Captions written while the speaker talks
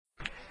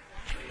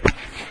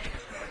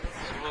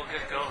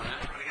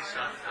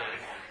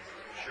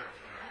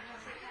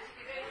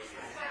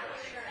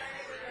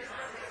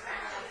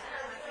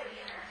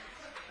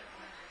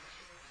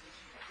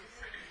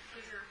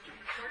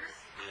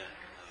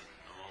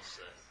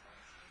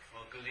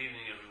good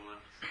evening, everyone.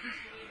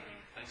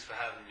 Thanks for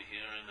having me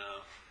here. And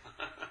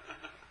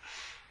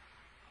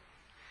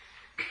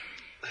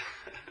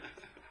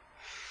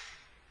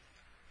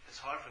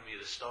it's hard for me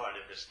to start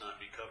if it's not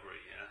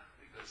recovery,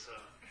 because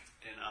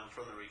and I'm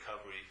from the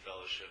Recovery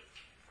Fellowship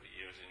for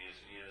years and years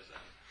and years, and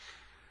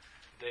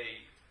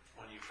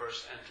when you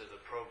first enter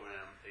the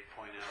program, they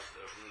point out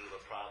the root of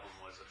the problem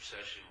was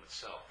obsession with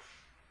self,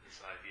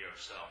 this idea of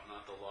self,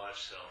 not the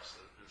large selves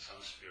in some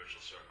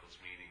spiritual circles,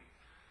 meaning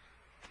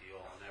the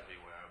all and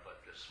everywhere, but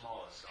the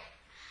smaller self.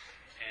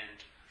 And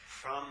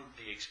from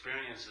the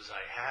experiences I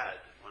had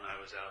when I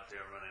was out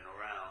there running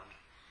around,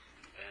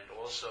 and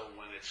also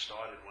when it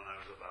started when I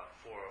was about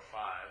 4 or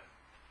 5,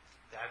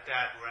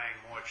 that rang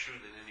more true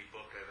than any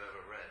book I've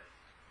ever read.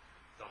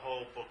 The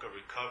whole book of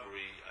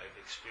recovery, I've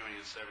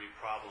experienced every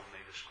problem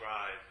they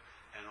describe,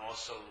 and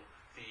also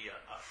the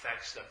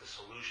effects that the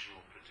solution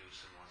will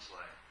produce in one's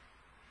life.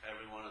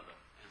 Every one of them.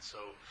 And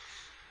so,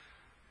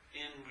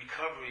 in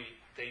recovery,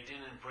 they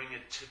didn't bring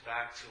it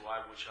back to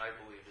which I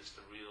believe is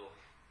the real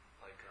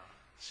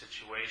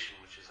situation,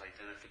 which is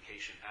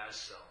identification as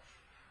self.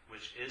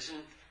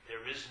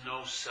 There is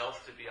no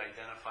self to be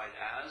identified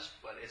as,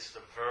 but it's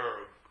the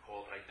verb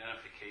called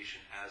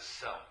identification as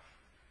self.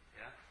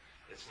 Yeah?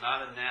 It's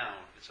not a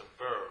noun, it's a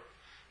verb.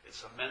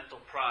 It's a mental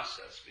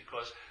process,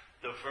 because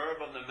the verb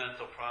of the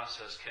mental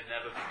process can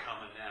never become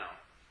a noun.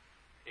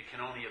 It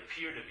can only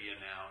appear to be a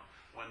noun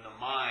when the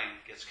mind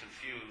gets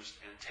confused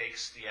and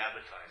takes the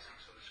advertising,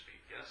 so to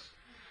speak, yes?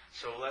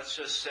 So let's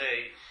just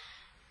say,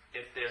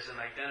 if there's an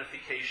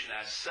identification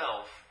as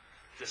self,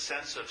 the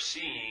sense of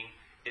seeing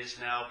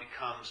now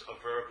becomes a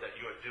verb that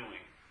you're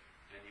doing,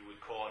 and you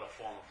would call it a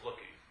form of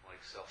looking,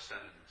 like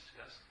self-centeredness,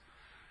 yes?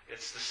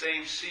 It's the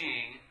same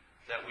seeing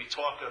that we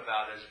talk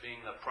about as being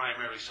the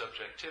primary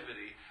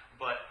subjectivity,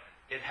 but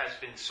it has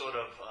been sort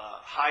of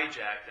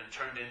hijacked and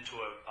turned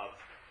into a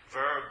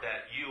verb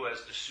that you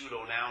as the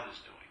pseudo-noun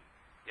is doing.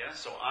 Yeah?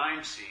 So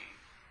I'm seeing,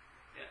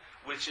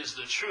 which is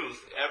the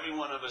truth. Every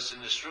one of us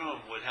in this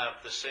room would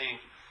have the same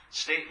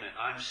statement,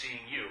 I'm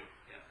seeing you,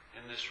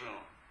 in this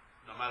room.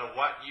 No matter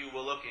what you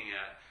were looking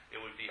at,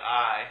 it would be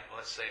I,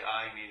 let's say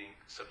I meaning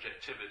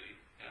subjectivity,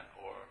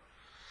 or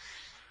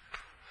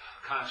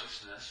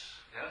consciousness,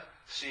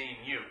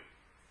 seeing you.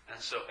 And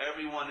so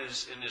everyone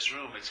is in this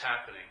room, it's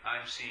happening.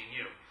 I'm seeing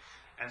you.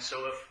 And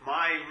so if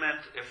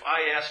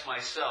I ask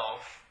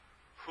myself,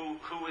 who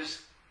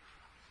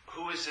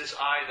is this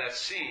I that's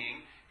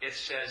seeing, it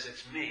says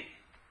it's me.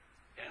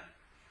 Yeah?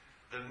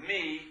 The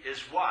me is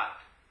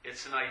what?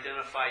 It's an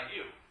identified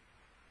you.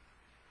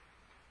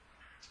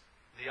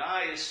 The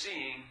I is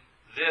seeing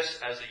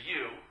this as a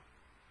you.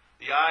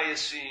 The I is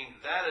seeing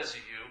that as a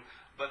you.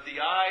 But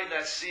the I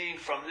that's seeing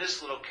from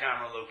this little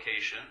camera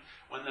location,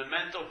 when the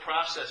mental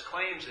process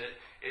claims it,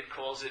 it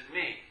calls it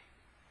me.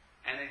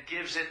 And it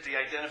gives it the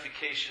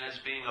identification as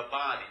being a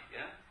body.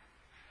 Yeah?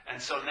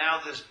 And so now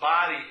this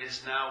body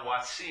is now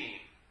what's seeing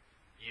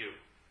you.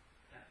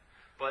 Yeah?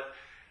 But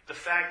the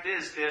fact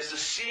is, there's a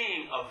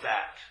seeing of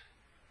that.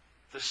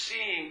 The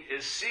seeing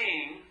is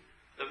seeing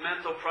the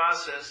mental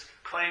process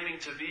claiming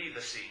to be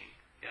the seeing.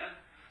 Yeah?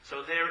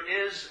 So there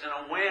is an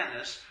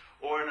awareness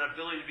or an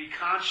ability to be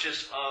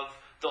conscious of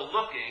the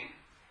looking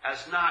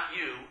as not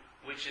you,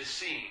 which is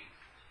seeing.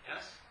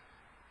 Yes?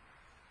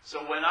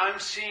 So when I'm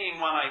seeing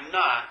what I'm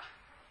not,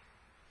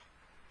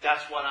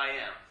 that's what I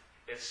am.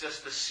 It's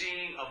just the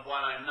seeing of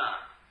what I'm not.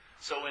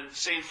 So when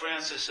St.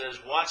 Francis says,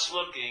 what's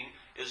looking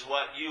is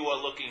what you are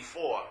looking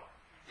for.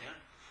 Yeah?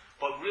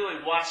 But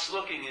really, what's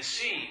looking is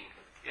seeing.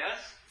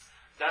 Yes?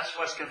 That's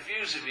what's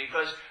confusing,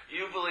 because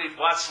you believe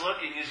what's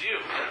looking is you.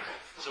 Yeah?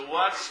 So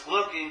what's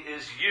looking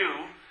is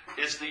you,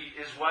 is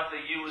what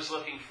the you is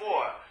looking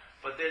for.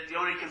 But the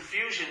only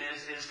confusion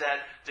is that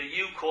the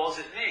you calls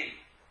it me.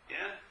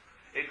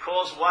 Yeah? It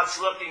calls what's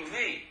looking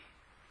me.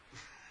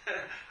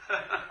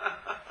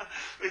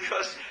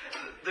 Because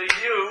the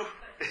you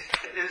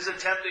is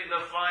attempting to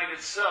find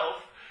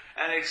itself,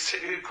 and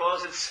it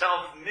calls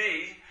itself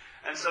me,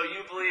 and so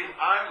you believe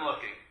I'm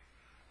looking,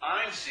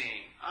 I'm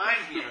seeing,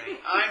 I'm hearing,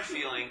 I'm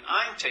feeling,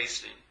 I'm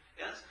tasting.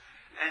 Yes?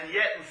 And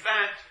yet, in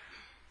fact,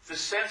 the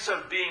sense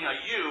of being a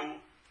you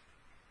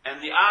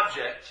and the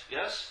object,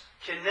 yes,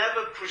 can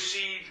never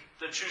precede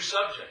the true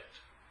subject.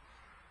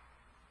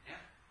 Yeah?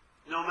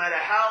 No matter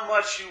how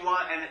much you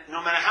want, and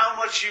no matter how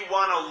much you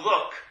want to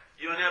look,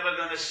 you're never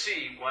going to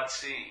see what's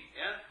seeing.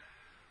 Yeah?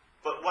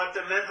 But what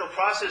the mental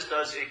process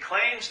does, it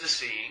claims the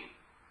seeing,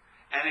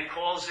 and it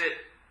calls it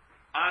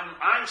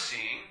I'm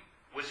seeing,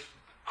 which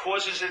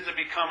causes it to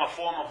become a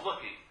form of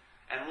looking.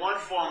 And one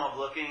form of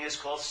looking is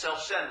called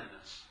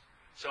self-centeredness.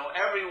 So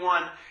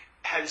everyone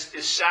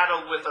is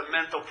saddled with a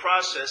mental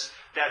process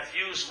that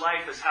views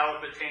life as how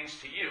it pertains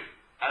to you,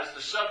 as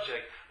the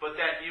subject, but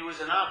that you is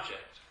an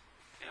object.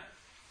 Yeah?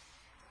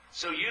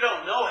 So you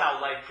don't know how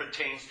life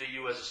pertains to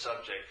you as a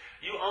subject.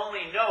 You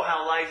only know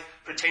how life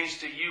pertains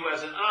to you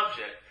as an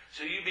object.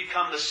 So you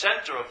become the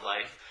center of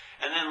life,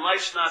 and then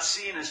life's not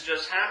seen as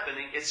just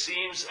happening. It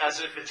seems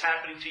as if it's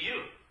happening to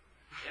you.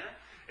 Yeah?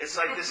 It's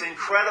like this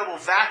incredible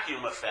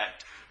vacuum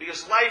effect,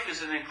 because life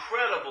is an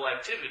incredible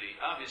activity,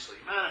 obviously.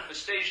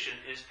 Manifestation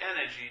is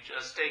energy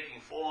just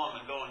taking form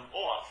and going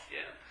off,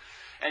 yeah?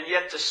 And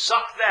yet to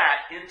suck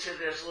that into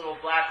this little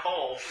black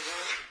hole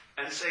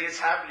and say it's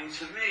happening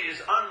to me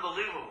is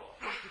unbelievable.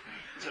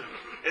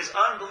 It's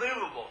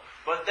unbelievable.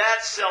 But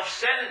that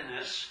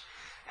self-centeredness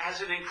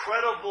has an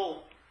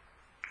incredible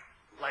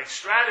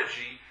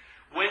strategy.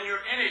 When you're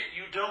in it,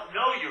 you don't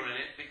know you're in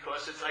it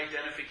because it's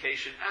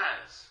identification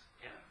as.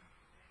 Yeah?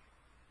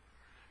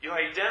 You're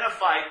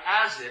identified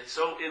as it.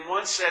 So in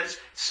one sense,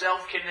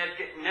 self can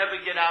never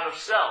get out of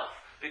self,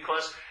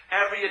 because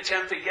every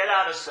attempt to get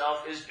out of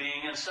self is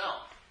being in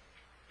self.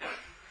 Yeah?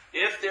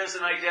 If there's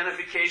an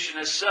identification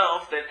as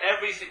self, then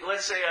everything,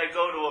 let's say I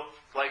go to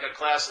a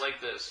class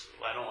like this.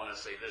 Well, I don't want to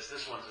say this.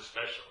 This one's a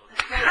special.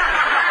 This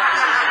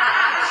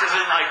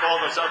isn't like all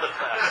those other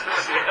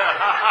classes.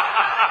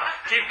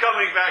 Keep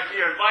coming back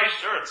here and buy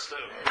shirts too.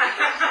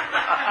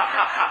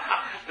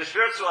 The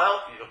shirts will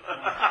help you.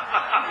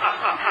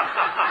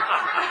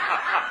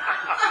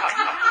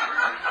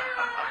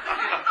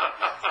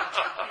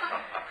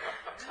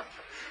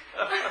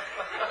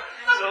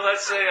 So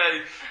let's say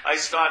I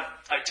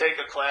take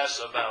a class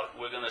about,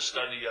 we're going to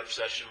study the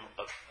obsession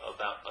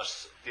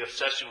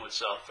with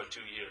self for 2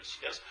 years,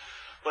 yes?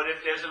 But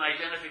if there's an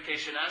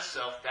identification as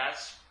self,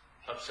 that's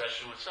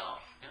obsession with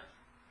self, yeah?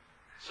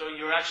 So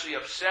you're actually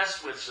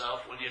obsessed with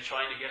self when you're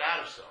trying to get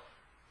out of self.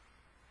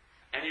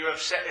 And you're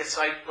upset, it's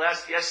like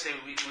yesterday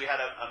we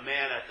had a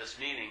man at this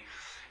meeting,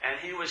 and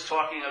he was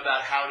talking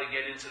about how to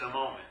get into the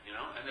moment, you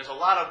know? And there's a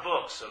lot of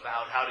books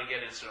about how to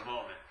get into the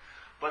moment.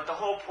 But the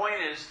whole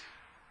point is,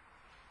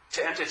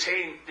 to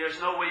entertain, there's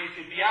no way you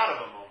could be out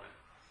of a moment.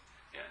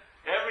 Yeah?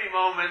 Every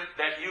moment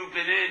that you've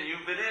been in,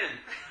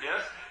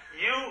 yes?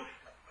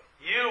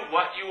 You,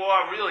 what you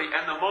are really,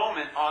 and the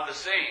moment are the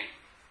same.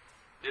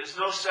 There's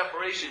no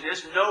separation.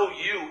 There's no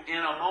you in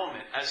a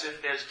moment, as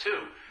if there's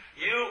two.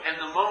 You and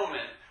the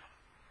moment,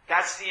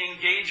 that's the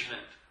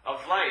engagement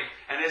of life.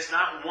 And it's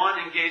not one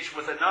engaged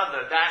with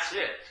another. That's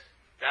it.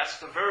 That's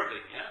the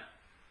verbing, yeah?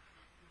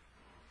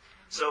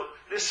 So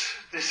this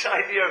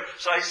idea,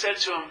 so I said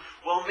to him,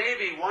 well,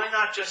 maybe, why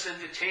not just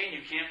entertain? You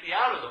can't be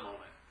out of the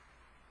moment.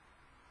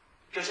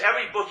 Because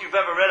every book you've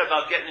ever read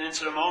about getting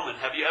into the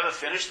moment, have you ever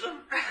finished them?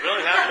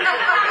 Really, haven't you?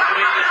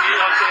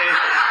 Okay,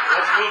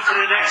 let's move to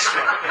the next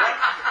one. Yeah?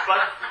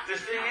 But the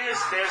thing is,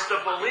 there's the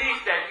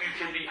belief that you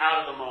can be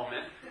out of the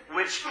moment,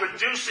 which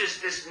produces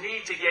this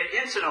need to get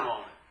into the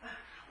moment,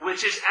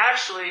 which is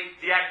actually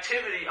the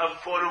activity of,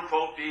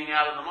 quote-unquote, being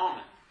out of the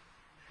moment.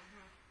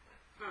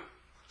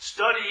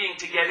 Studying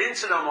to get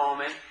into the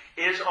moment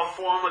is a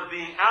form of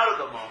being out of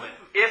the moment,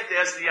 if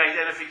there's the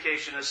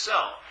identification as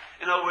self.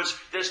 In other words,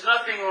 there's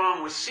nothing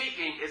wrong with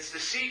seeking, it's the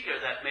seeker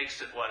that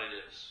makes it what it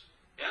is.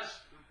 Yes?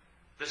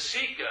 The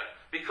seeker.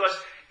 Because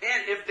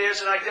if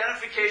there's an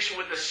identification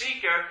with the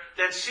seeker,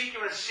 then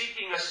seeker and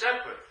seeking are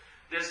separate.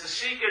 There's the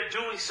seeker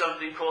doing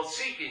something called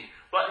seeking,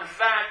 but in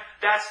fact,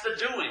 that's the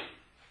doing.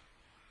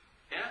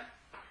 Yeah?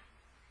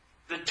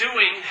 The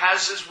doing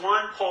has this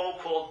one pole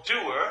called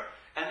doer,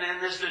 and then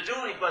there's the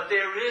doing, but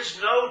there is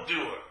no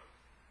doer.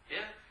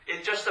 Yeah?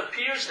 It just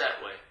appears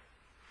that way.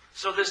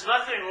 So there's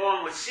nothing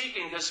wrong with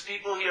seeking, because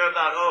people hear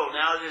about,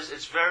 nowadays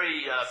it's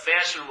very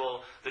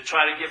fashionable to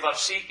try to give up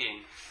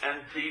seeking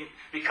and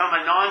become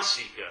a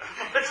non-seeker.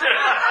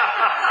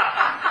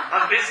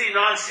 I'm busy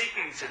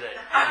non-seeking today.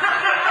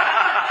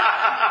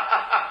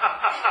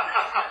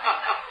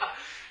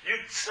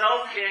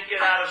 Self can't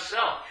get out of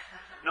self.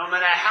 No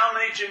matter how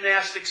many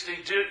gymnastics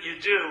you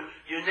do,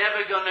 you're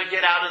never going to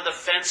get out of the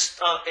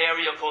fenced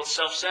area called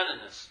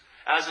self-centeredness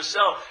as a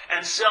self.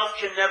 And self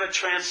can never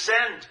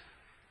transcend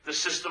the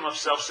system of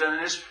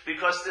self-centeredness,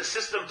 because the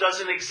system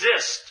doesn't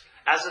exist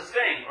as a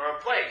thing or a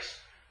place.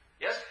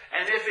 Yes?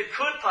 And if it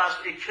could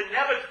possibly, it could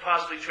never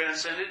possibly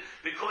transcend it,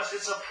 because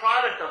it's a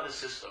product of the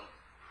system.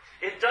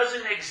 It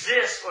doesn't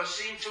exist or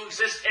seem to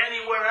exist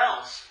anywhere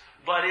else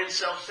but in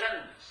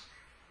self-centeredness.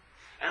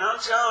 And I'm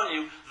telling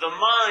you, the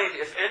mind,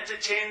 if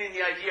entertaining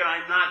the idea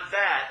I'm not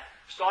that,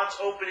 starts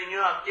opening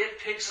up, it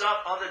picks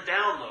up other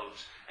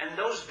downloads. And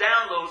those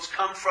downloads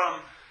come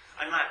from,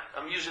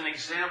 I'm using an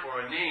example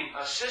or a name,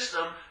 a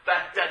system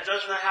that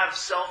does not have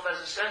self as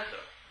a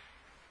center.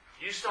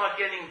 You start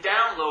getting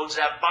downloads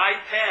that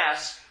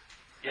bypass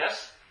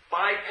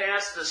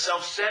the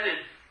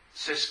self-centered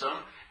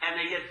system, and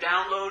they get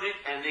downloaded,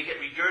 and they get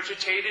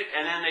regurgitated,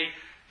 and then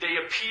they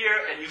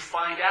appear, and you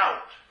find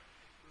out.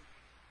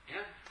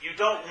 Yeah? You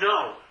don't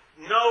know.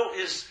 Know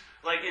is,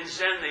 like in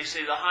Zen, they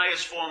say the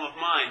highest form of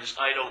mind is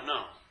I don't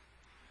know.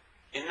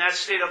 In that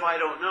state of I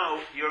don't know,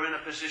 you're in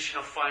a position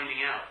of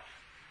finding out.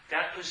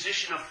 That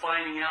position of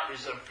finding out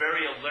is a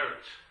very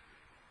alert,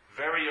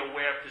 very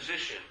aware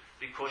position,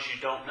 because you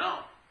don't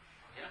know.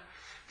 Yeah?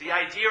 The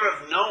idea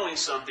of knowing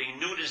something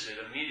neuters it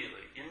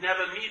immediately. You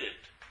never meet it,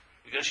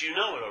 because you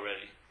know it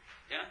already.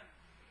 Yeah?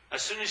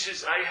 As soon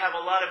as I have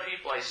a lot of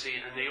people I see,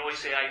 and they always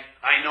say,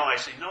 I know. I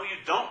say, no, you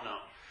don't know.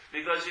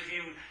 Because if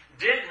you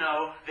did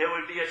know, there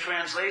would be a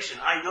translation.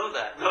 I know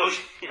that. No,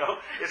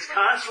 it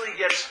constantly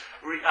gets,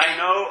 I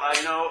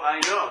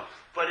know.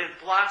 But it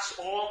blocks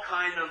all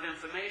kind of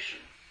information.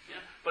 Yeah?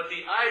 But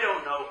the I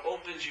don't know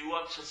opens you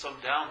up to some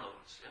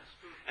downloads. Yes?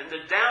 And the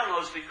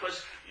downloads,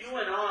 because you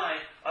and I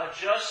are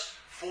just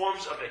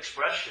forms of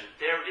expression.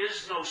 There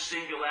is no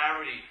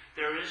singularity.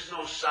 There is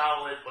no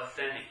solid,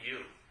 authentic you.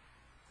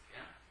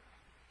 Yeah?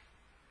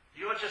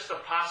 You're just a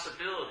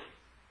possibility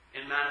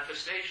in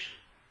manifestation.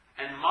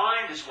 And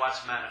mind is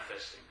what's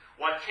manifesting.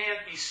 What can't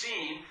be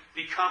seen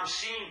becomes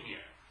seen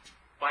here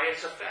by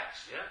its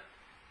effects. Yeah?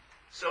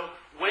 So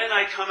when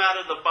I come out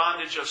of the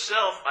bondage of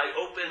self, I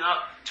open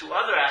up to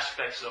other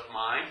aspects of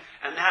mind,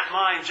 and that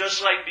mind,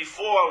 just like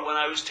before when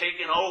I was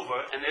taken over,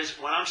 and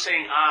when I'm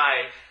saying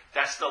I,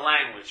 that's the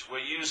language.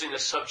 We're using a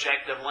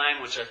subjective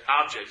language that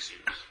objects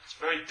use. It's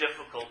very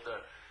difficult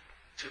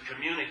to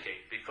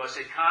communicate because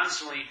it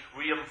constantly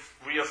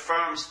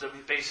reaffirms the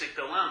basic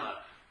dilemma,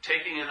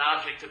 taking an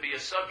object to be a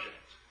subject.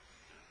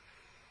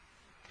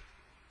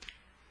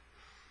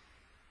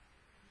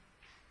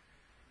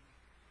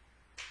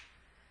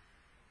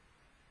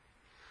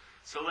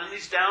 So when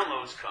these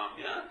downloads come,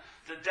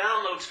 the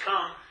downloads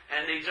come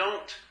and they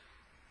don't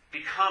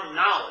become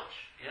knowledge.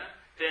 Yeah?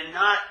 They're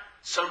not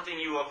something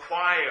you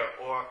acquire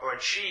or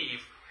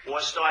achieve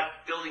or start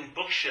building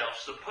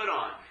bookshelves to put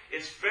on.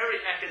 It's very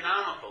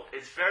economical.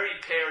 It's very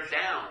pared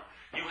down.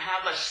 You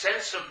have a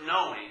sense of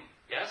knowing,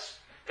 yes?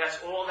 That's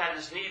all that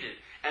is needed.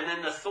 And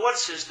then the thought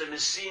system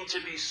is seen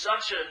to be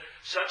such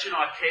an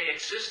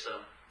archaic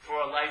system for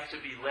a life to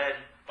be led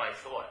by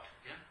thought.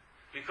 Yeah?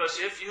 Because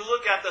if you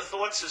look at the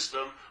thought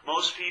system,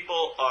 most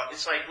people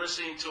it's like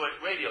listening to a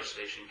radio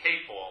station,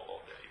 K-Paul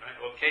all day, right?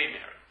 Or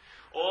K-Mary.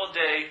 All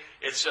day,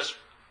 it's just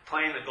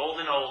playing the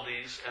golden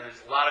oldies, and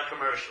there's a lot of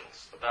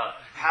commercials about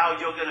how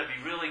you're going to be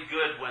really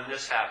good when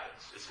this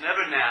happens. It's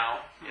never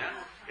now. Yeah?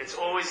 It's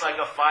always like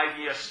a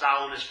 5-year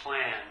Stalinist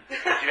plan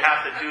that you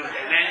have to do,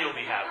 and then you'll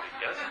be happy.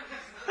 Yes?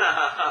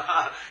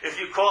 If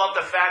you call up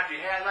the factory,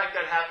 hey, I'd like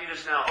that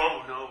happiness now.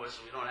 Oh, no,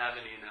 we don't have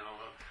any now.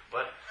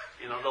 But,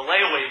 the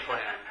layaway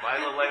plan. Buy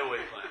the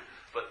layaway plan.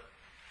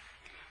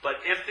 But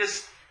if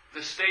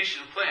the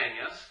station playing,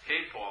 yes,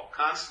 K-Paul,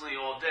 constantly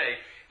all day,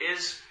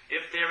 if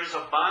there is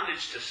a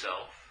bondage to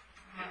self,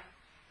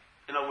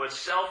 in other words,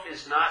 self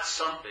is not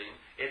something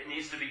it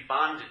needs to be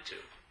bonded to.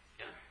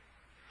 Yeah?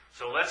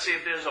 So let's say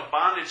if there's a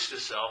bondage to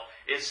self,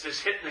 it's this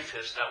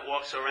hypnotist that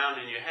walks around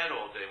in your head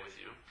all day with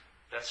you,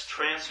 that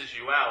trances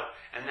you out,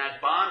 and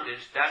that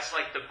bondage, that's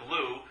like the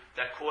glue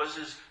that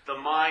causes the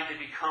mind to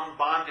become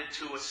bonded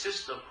to a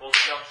system called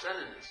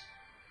self-centeredness,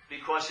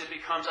 because it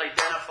becomes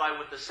identified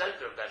with the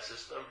center of that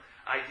system,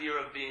 idea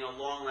of being a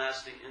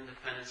long-lasting,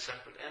 independent,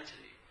 separate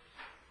entity.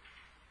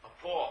 A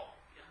Paul.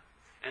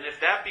 And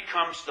if that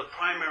becomes the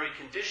primary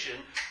condition,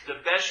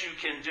 the best you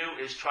can do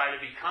is try to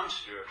become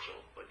spiritual.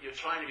 But you're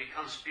trying to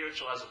become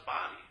spiritual as a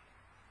body.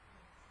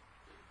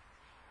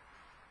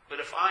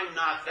 But if I'm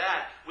not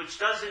that, which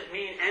doesn't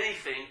mean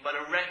anything but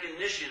a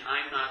recognition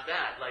I'm not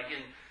that. Like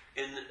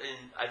in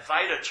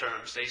Advaita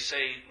terms, they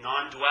say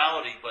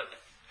non-duality, but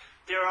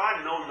there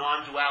are no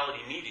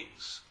non-duality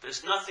meetings.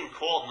 There's nothing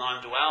called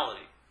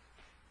non-duality.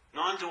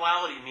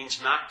 Non-duality means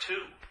not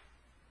two.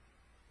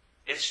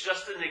 It's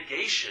just a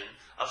negation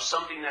of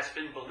something that's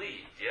been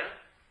believed, yeah?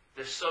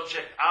 The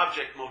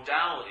subject-object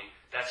modality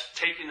that's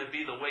taken to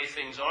be the way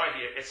things are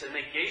here, it's a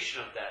negation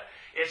of that.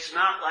 It's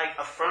not like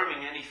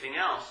affirming anything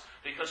else,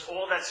 because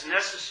all that's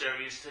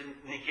necessary is to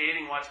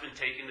negating what's been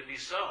taken to be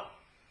so.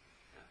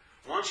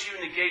 Once you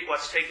negate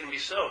what's taken to be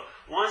so,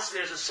 once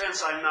there's a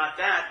sense I'm not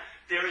that,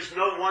 there is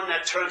no one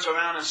that turns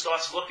around and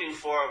starts looking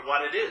for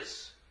what it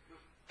is.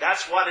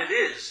 That's what it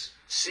is,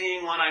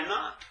 seeing what I'm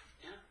not.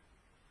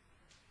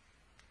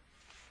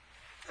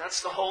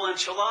 That's the whole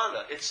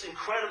enchilada. It's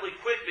incredibly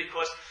quick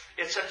because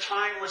it's a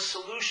timeless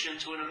solution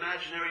to an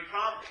imaginary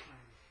problem.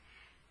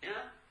 Yeah?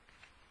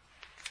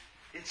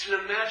 It's an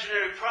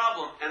imaginary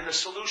problem, and the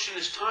solution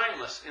is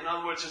timeless. In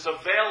other words, it's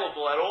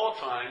available at all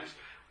times,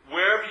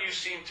 wherever you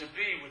seem to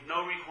be, with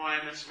no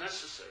requirements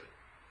necessary.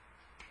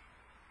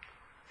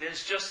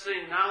 There's just the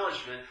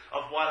acknowledgement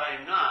of what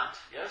I'm not,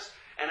 yes?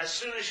 And as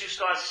soon as you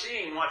start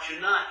seeing what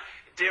you're not,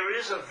 there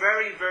is a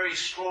very, very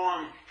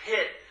strong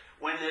hit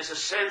when there's a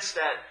sense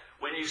that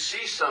when you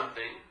see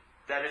something,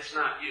 that it's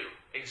not you.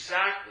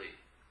 Exactly.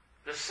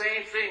 The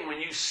same thing when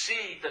you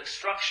see the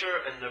structure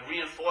and the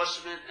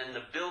reinforcement and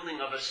the building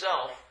of a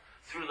self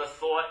through the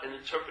thought and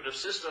interpretive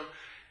system,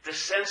 the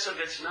sense of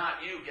it's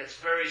not you gets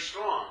very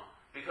strong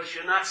because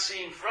you're not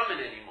seeing from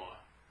it anymore.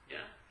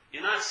 Yeah?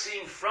 You're not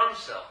seeing from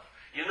self.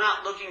 You're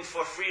not looking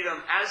for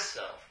freedom as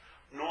self,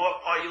 nor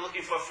are you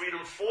looking for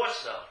freedom for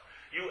self.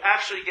 You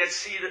actually get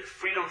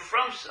freedom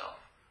from self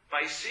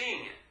by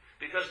seeing it.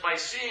 Because by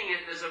seeing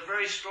it, there's a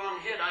very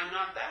strong hit, I'm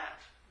not that.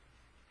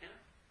 Yeah?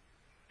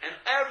 And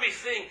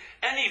everything,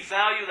 any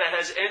value that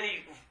has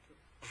any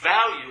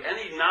value,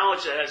 any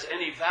knowledge that has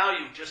any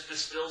value just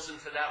distills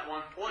into that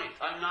one point.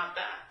 I'm not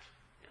that.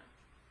 Yeah?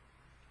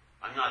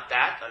 I'm not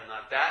that, I'm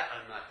not that,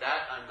 I'm not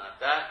that, I'm not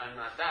that, I'm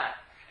not that.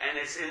 And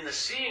it's in the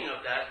seeing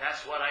of that,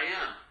 that's what I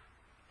am.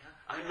 Yeah?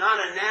 I'm not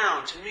a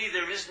noun. To me,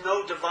 there is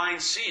no divine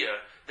seer.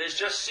 There's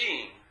just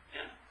seeing.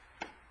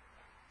 Yeah?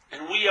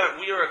 And we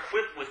are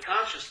equipped with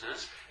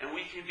consciousness, and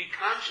we can be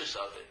conscious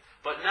of it.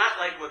 But not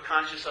like we're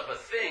conscious of a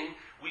thing.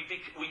 We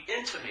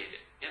intimate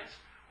it. Yes?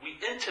 We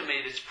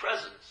intimate its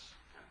presence.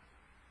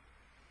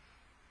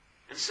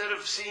 Instead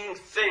of seeing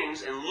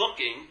things and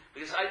looking,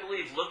 because I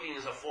believe looking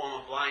is a form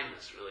of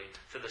blindness, really,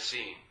 to the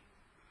seeing.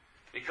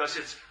 Because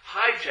it's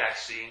hijacked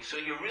seeing, so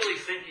you're really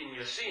thinking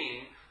you're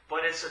seeing,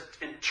 but it's an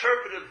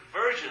interpretive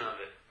version of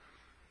it.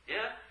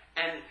 Yeah?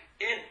 And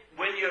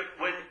when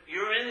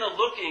you're in the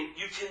looking,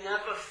 you can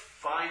never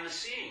find the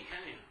seeing,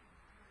 can you?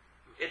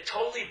 It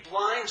totally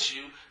blinds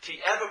you to the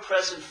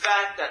ever-present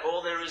fact that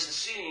all there is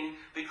seeing,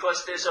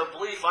 because there's a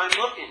belief I'm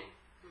looking.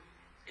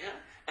 Yeah?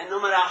 And no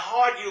matter how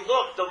hard you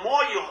look, the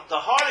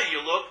harder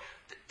you look,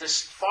 the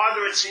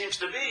farther it seems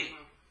to be.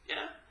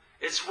 Yeah?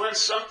 It's when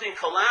something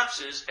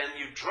collapses and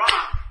you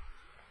drop.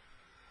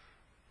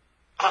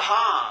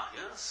 Aha!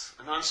 Yes.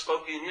 An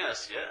unspoken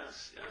yes.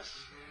 Yes.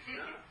 Yes.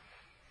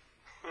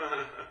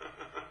 Yeah.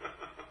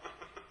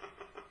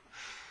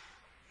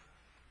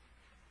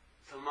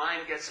 The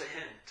mind gets a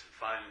hint,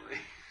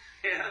 finally.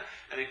 Yeah?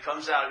 And it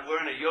comes out.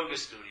 We're in a yoga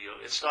studio.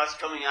 It starts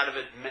coming out of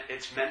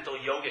its mental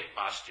yogic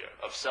posture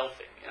of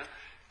selfing. Yeah?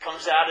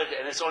 Comes out of it,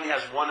 and it only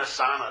has one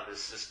asana,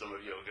 this system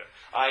of yoga.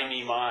 I,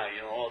 me, my,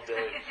 all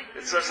day.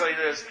 It's just like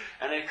this.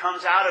 And it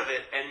comes out of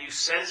it, and you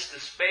sense the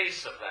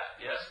space of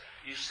that, yes?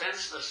 You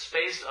sense the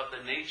space of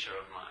the nature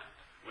of mind,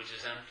 which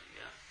is empty,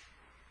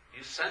 yeah?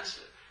 You sense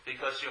it,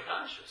 because you're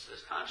conscious.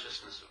 There's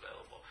consciousness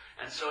available.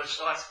 And so it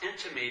starts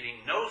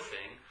intimating no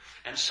thing,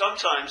 and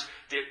sometimes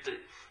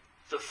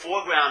the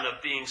foreground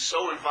of being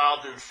so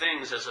involved in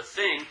things as a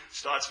thing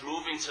starts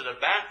moving to the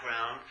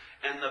background,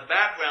 and the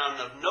background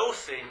of no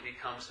thing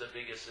becomes the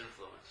biggest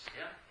influence.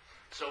 Yeah?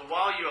 So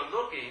while you're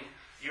looking,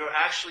 you're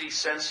actually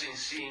sensing,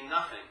 seeing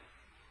nothing.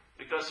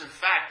 Because in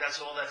fact,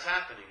 that's all that's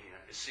happening here,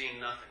 is seeing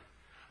nothing.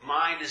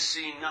 Mind is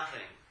seeing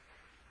nothing.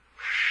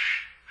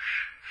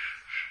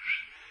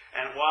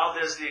 And while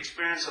there's the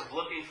experience of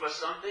looking for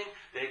something,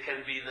 there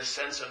can be the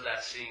sense of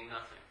that seeing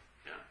nothing.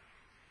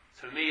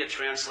 Yeah? To me, it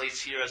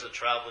translates here as a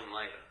traveling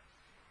lighter.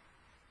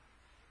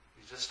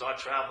 You just start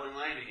traveling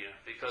lighter here,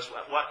 because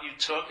what you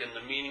took and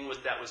the meaning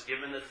that was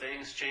given to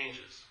things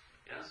changes,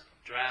 yes,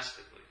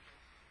 drastically.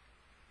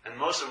 And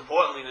most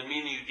importantly, the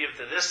meaning you give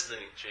to this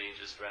thing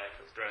changes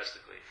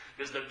drastically.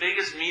 Because the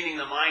biggest meaning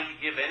the mind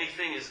can give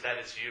anything is that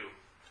it's you.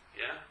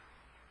 Yeah?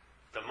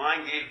 The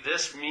mind gave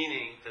this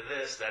meaning to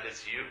this, that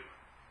it's you.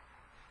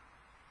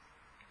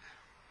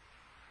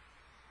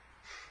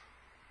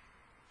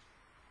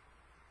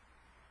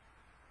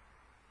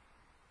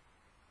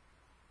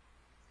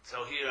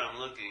 So here I'm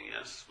looking,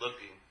 yes,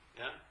 looking,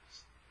 yeah?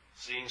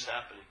 Seeing's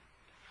happening.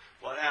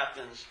 What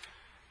happens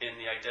in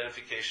the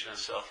identification of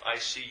self? I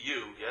see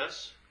you,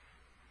 yes?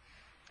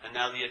 And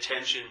now the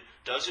attention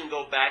doesn't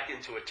go back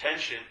into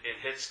attention,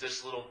 it hits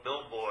this little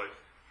billboard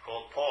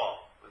called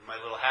Paul, with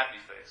my little happy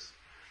face.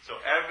 So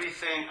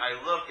everything I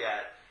look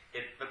at,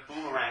 it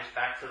boomerangs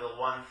back to the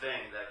one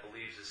thing that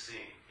believes is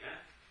seeing, yeah?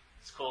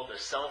 It's called the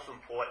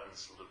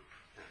self-importance loop.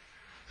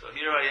 So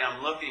here I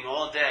am looking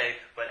all day,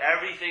 but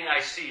everything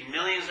I see,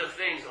 millions of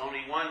things,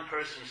 only one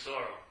person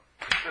sorrow.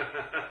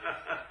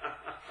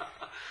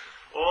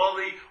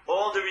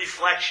 all the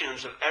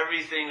reflections of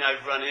everything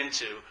I've run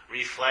into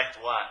reflect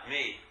what?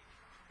 Me.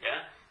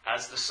 Yeah?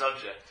 As the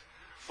subject.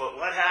 But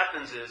what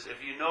happens is,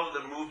 if you know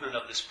the movement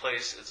of this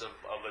place is of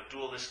a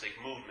dualistic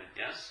movement,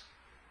 yes?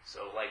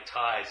 So like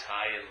tides,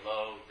 high and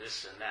low,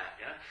 this and that,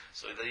 yeah?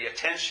 So the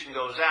attention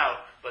goes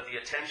out, but the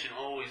attention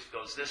always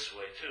goes this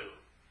way too.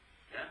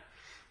 Yeah?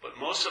 But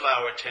most of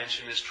our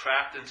attention is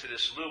trapped into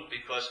this loop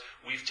because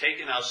we've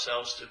taken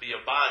ourselves to be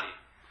a body.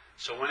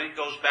 So when it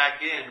goes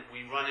back in,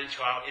 we run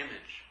into our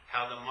image,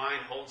 how the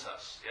mind holds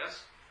us,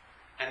 yes?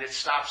 And it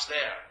stops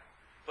there.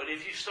 But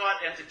if you start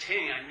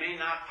entertaining, I may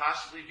not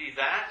possibly be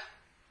that,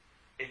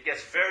 it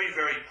gets very,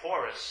 very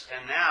porous,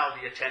 and now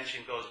the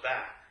attention goes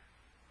back.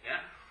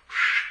 Yeah?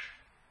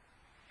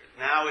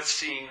 Now it's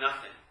seeing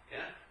nothing.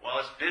 Yeah? While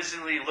it's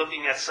busily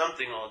looking at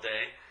something all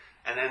day,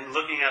 and then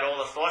looking at all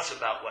the thoughts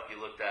about what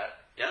you looked at,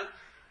 yeah?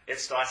 It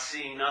starts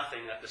seeing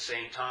nothing at the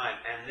same time,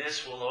 and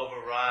this will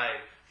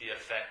override the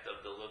effect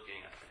of the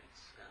looking at things.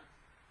 Yeah?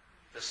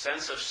 The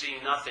sense of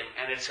seeing nothing,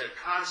 and it's a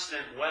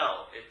constant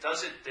well. It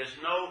doesn't, there's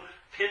no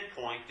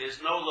pinpoint,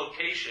 there's no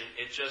location,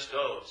 it just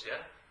goes,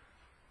 yeah?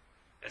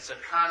 It's a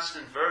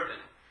constant verbing,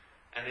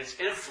 and its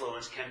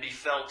influence can be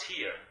felt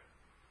here.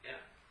 Yeah?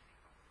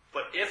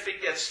 But if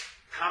it gets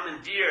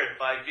commandeered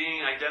by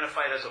being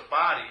identified as a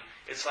body,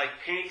 it's like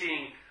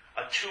painting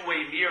a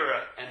two-way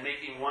mirror and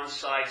making one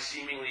side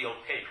seemingly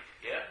opaque.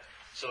 Yeah?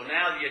 So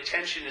now the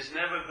attention is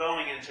never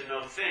going into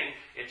no thing,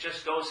 it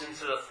just goes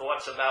into the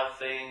thoughts about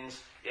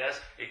things. Yes?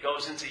 It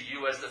goes into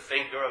you as the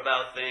thinker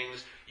about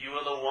things. You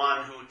are the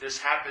one who this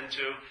happened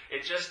to.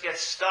 It just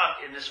gets stuck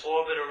in this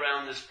orbit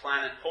around this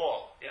planet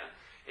Paul. Yeah?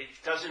 It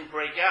doesn't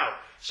break out.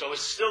 So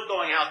it's still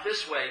going out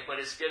this way, but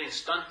it's getting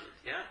stunted.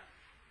 Yeah?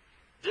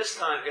 This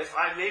time,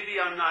 maybe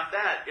I'm not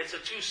that, it's a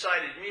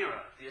two-sided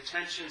mirror. The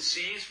attention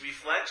sees,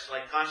 reflects,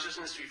 like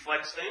consciousness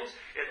reflects things,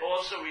 it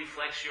also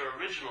reflects your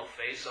original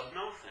face of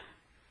no thing.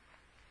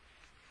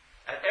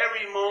 At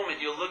every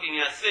moment you're looking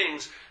at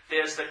things,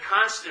 there's the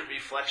constant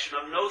reflection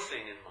of no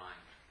thing in mind.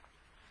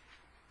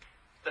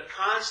 The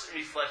constant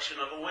reflection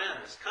of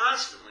awareness.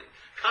 Constantly.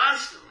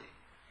 Constantly.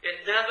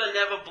 It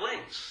never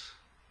blinks.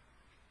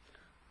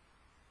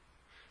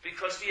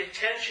 Because the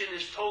attention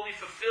is totally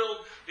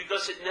fulfilled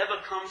because it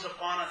never comes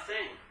upon a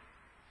thing.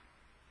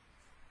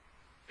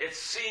 It's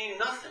seeing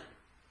nothing.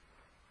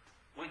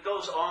 It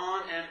goes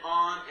on and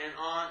on and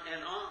on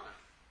and on.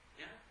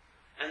 Yeah?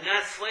 And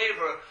that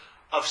flavor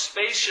of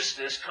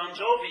spaciousness comes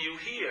over you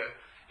here.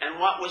 And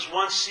what was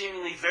once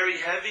seemingly very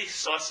heavy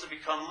starts to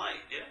become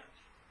light. Yeah?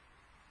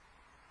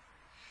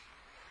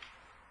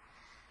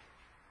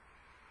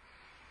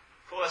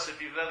 Of course,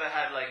 if you've ever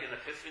had like an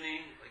epiphany,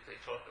 like they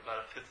talk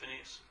about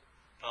epiphanies,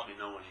 probably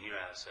no one here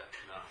has that.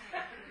 No.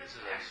 This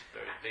is a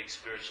very big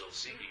spiritual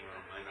seeking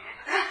room, I know.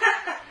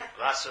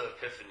 Lots of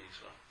epiphanies.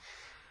 Well,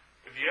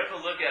 if you ever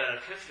look at an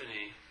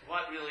epiphany,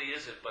 what really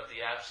is it but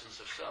the absence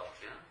of self,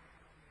 yeah?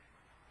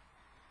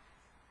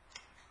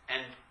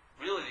 And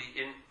really,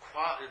 the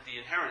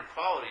inherent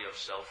quality of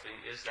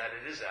selfing is that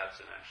it is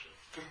absent, actually.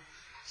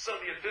 So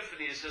the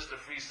epiphany is just a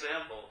free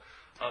sample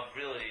of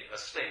really a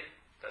state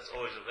that's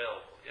always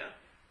available, yeah?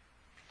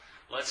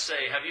 Let's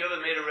say, have you ever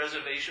made a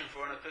reservation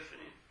for an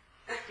epiphany?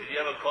 Did you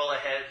ever call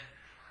ahead,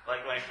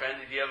 like my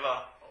friend? Did you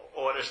ever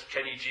order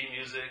Kenny G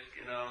music,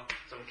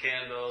 some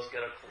candles,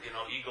 get a,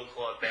 eagle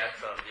claw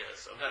bathtub?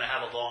 Yes, I'm going to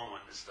have a long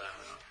one this time,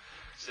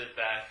 Sit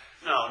back.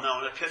 No,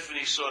 an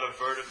epiphany sort of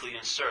vertically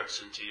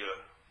inserts into your,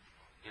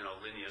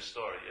 linear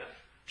story, yeah?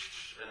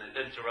 And it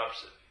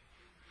interrupts it.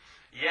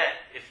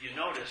 Yet, if you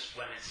notice,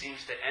 when it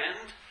seems to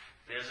end,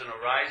 there's an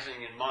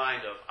arising in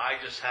mind of, I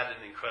just had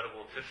an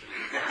incredible epiphany.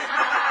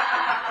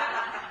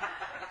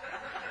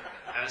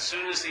 And as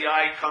soon as the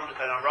I comes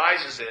and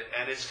arises it,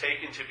 and it's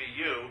taken to be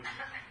you,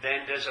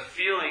 then there's a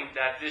feeling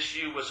that this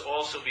you was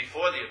also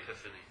before the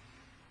epiphany.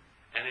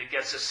 And it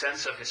gets a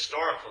sense of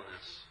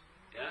historicalness.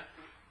 Yeah?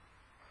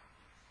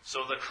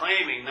 So the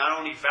claiming not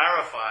only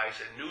verifies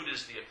and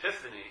neuters the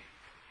epiphany,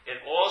 it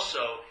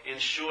also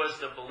ensures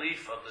the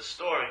belief of the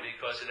story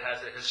because it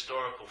has a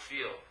historical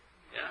feel.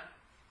 Yeah?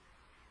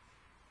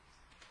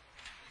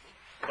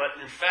 But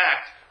in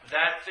fact,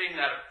 that thing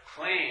that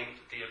claimed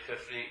the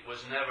epiphany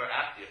was never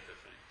at the epiphany.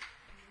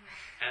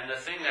 And the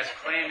thing that's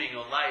claiming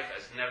your life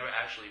has never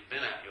actually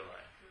been at your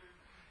life.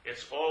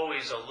 It's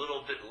always a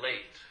little bit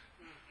late.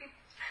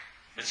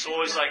 It's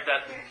always like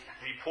that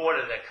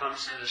reporter that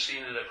comes to the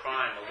scene of the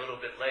crime a little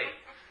bit late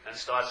and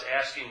starts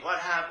asking, what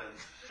happened?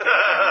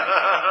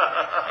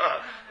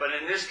 But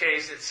in this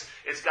case,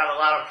 it's got a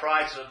lot of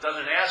pride, so it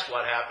doesn't ask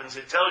what happens,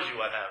 it tells you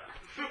what happened.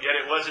 Yet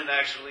it wasn't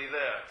actually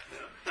there.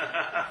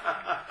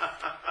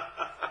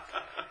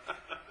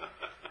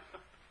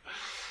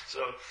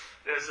 So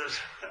there's this,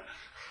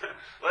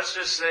 let's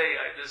just say,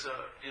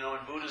 in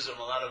Buddhism,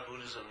 a lot of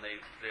Buddhism,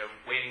 they're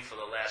waiting for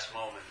the last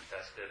moment.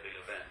 That's their big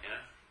event,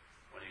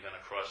 when you're going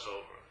to cross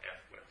over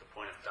at the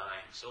point of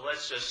dying. So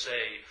let's just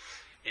say,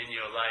 in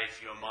your life,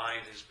 your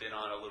mind has been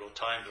on a little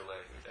time delay,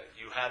 that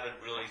you haven't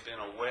really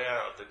been aware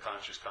of the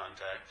conscious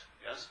contact,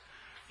 yes?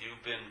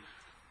 You've been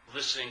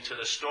listening to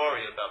the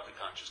story about the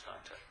conscious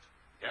contact,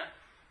 yeah?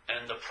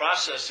 And the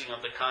processing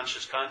of the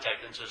conscious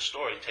contact into the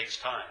story takes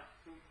time.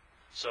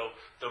 So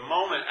the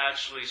moment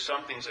actually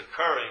something's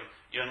occurring,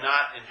 you're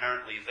not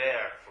inherently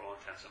there for all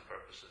intents and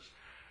purposes.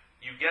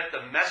 You get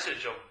the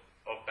message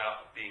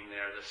about being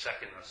there the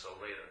second or so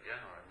later,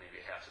 yeah? Or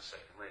maybe half a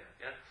second later,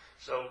 yeah?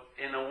 So,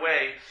 in a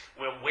way,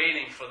 we're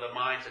waiting for the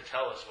mind to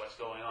tell us what's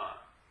going on.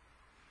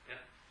 Yeah?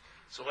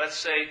 So let's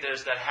say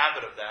there's that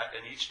habit of that,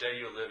 and each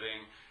day you're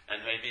living,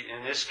 and maybe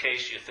in this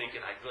case you're thinking,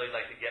 I'd really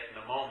like to get in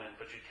the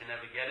moment, but you can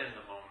never get in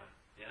the moment.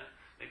 Yeah?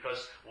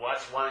 Because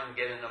what's wanting to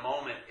get in the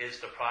moment is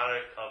the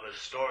product of a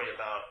story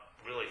about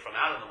really from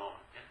out of the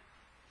moment. Yeah?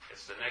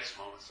 It's the next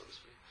moment, so to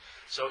speak.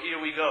 So here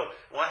we go.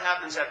 What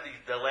happens at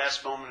the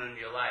last moment in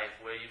your life,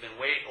 where you've been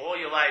all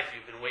your life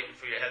you've been waiting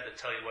for your head to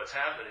tell you what's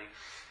happening,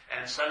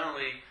 and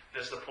suddenly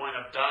there's the point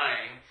of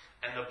dying,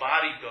 and the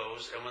body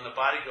goes, and when the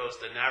body goes,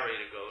 the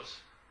narrator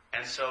goes,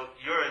 and so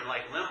you're in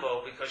like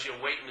limbo because you're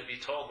waiting to be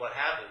told what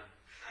happened.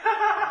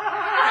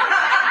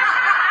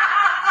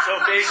 So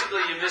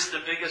basically you missed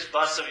the biggest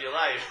bus of your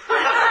life.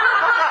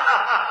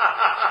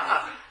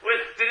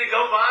 Wait, did it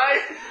go by?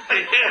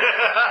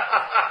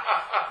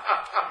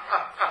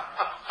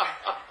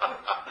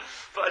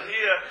 But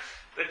here,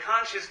 the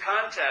conscious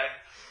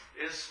contact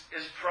is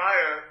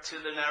prior to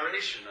the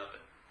narration of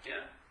it.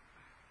 Yeah?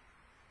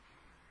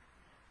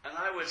 And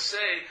I would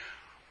say,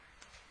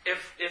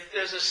 if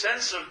there's a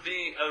sense of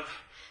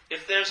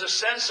if there's a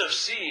sense of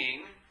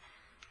seeing,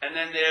 and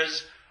then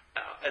there's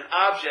an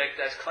object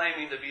that's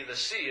claiming to be the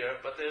seer,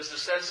 but there's the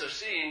sense of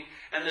seeing,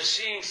 and the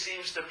seeing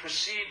seems to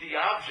precede the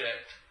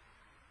object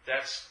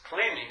that's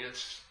claiming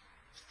it's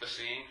the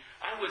seeing,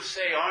 I would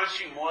say, aren't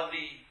you more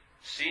the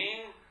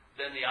seeing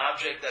than the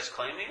object that's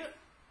claiming it?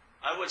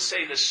 I would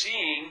say the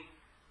seeing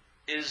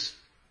is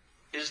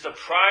the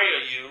prior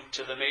you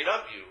to the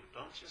made-up you,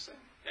 don't you think?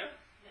 Yeah?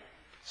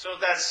 So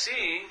that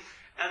seeing,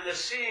 and the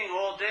seeing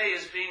all day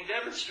is being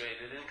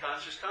demonstrated in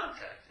conscious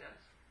contact, yes?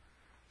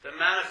 The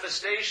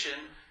manifestation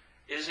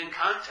is in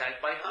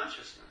contact by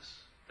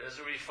consciousness. There's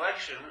a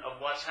reflection of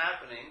what's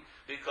happening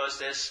because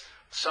there's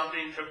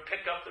something to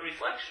pick up the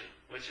reflection,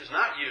 which is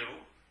not you,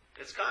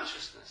 it's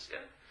consciousness,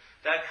 yeah?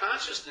 That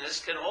consciousness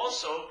can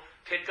also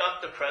pick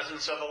up the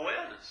presence of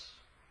awareness.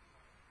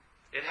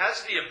 It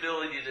has the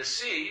ability to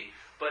see,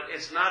 but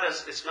it's not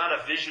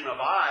a vision of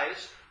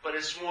eyes, but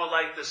it's more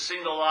like the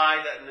single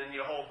eye and then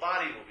your whole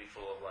body will be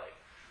full of light.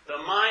 The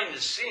mind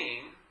is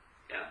seeing,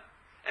 yeah,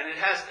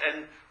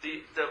 and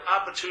the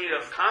opportunity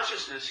of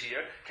consciousness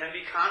here can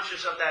be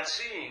conscious of that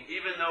seeing,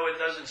 even though it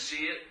doesn't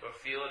see it or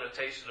feel it or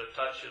taste it or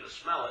touch it or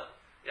smell it,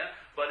 yeah,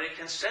 but it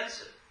can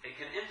sense it, it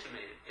can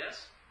intimate it,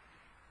 yes?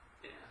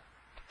 Yeah.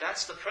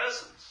 That's the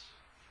presence.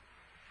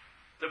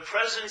 The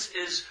presence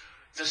is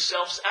the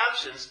self's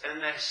absence,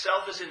 and the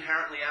self is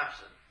inherently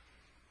absent.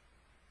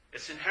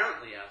 It's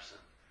inherently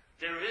absent.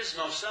 There is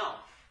no self.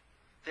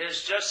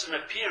 There's just an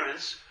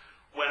appearance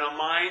when a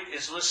mind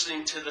is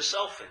listening to the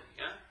selfing,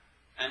 yeah?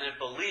 And it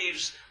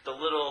believes the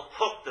little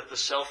hook that the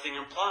selfing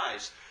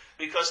implies.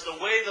 Because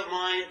the way the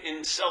mind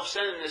in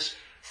self-centeredness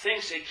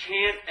thinks it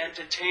can't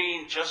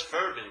entertain just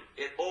verbing,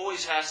 it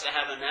always has to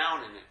have a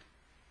noun in it.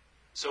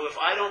 So if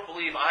I don't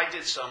believe I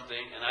did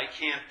something and I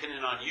can't pin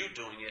it on you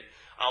doing it,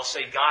 I'll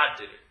say God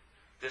did it.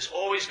 There's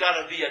always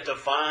got to be a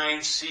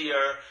divine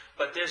seer,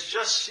 but there's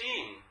just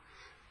seeing.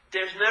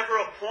 There's never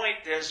a point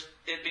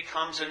it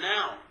becomes a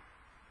noun.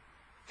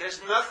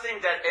 There's nothing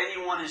that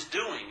anyone is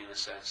doing, in a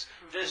sense.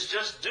 There's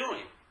just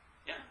doing.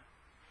 Yeah?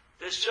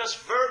 There's just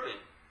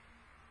verbing.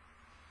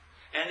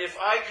 And if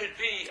I could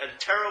be a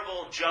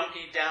terrible,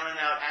 junkie,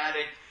 down-and-out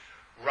addict,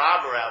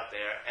 robber out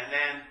there, and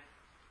then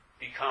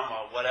become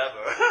a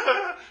whatever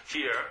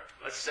here,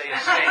 let's say a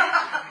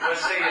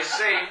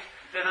saint,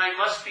 then I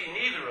must be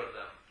neither of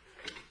them.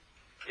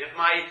 If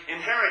my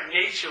inherent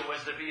nature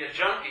was to be a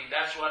junkie,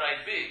 that's what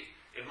I'd be.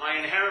 If my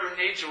inherent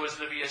nature was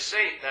to be a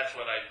saint, that's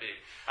what I'd be.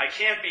 I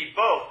can't be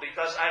both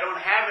because I don't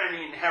have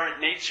any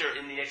inherent nature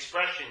in the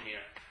expression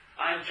here.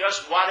 I'm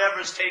just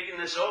whatever's taking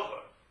this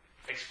over.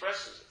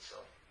 Expresses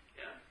itself.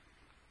 Yeah.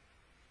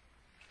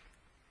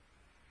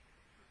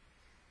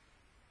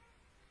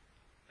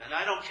 And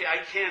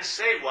I can't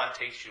say what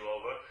takes you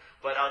over,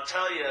 but I'll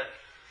tell you,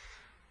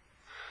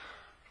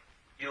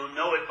 you'll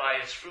know it by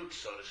its fruit,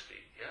 so to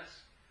speak.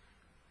 Yes?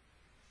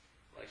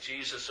 Like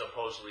Jesus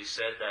supposedly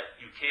said that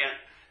you can't,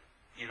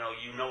 you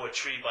know a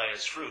tree by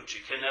its fruit.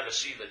 You can never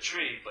see the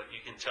tree, but you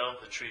can tell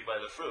the tree by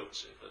the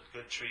fruits. If a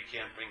good tree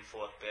can't bring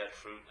forth bad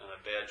fruit, and a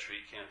bad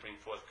tree can't bring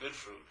forth good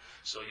fruit,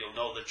 so you'll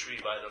know the tree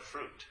by the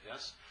fruit.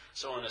 Yes?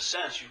 So in a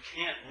sense, you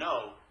can't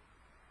know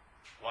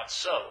what's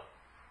so,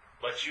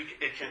 but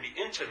it can be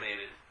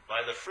intimated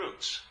by the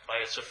fruits, by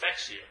its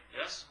effects here.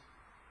 Yes?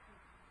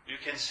 You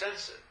can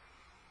sense it.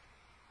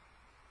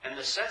 And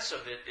the sense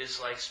of it is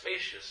like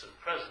spacious and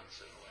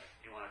presence in a way.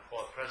 You want to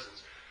call it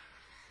presence.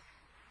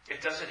 It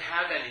doesn't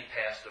have any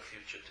past or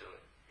future to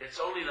it. It's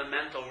only the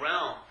mental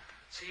realm.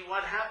 See,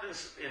 what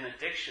happens in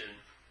addiction,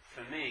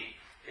 for me,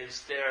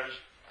 is there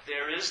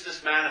is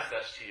this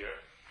manifest here,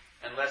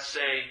 and let's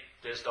say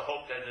there's the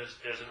hope that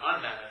there's an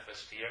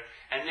unmanifest here,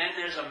 and then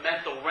there's a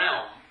mental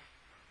realm,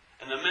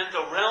 and the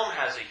mental realm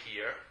has a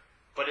here,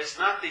 but it's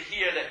not the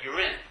here that you're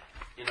in,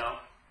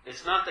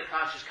 It's not the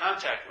conscious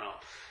contact realm.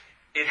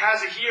 It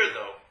has a here,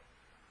 though,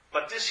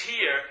 but this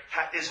here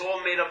is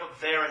all made up of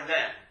there and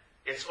then.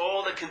 It's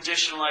all the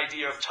conditional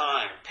idea of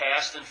time,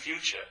 past and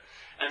future.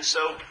 And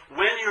so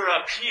when you're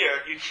up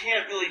here, you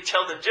can't really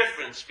tell the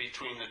difference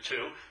between the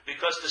two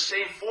because the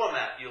same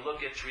format, you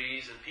look at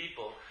trees and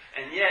people,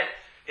 and yet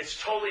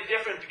it's totally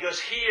different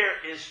because here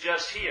is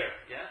just here,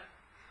 yeah?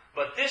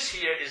 But this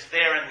here is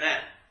there and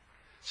then.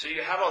 So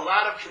you have a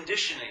lot of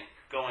conditioning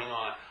going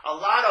on. A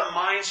lot of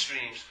mind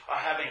streams are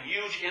having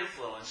huge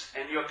influence,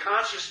 and your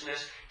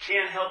consciousness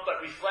can't help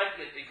but reflect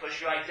it because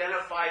you're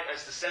identified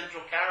as the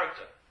central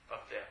character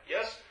up there.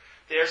 Yes?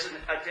 There's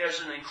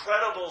an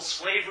incredible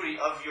slavery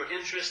of your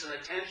interest and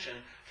attention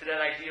to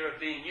that idea of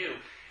being you.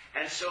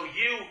 And so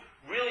you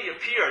really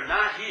appear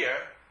not here,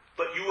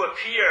 but you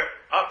appear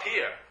up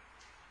here.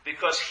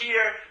 Because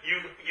here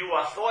you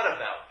are thought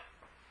about.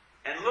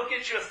 And look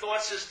at your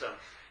thought system.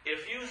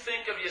 If you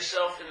think of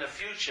yourself in the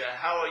future,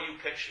 how are you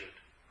pictured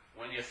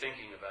when you're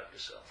thinking about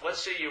yourself?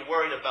 Let's say you're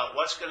worried about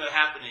what's going to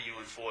happen to you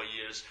in 4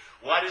 years.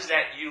 What does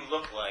that you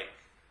look like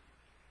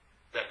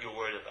that you're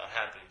worried about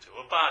happening to?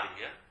 A body,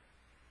 yeah?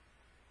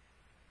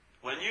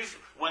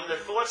 When the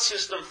thought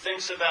system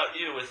thinks about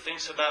you, it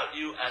thinks about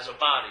you as a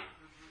body.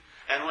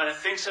 And when it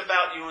thinks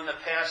about you in the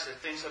past, it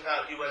thinks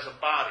about you as a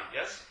body,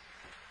 yes?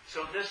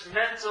 So this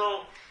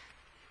mental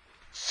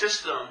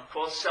system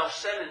called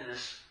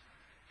self-centeredness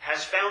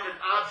has found an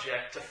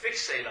object to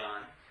fixate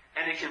on,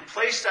 and it can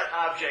place that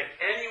object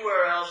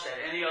anywhere else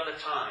at any other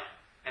time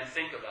and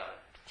think about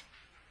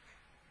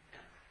it.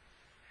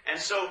 And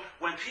so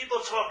when people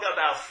talk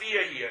about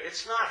fear here,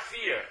 it's not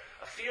fear.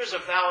 A fear is a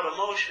valid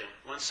emotion.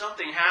 When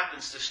something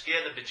happens to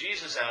scare the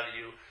bejesus out of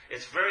you,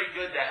 it's very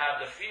good to have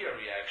the fear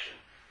reaction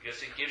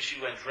because it gives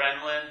you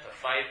adrenaline to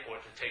fight or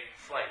to take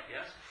flight,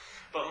 yes?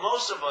 But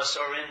most of us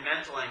are in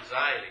mental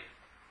anxiety.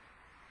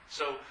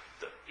 So,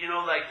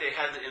 like they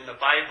had in the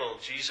Bible,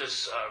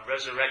 Jesus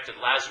resurrected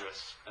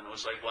Lazarus, and it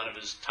was like one of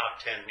his top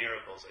 10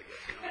 miracles, I guess.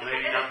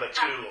 Maybe number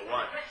 2 or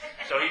 1.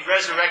 So he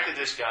resurrected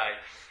this guy,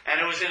 and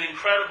it was an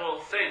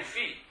incredible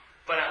feat.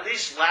 But at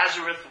least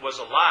Lazarus was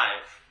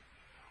alive.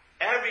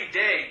 Every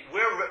day,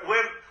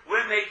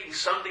 we're making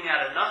something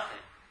out of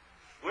nothing.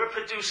 We're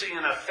producing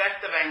an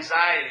effect of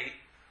anxiety,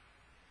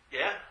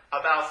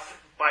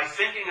 by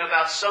thinking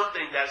about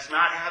something that's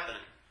not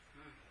happening.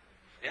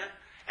 Yeah?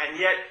 And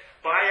yet,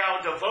 by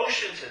our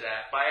devotion to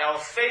that, by our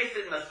faith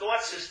in the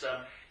thought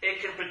system,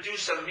 it can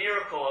produce a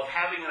miracle of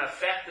having an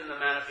effect in the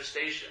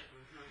manifestation.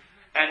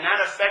 And that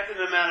effect in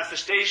the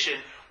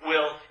manifestation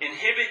will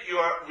inhibit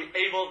your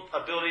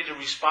ability to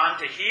respond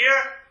to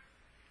here,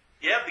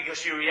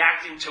 because you're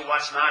reacting to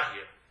what's not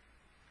here.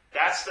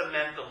 That's the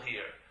mental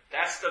here.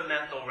 That's the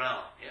mental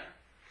realm,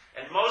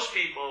 And most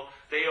people,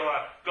 they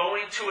are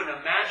going to an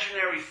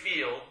imaginary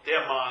field,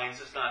 their minds,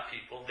 it's not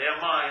people, their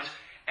minds,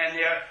 and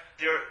they're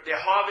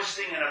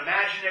harvesting an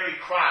imaginary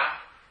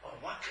crop. Oh,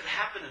 what could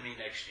happen to me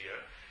next year?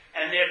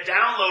 And they're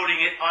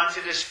downloading it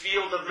onto this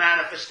field of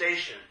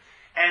manifestation.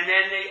 And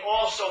then they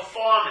also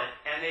farm it,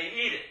 and they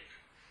eat it.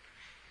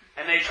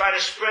 And they try to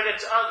spread it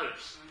to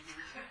others.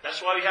 That's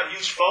why we have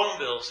huge phone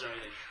bills and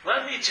everything.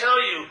 Let me tell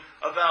you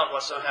about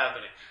what's not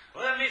happening.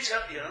 Let me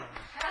tell you,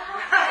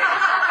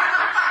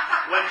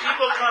 When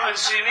people come and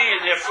see me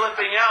and they're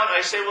flipping out,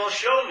 I say, well,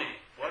 show me.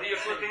 What are you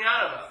flipping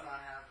out about?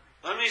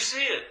 Let me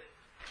see it.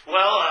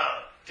 Well,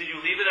 did you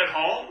leave it at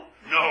home?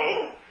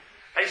 No.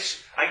 I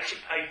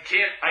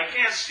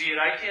can't see it.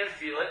 I can't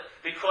feel it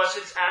because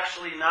it's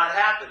actually not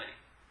happening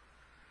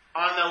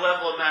on the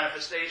level of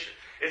manifestation.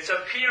 It's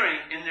appearing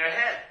in their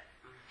head.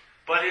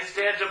 But it's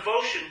their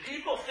devotion.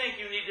 People think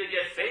you need to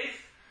get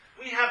faith.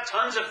 We have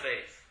tons of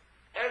faith.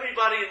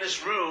 Everybody in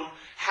this room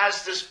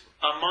has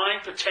a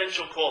mind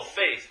potential called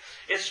faith.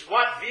 It's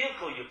what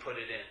vehicle you put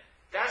it in.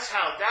 That's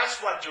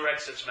what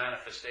directs its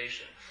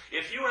manifestation.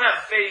 If you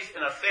have faith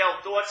in a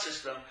failed thought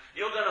system,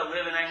 you're going to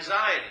live in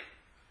anxiety.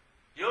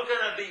 You're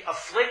going to be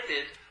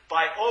afflicted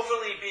by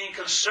overly being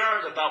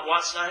concerned about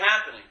what's not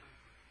happening.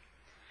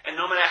 And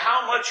no matter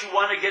how much you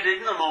want to get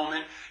in the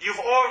moment, you've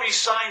already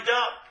signed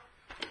up.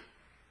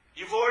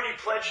 You've already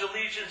pledged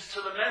allegiance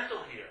to the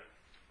mental here.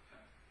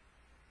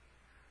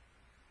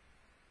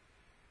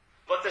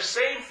 But the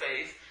same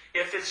faith,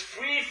 if it's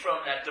free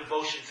from that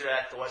devotion to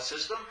that thought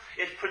system,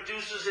 it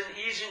produces an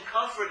ease and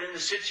comfort in the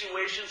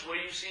situations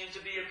where you seem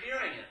to be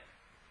appearing in.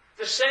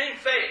 The same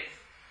faith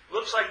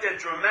looks like they're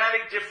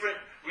dramatic different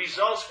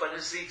results, but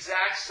it's the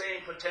exact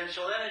same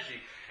potential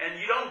energy. And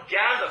you don't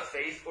gather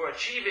faith or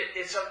achieve it.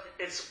 It's a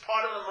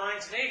part of the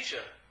mind's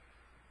nature.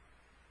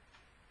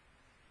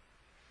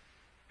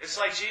 It's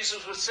like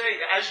Jesus would say,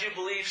 as you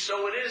believe,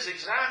 so it is,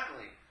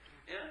 exactly.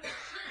 Yeah?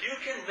 You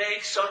can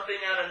make something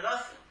out of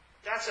nothing.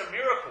 That's a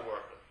miracle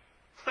worker.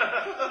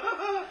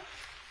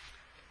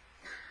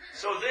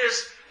 So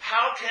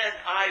how can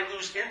I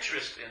lose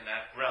interest in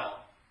that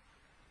realm?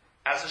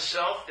 As a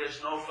self,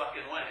 there's no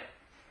fucking way.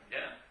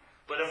 Yeah?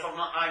 But if I'm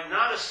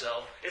not a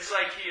self, it's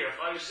like here. If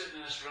I was sitting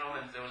in this room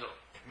and there was a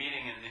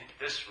meeting in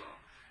this room,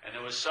 and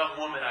there was some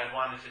woman I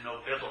wanted to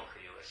know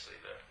biblically, let's say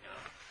that,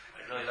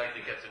 I'd really like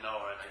to get to know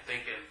her. And I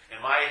think in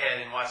my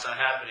head, in what's not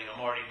happening, I'm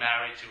already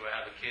married to her,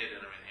 have a kid and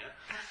everything.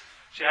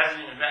 She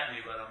hasn't even met me,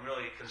 but I'm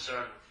really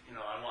concerned.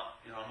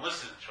 I'm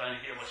listening, trying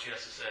to hear what she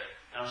has to say.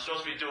 And I'm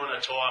supposed to be doing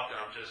a talk, and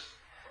I'm just,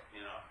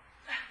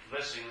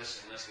 listening.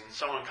 And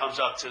someone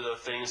comes up to the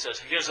thing and says,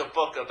 here's a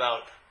book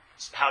about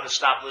how to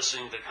stop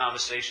listening to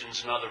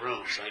conversations in other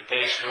rooms. And I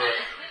page through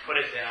it, put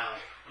it down,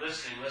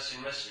 listening.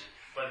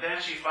 But then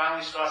she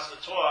finally starts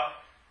to talk,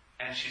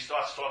 and she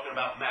starts talking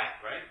about Matt,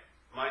 right?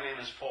 My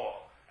name is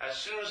Paul. As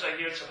soon as I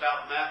hear it's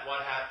about Matt,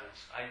 what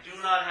happens? I do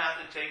not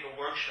have to take a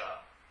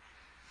workshop.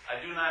 I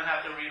do not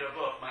have to read a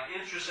book. My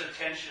interest and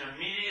attention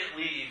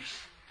immediately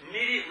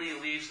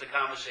leaves the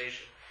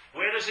conversation.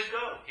 Where does it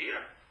go?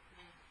 Here.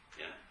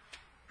 Yeah.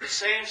 The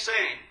same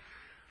saying.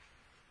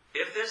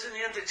 If this is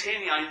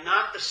entertaining, I'm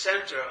not the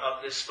center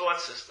of this thought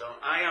system.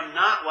 I am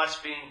not what's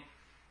being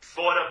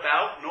thought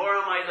about, nor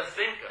am I the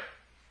thinker.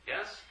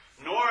 Yes?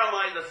 Nor am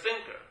I the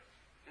thinker.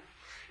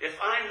 If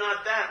I'm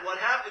not that, what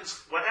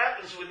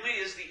happens with me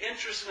is the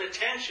interest and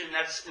attention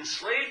that's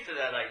enslaved to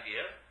that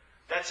idea,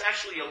 that's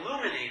actually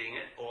illuminating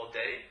it all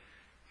day,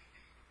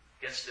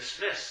 gets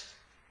dismissed,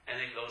 and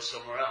it goes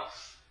somewhere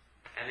else.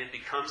 And it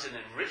becomes an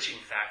enriching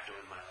factor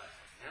in my life.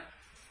 Yeah?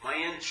 My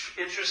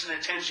interest and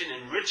attention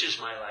enriches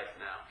my life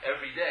now,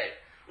 every day.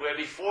 Where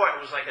before it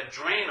was like a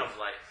drain of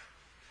life.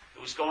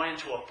 It was going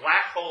into a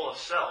black hole of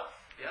self.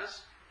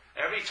 Yes?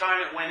 Every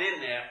time it went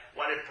in there,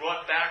 what it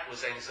brought back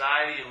was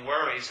anxiety and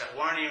worries that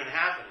weren't even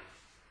happening.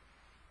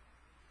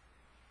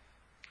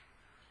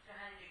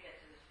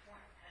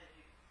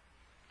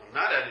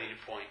 Not at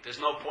There's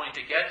no point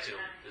to get to.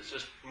 It's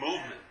just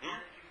movement. How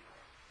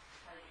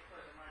did you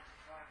cause the mind to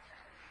collapse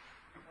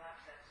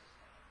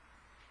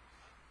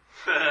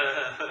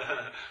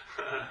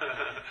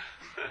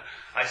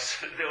that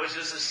system? There was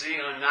just a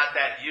seeing on not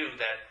that you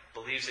that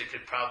believes it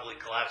could probably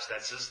collapse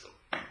that system.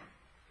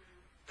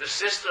 The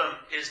system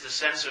is the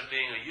sense of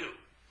being a you.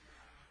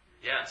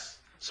 Yes.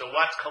 So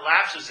what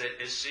collapses it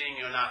is seeing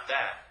you're not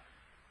that.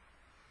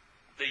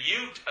 The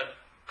you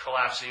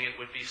collapsing it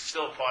would be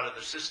still part of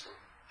the system.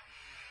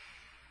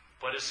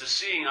 But it's the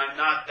seeing I'm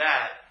not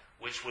that,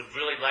 which would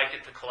really like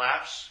it to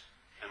collapse,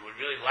 and would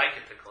really like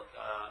it to,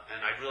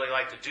 and I'd really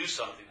like to do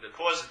something to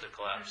cause it to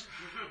collapse.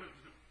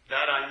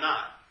 That I'm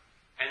not.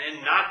 And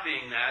in not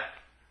being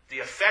that, the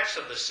effects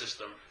of the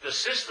system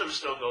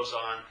still goes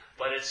on,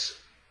 but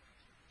its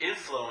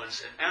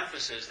influence and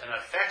emphasis and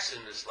effects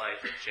in this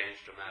life have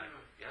changed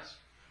dramatically. Yes?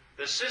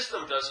 The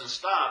system doesn't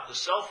stop, the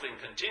selfing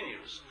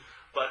continues.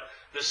 But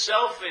the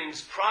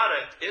selfing's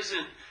product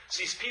isn't...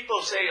 See,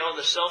 people say, oh,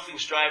 the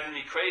selfing's driving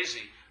me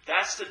crazy.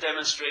 That's the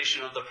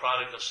demonstration of the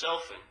product of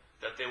selfing,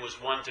 that there was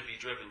one to be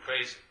driven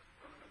crazy.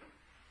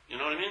 You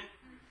know what I mean?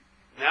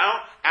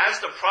 Now, as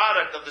the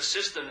product of the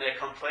system, they're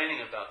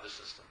complaining about the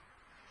system.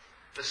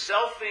 The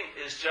selfing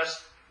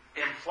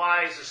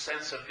implies a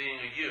sense of being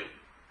a you.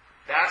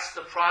 That's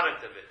the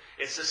product of it.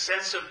 It's the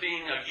sense of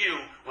being a you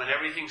when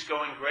everything's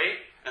going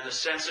great, and the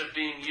sense of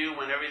being you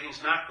when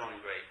everything's not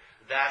going great.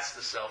 That's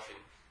the selfing.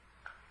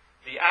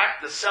 The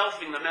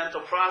selfing, the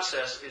mental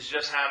process, is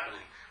just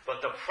happening.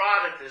 But the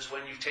product is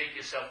when you take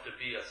yourself to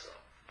be a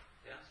self.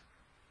 Yes?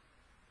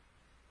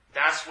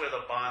 That's where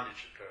the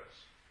bondage occurs.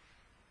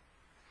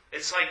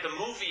 It's like the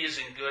movie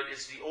isn't good,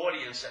 it's the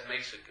audience that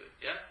makes it good.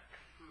 Yeah?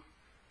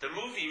 The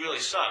movie really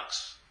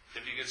sucks,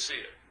 if you could see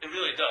it. It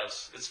really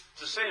does. It's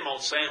the same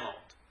old, same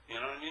old. You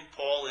know what I mean?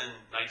 Paul in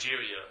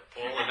Nigeria,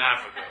 Paul in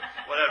Africa,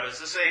 whatever. It's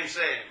the same,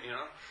 you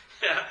know?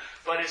 Yeah.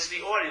 But it's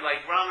the audience.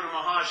 Like Ramana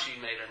Maharshi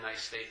made a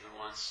nice statement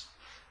once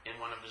in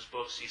one of his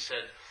books. He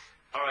said,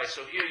 all right,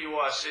 so here you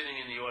are sitting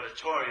in the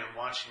auditorium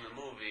watching the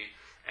movie,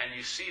 and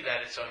you see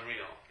that it's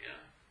unreal. Yeah?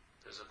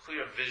 There's a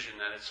clear vision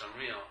that it's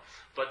unreal.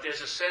 But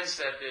there's a sense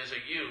that there's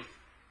a you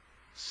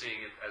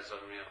seeing it as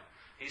unreal.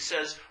 He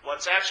says,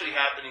 what's actually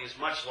happening is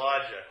much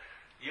larger.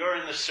 You're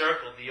in the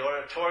circle. The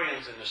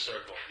auditorium's in the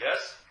circle.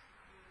 Yes?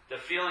 The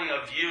feeling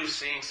of you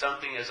seeing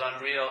something as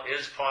unreal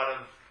is part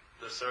of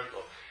the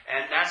circle.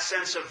 And that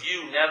sense of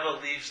you never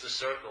leaves the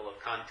circle of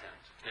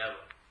content. Never.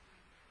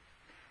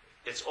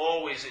 It's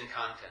always in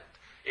content.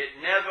 It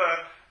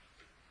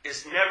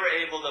is never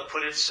able to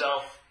put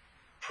itself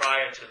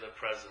prior to the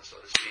presence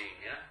of the seeing,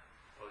 yeah?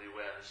 Or the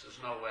awareness. There's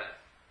no way.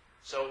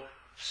 So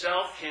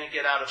self can't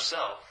get out of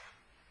self.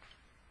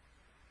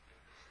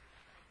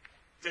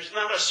 There's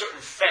not a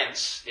certain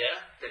fence, yeah,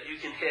 that you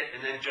can hit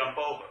and then jump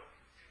over.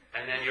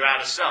 And then you're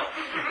out of self.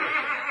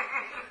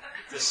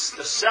 The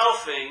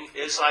selfing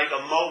is like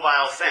a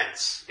mobile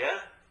fence,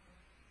 yeah?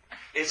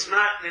 It's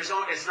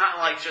not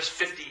like just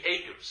 50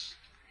 acres.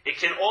 It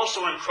can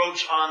also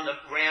encroach on the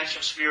branch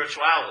of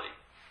spirituality.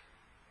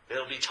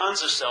 There'll be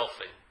tons of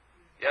selfing,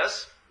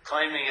 yes?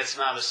 Claiming it's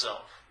not a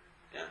self.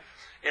 Yeah?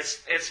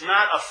 It's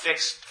not a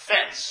fixed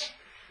fence.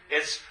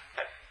 It's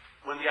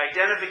when the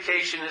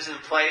identification is in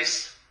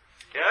place,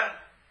 yeah?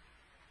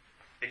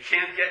 It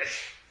can't get,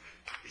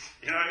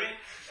 you know what I mean?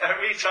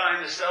 Every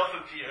time the self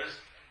appears,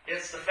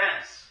 it's the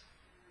fence.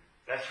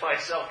 That's why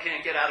self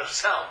can't get out of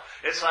self.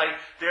 It's like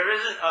there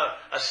isn't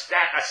a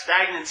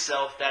stagnant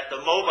self that the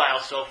mobile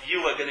self, you,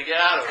 are going to get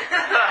out of.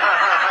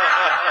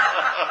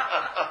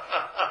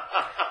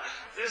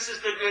 This is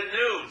the good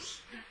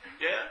news.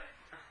 Yeah?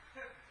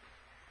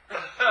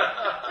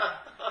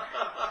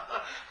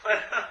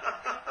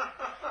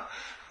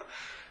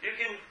 You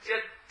can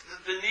get,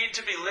 the need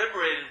to be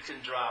liberated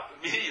can drop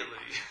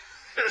immediately.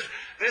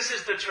 This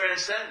is the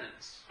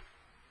transcendence.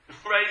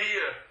 Right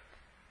here.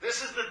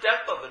 This is the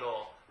depth of it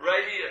all.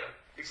 Right here.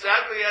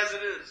 Exactly as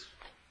it is.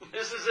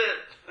 This is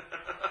it.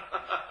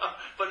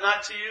 But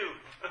not to you.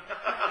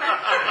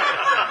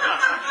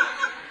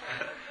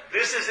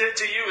 This is it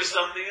to you is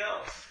something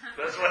else.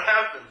 That's what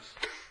happens.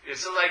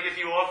 It's like if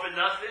you offer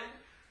nothing,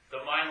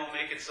 the mind will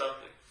make it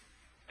something.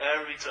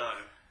 Every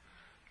time.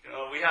 You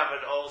know, we have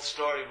an old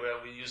story where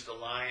we use the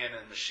lion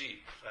and the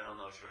sheep. I don't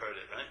know if you heard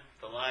it, right?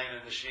 The lion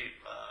and the sheep.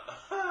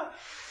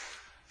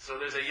 So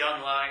there's a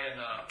young lion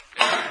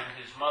and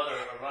his mother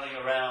are running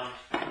around,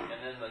 and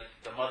then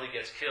the mother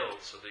gets killed,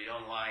 so the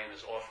young lion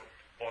is orphaned.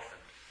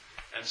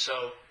 And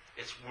so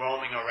it's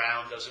roaming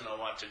around, doesn't know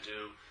what to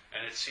do,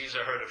 and it sees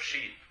a herd of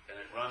sheep, and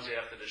it runs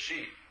after the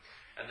sheep.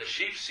 And the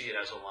sheep see it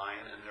as a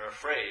lion, and they're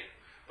afraid.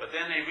 But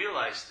then they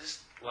realize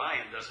this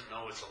lion doesn't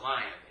know it's a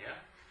lion, yeah?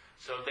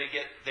 So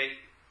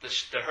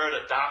the herd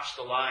adopts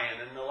the lion,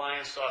 and the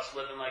lion starts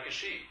living like a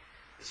sheep.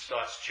 it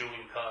starts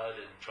chewing cud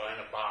and trying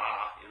to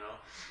bah,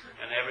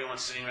 and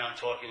everyone's sitting around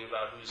talking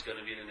about who's going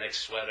to be the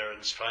next sweater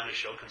and is trying to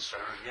show concern.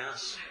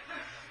 Yes,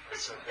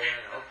 it's okay.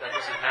 I hope that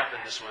doesn't happen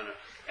this winter.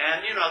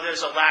 And,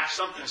 there's a lack,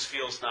 something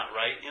feels not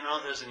right.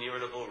 There's an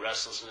irritable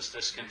restlessness,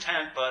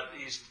 discontent, but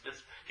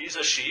he's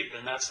a sheep,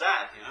 and that's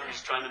that.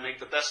 He's trying to make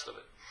the best of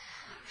it.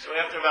 So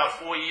after about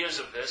 4 years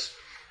of this,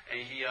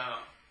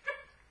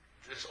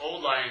 this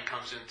old lion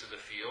comes into the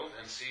field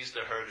and sees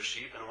the herd of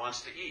sheep and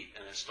wants to eat,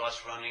 and it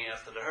starts running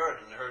after the herd,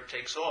 and the herd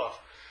takes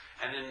off.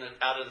 And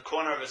out of the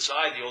corner of its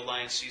eye, the old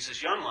lion sees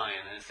this young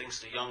lion, and it thinks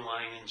the young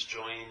lion's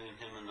joining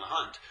him in the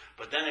hunt.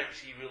 But then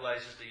he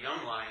realizes the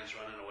young lion's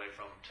running away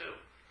from him too.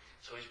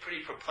 So he's pretty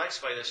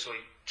perplexed by this, so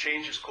he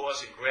changes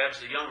course and grabs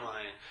the young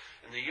lion.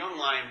 And the young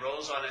lion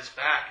rolls on its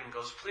back and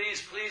goes,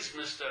 "Please, please,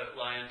 Mr.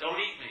 Lion,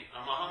 don't eat me.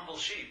 I'm a humble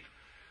sheep."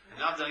 And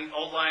now the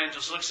old lion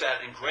just looks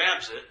at it and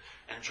grabs it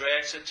and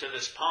drags it to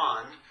this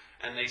pond,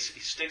 and he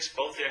sticks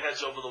both their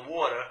heads over the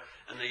water,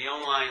 and the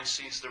young lion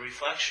sees the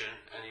reflection,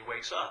 and he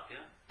wakes up.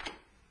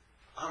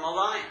 I'm a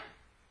lion.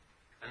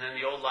 And then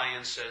the old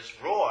lion says,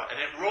 "Roar," and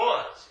it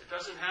roars. It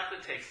doesn't have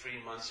to take 3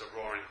 months of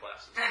roaring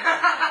classes.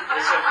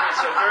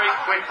 It's a very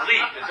quick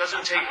leap. It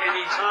doesn't take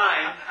any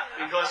time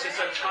because it's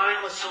a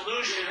timeless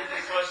solution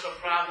because the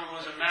problem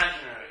was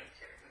imaginary.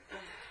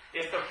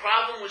 If the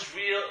problem was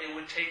real, it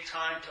would take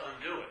time to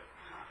undo it.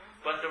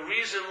 But the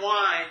reason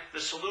why the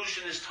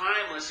solution is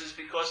timeless is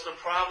because the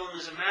problem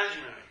is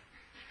imaginary.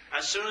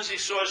 As soon as he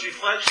saw his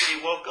reflection,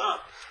 he woke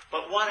up.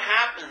 But what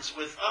happens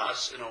with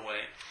us, in a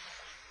way,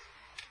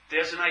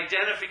 there's an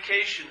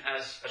identification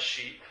as a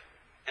sheep,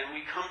 and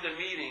we come to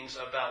meetings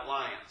about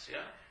lions,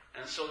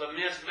 And so the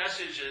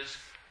message is,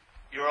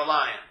 you're a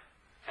lion.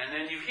 And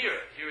then you hear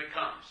it. Here it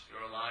comes.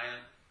 You're a lion,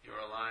 you're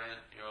a lion,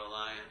 you're a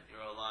lion,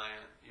 you're a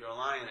lion, you're a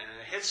lion.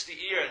 And it hits the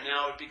ear, and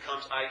now it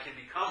becomes, I can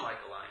become like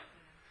a lion.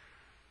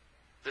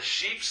 The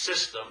sheep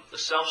system, the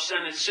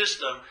self-centered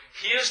system,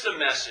 hears the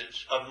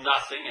message of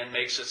nothing and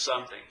makes it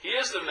something.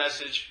 Here's the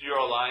message, you're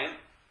a lion.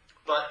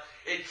 But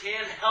it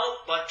can't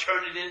help but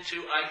turn it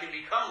into, I can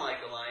become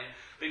like a lion,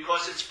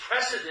 because its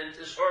precedent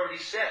is already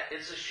set.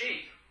 It's a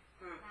sheep.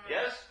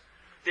 Yes?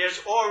 There's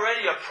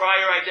already a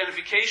prior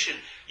identification.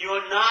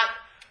 You're not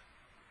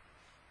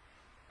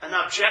an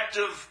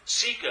objective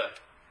seeker.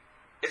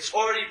 It's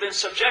already been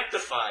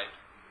subjectified.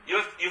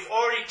 You've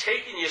already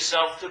taken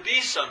yourself to be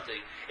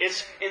something.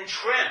 It's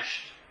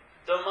entrenched.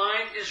 The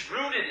mind is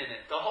rooted in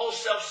it. The whole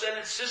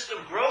self-centered system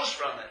grows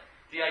from it.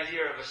 The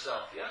idea of a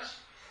self, yes?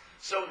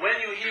 So when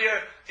you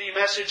hear the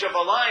message of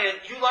a lion,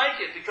 you like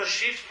it because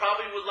sheep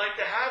probably would like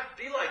to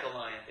be like a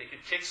lion. They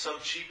could kick some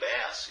sheep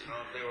ass, if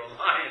they were a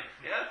lion.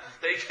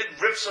 They could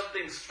rip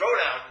something's throat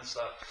out and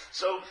stuff.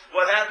 So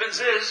what happens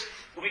is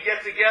we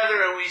get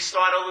together and we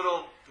start a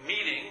little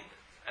meeting,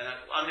 an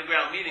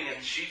underground meeting,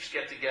 and sheep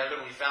get together.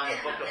 And we found a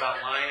book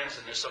about lions,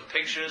 and there's some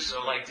pictures.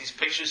 So like these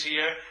pictures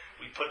here,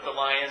 we put the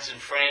lions in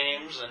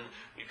frames, and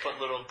we put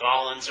little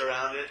garlands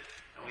around it.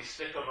 And we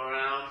stick them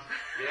around,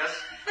 yes?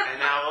 And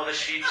now all the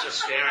sheep are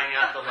staring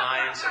at the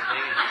lions and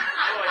thinking,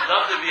 I'd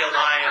love to be a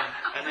lion.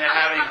 And they're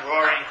having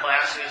roaring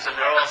classes, and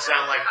they all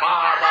sound like,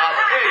 bah, bah,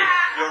 bah. Hey,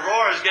 your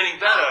roar is getting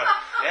better.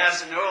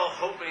 Yes, and they're all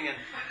hoping and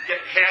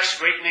get hair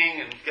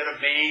straightening and get a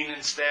mane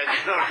instead.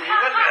 What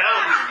the hell,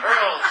 these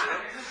curls?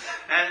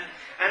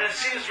 And it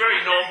seems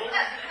very noble.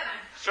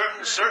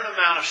 Certain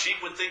amount of sheep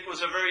would think it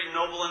was a very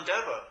noble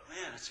endeavor.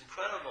 Man, it's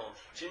incredible.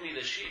 Jimmy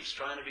the sheep's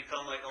trying to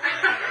become like a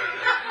lion.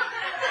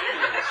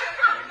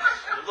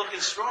 You're looking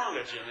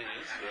stronger, Jimmy.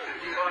 It's good.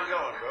 Keep on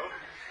going, bro.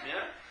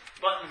 Yeah?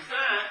 But in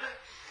fact,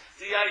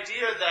 the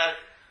idea that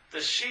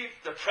the sheep,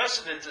 the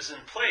precedent is in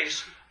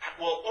place,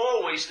 will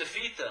always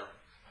defeat them.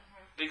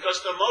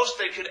 Because the most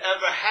they could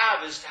ever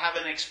have is to have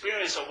an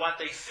experience of what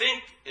they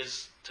think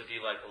is to be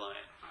like a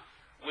lion,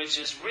 which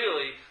is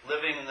really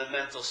living in the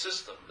mental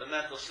system. The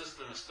mental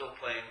system is still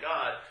playing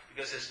God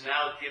because it's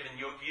now given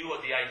you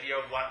the idea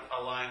of what a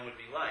lion would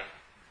be like.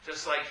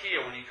 Just like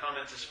here, when you come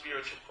into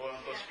spiritual,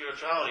 quote-unquote,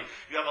 spirituality,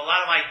 you have a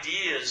lot of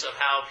ideas of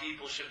how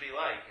people should be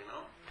like, and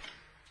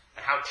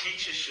how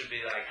teachers should be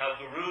like, how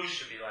gurus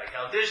should be like,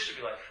 how this should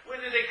be like. Where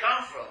did they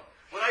come from?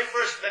 When I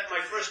first met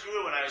my first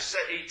guru when I was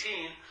 18,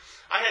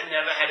 I had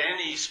never had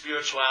any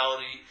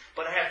spirituality,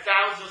 but I had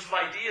thousands of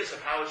ideas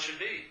of how it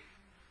should be.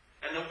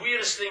 And the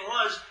weirdest thing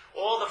was,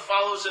 all the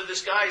followers of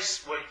this guy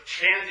were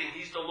chanting,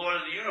 he's the Lord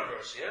of the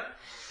universe, yeah?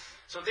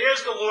 So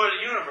there's the Lord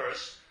of the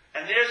universe,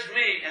 and there's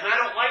me, and I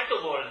don't like the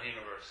Lord of the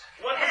universe.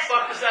 What the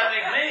fuck does that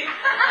make me?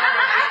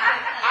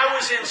 I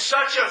was in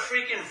such a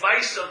freaking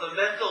vice of the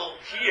mental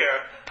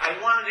here, I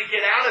wanted to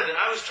get out of it.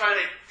 I was trying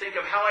to think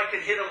of how I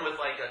could hit him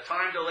with like a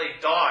time-delayed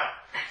dart.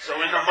 So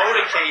in the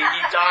motorcade,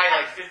 he'd die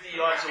like 50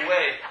 yards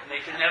away, and they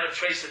could never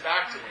trace it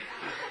back to me.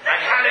 I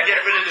had to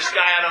get rid of this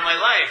guy out of my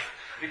life.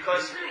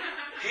 Because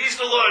he's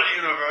the Lord of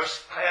the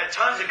universe. I had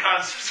tons of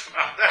concepts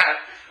about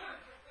that.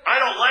 I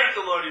don't like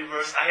the Lord of the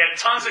universe. I had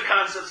tons of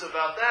concepts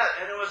about that.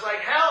 And it was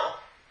like hell.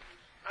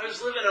 I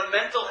was living a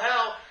mental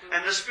hell.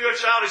 And the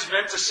spirituality is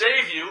meant to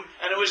save you.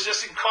 And it was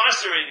just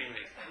incarcerating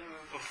me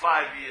for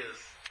 5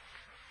 years.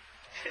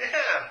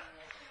 Yeah.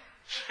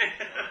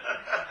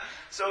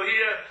 So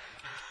here,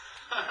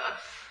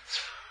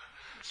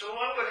 so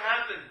what would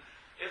happen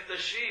if the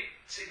sheep,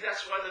 see,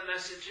 that's why the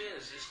message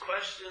is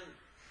question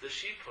the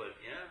sheephood,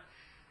 yeah?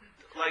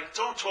 Like,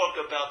 don't talk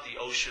about the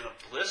ocean of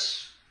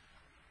bliss,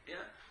 yeah?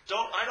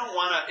 I don't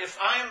want to, if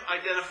I'm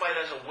identified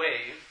as a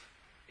wave,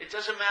 it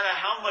doesn't matter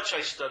how much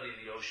I study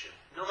the ocean,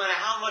 no matter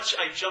how much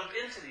I jump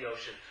into the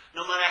ocean,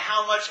 no matter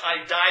how much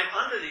I dive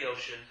under the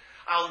ocean,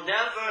 I'll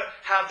never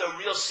have the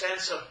real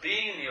sense of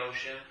being in the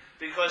ocean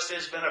because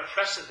there's been a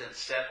precedent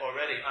set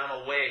already. I'm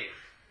a wave.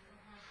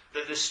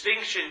 The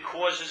distinction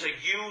causes a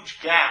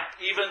huge gap.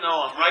 Even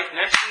though I'm right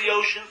next to the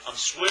ocean, I'm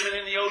swimming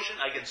in the ocean,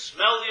 I can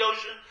smell the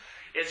ocean,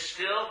 it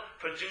still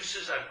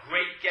produces a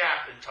great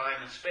gap in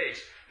time and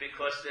space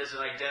because there's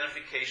an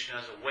identification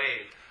as a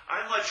wave.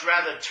 I'd much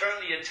rather turn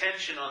the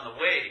attention on the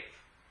wave.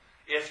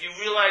 If you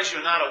realize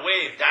you're not a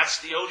wave, that's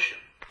the ocean.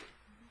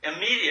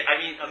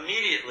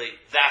 Immediately,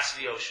 that's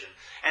the ocean.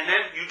 And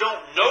then you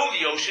don't know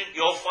the ocean,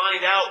 you'll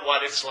find out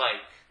what it's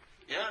like.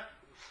 Yeah?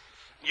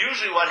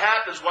 Usually what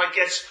happens, what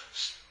gets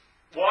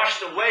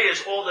washed away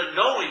is all the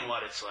knowing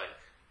what it's like.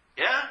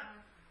 Yeah?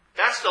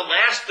 That's the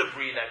last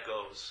debris that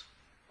goes.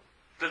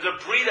 The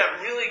debris that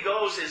really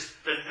goes is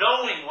the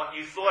knowing what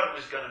you thought it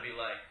was going to be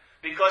like.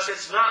 Because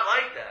it's not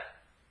like that.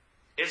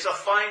 It's a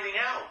finding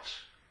out.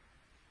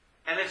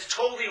 And it's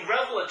totally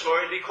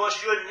revelatory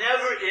because you're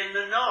never in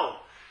the know.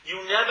 You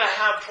never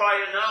have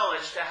prior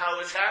knowledge to how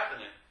it's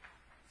happening.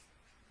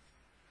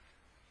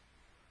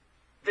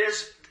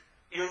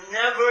 You're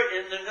never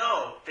in the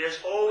know. There's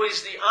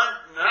always the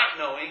not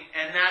knowing,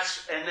 and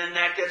then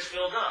that gets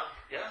filled up.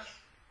 Yes?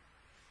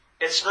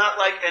 It's not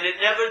like, and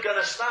it's never going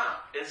to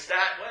stop. It's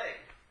that way.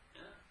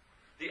 Yeah?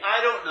 The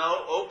I don't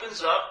know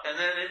opens up, and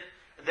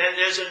then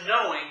there's a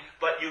knowing,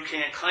 but you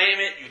can't claim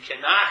it, you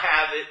cannot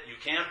have it, you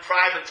can't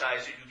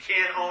privatize it, you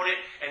can't own it,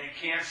 and you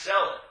can't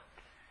sell it.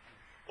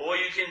 All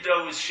you can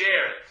do is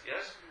share it.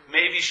 Yes?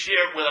 Maybe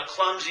share it with a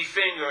clumsy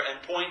finger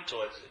and point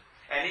towards it,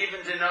 and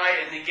even deny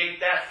and negate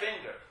that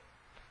finger.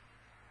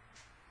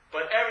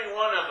 But every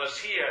one of us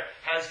here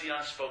has the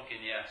unspoken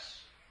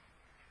yes.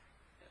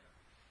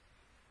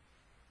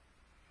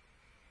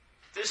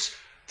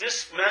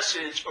 This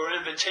message or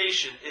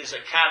invitation is a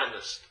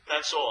catalyst.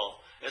 That's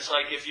all. It's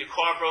like if your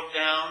car broke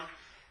down,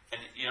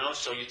 and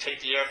so you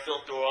take the air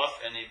filter off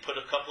and you put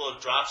a couple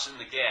of drops in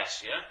the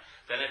gas, yeah?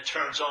 Then it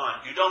turns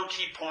on. You don't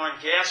keep pouring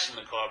gas in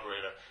the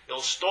carburetor. It'll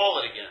stall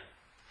it again.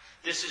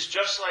 This is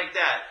just like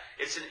that.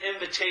 It's an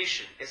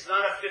invitation. It's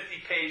not a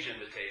 50-page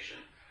invitation.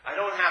 I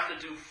don't have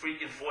to do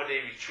freaking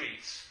 4-day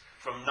retreats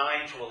from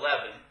 9 to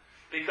 11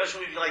 because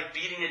we'd be like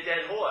beating a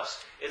dead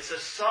horse. It's a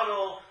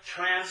subtle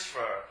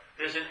transfer.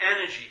 There's an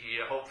energy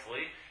here,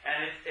 hopefully,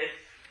 and it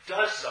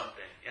does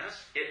something,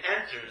 yes? It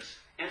enters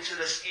into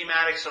the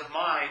schematics of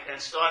mind and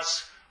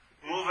starts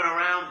moving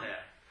around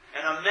there.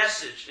 And a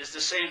message is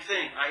the same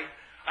thing.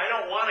 I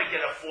don't want to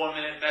get a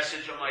 4-minute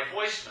message on my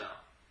voicemail.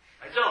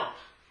 I don't.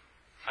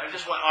 I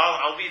just want,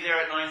 I'll be there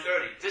at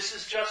 9:30. This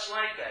is just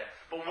like that.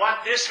 But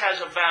what this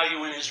has a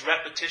value in is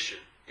repetition.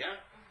 Yeah?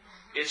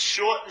 It's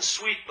short and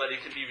sweet, but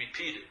it can be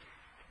repeated.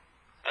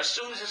 As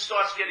soon as it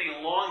starts getting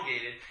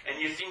elongated,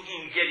 and you're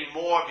thinking you're getting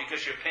more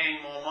because you're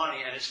paying more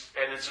money, and it's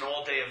an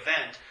all-day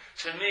event,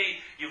 to me,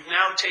 you've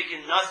now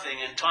taken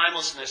nothing and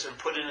timelessness and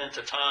put it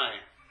into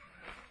time.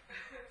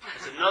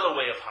 It's another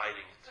way of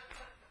hiding it.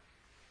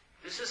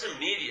 This is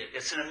immediate.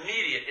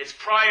 It's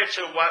prior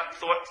to what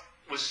thought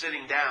was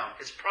sitting down.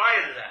 It's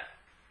prior to that.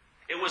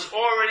 It was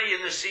already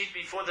in the seat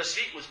before the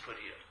seat was put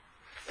here.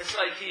 It's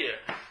like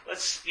here.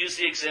 Let's use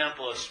the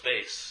example of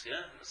space.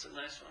 Yeah? That's a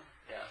nice one?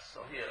 Yeah,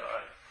 so here, all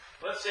right.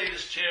 Let's say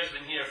this chair's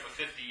been here for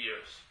 50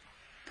 years.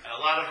 And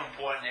a lot of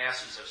important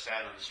asses have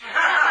sat on this chair.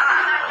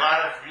 A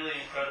lot of really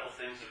incredible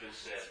things have been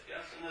said.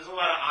 Yes? And there's a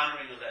lot of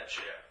honoring of that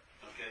chair.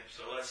 Okay?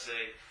 So let's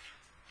say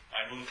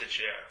I move the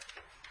chair.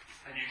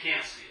 And you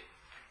can't see it.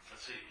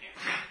 Let's say you can't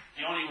see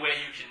it. The only way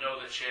you can know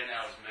the chair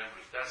now is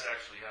memory. That's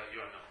actually how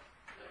you're known.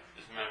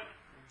 Is memory.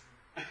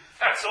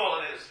 That's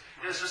all it is.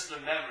 It's just the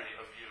memory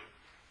of you.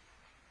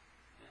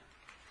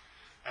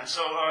 Yeah. And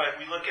so, all right,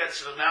 we look at,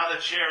 so now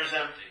the chair is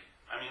empty.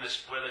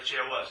 This where the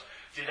chair was.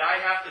 Did I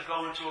have to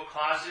go into a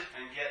closet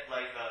and get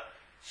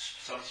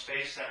some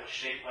space that was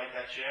shaped like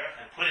that chair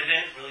and put it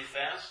in really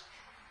fast?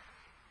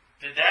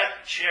 Did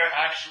that chair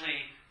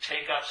actually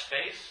take up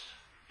space?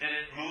 Did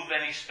it move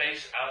any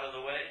space out of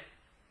the way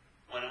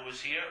when it was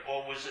here?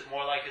 Or was it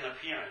more like an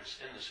appearance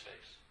in the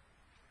space?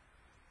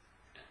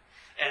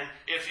 And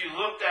if you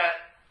looked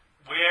at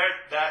where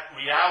that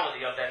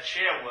reality of that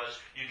chair was,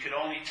 you could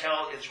only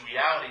tell its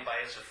reality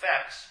by its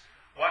effects.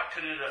 What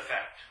could it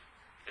affect?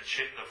 It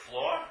hit the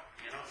floor,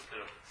 it could have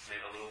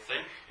made a little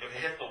thing. If it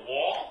hit the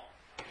wall,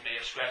 it may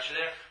have scratched it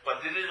there.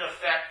 But did it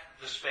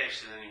affect the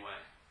space in any way?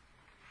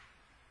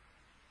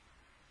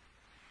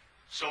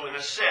 So in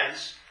a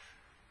sense,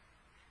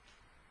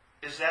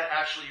 is that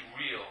actually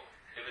real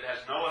if it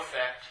has no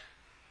effect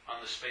on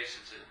the space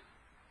it's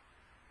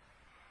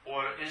in?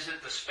 Or is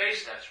it the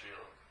space that's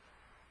real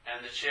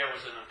and the chair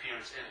was an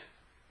appearance in it?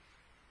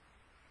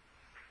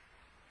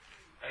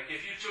 Like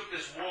if you took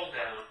this wall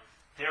down,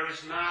 there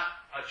is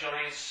not a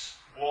giant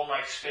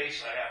wall-like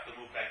space I have to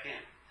move back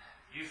in.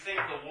 You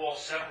think the wall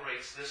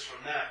separates this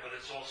from that, but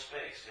it's all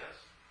space, yes?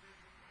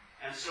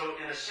 And so,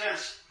 in a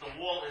sense, the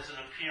wall is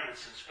an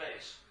appearance in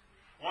space.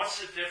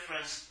 What's the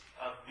difference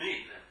of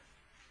me, then?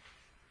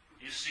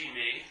 You see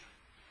me,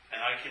 and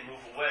I can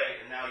move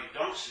away, and now you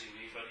don't see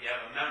me, but you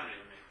have a memory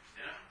of me,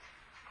 yeah?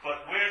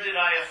 But where did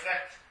I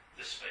affect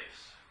the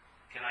space?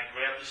 Can I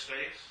grab the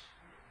space?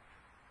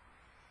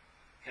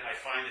 Can I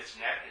find its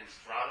neck and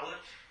throttle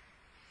it?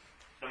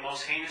 The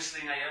most heinous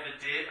thing I ever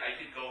did, I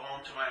could go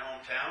home to my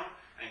hometown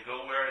and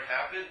go where it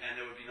happened, and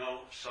there would be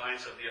no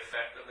signs of the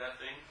effect of that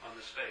thing on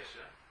the space,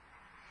 yeah?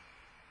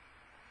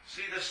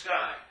 See the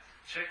sky.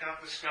 Check out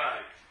the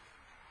sky.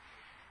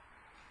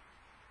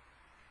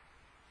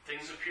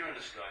 Things appear in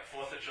the sky.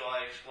 4th of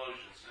July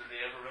explosions. Did they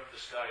ever rip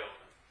the sky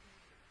open?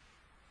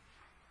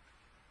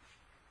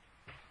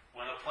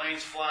 When a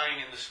plane's flying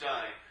in the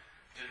sky,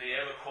 do they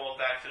ever call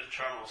back to the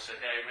terminal and say,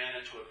 hey, I ran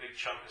into a big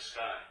chunk of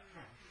sky?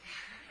 No.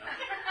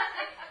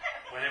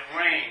 When it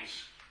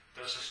rains,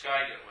 does the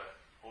sky get wet?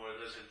 Or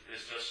is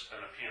just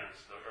an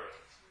appearance, the earth?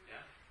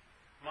 Yeah?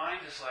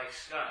 Mind is like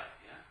sky,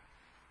 yeah?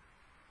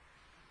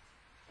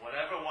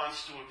 Whatever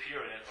wants to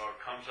appear in it or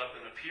comes up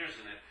and appears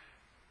in it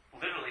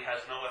literally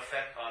has no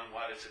effect on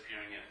what it's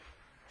appearing in.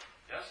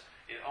 Yes?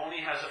 It only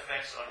has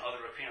effects on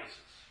other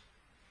appearances.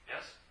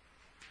 Yes?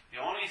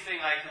 The only thing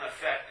I can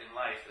affect in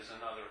life is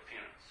another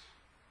appearance.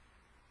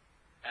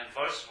 And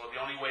first of all, the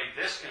only way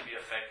this can be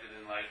affected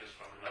in life is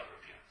from another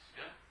appearance.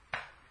 Yeah?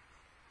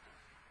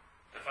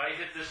 If I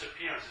hit this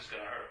appearance, it's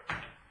going to hurt.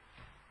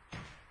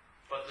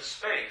 But the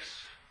space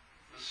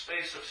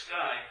of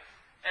sky,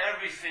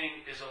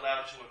 everything is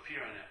allowed to appear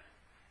in it.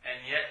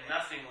 And yet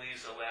nothing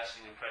leaves a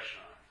lasting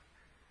impression on it.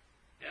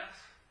 Yes?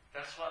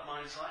 That's what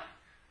mind's like.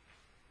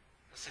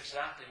 That's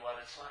exactly what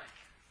it's like.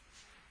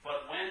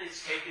 But when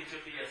it's taken to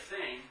be a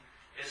thing,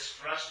 it's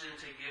thrust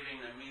into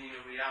giving the meaning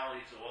of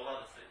reality to all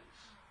other things.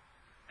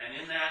 And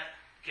in that,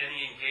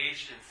 getting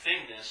engaged in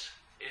thingness,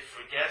 it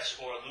forgets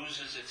or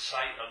loses its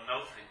sight of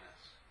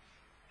no-thingness.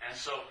 And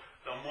so,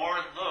 the more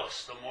it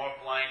looks, the more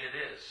blind it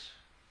is.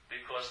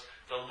 Because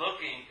the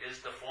looking is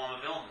the form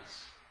of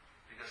illness.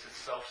 Because it's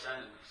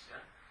self-centeredness,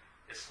 yeah?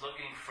 It's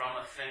looking from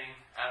a thing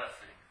at a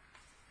thing.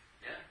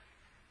 Yeah?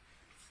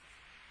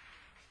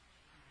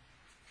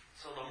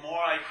 So the more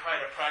I try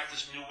to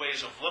practice new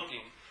ways of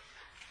looking,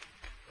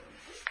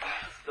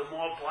 the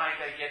more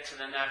blind I get to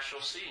the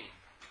natural seeing.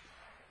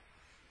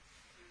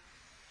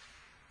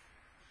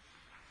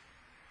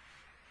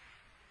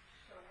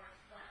 So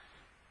what's left?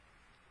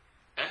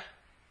 Eh?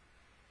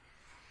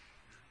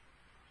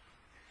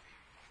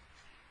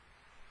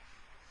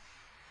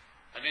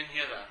 I didn't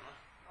hear that, huh?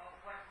 Oh,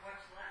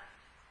 what's left?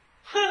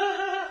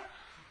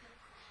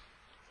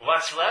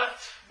 What's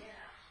left? Yeah.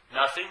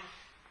 Nothing.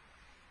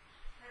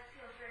 That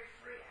feels very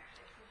free,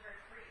 actually. It feels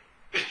very free.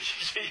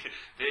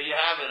 There you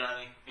have it,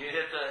 honey. You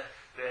hit the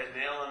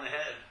nail on the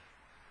head.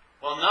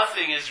 Well,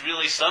 nothing is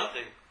really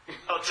something.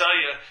 I'll tell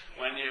you,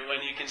 when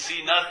you can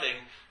see nothing,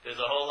 there's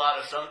a whole lot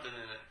of something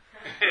in it.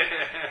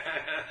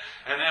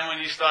 And then when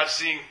you start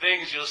seeing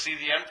things, you'll see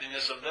the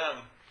emptiness of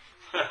them.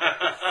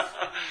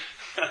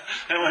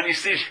 And when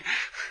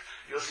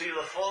you'll see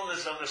the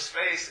fullness of the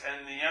space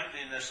and the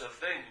emptiness of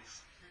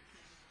things.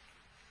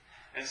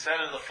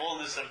 Instead of the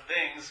fullness of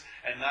things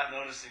and not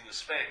noticing the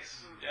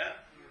space. Yeah?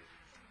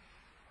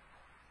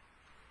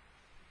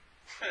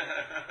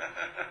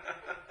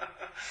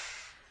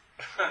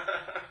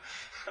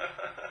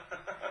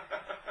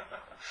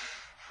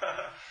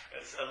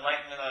 It's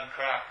enlightenment on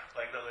crack,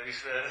 like the lady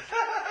said.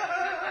 Yeah.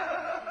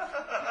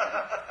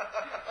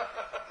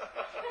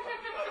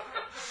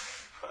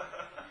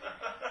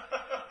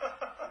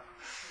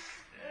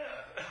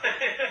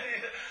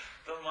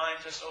 The mind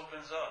just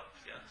opens up,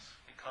 yes.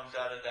 It comes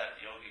out of that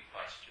yogic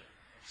posture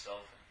of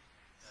self.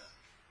 Yeah.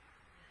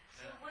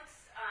 So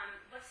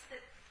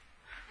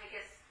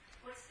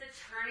what's the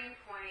turning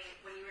point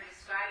when you were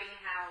describing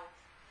how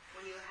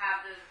when you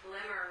have those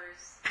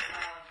glimmers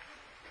of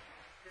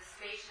the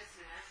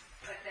spaciousness,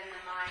 but then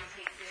the mind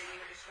takes it, and you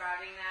were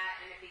describing that,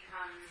 and it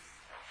becomes...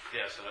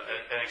 Yes,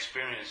 an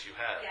experience you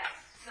had. Yes.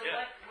 So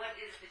Yeah. what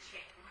is the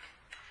change?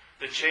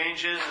 The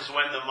change is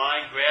when the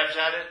mind grabs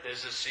at it,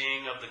 there's a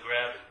seeing of the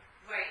grabbing.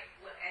 Right.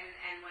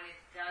 And when it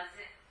does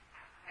it,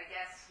 I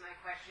guess my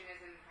question is,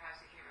 and perhaps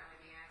it can't really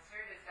be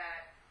answered, is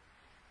that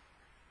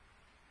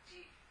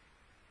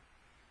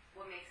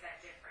what makes that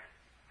different?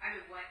 I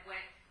mean,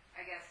 when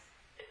I guess...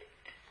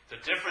 The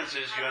difference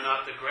is you're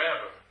not the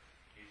grabber.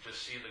 You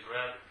just see the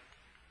grabbing.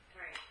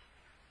 Right.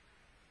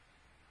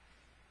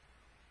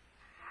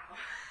 How?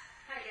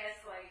 I guess,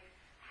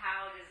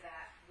 how does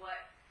that,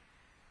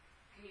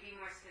 can you be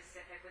more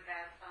specific with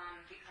that?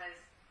 Because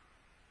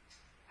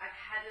I've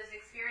had those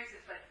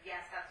experiences, but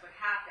yes, that's what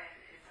happened,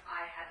 is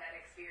I had that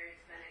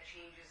experience, then it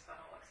changes the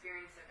whole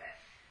experience of it.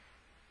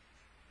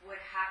 What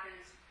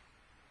happens...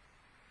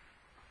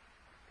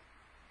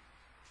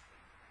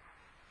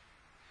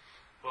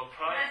 Well,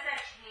 How does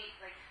that change?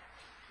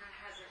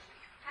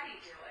 How do you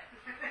do it?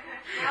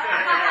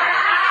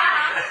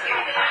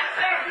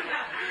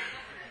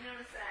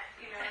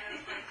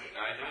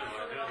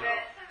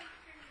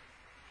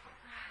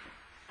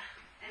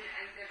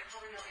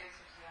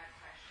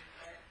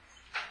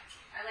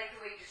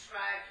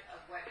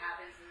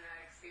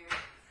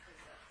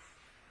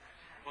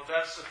 Well,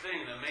 that's the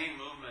thing. The main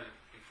movement,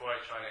 before I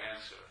try to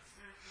answer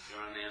your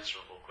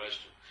unanswerable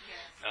question,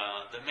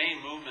 Yes. the main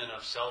movement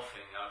of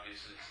selfing,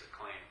 obviously, is the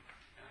claim.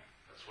 Yeah?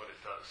 That's what it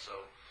does.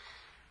 So,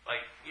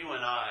 like you and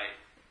I,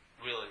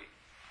 really,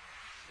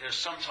 there's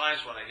some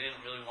times when I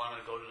didn't really want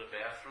to go to the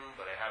bathroom,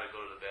 but I had to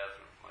go to the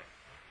bathroom. Like,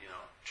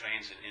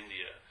 trains in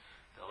India.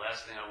 The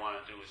last thing I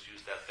want to do is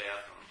use that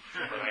bathroom.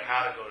 But I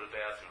had to go to the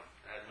bathroom.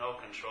 I had no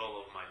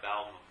control over my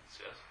bowel movements,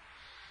 yes?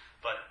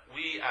 But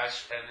we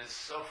actually, and it's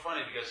so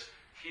funny because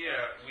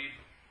here,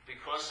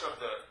 because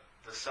of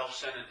the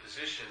self-centered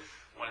position,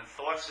 when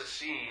thoughts are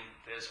seen,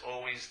 there's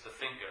always the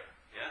thinker,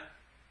 yeah?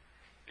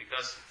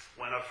 Because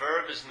when a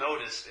verb is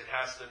noticed,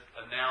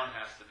 a noun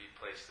has to be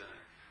placed in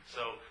it.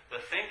 So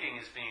the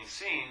thinking is being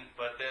seen,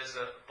 but there's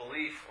a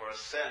belief or a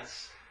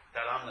sense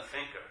that I'm the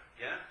thinker,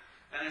 yeah?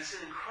 And it's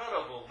an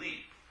incredible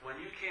leap when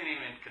you can't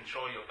even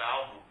control your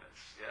bowel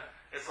movements, yeah?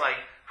 It's like,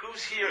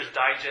 who's here is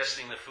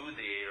digesting the food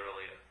they ate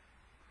earlier?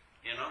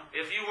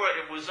 If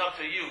it was up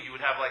to you, you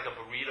would have like a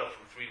burrito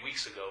from 3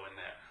 weeks ago in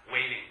there,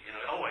 waiting.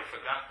 Oh, I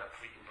forgot that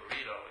freaking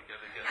burrito. I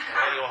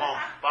gotta go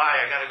home. Bye,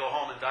 I gotta go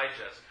home and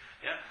digest.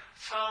 Yeah?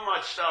 So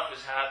much stuff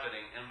is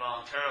happening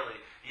involuntarily,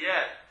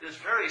 yet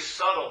this very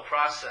subtle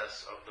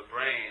process of the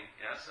brain,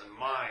 yes, and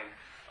mind,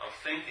 of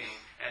thinking,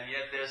 and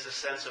yet there's a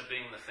sense of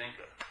being the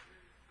thinker.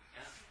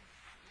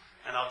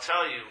 Yeah? And I'll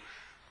tell you,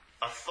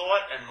 a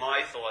thought and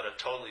my thought are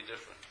totally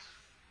different.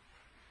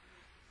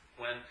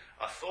 When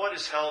a thought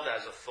is held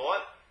as a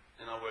thought,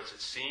 in other words,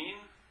 it's seen,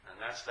 and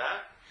that's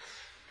that,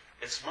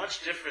 it's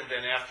much different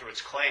than after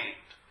it's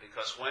claimed,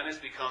 because when it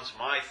becomes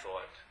my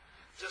thought,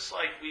 just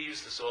like we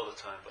use this all the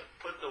time, but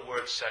put the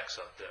word sex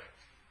up there,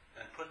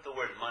 and put the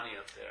word money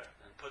up there,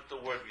 and put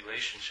the word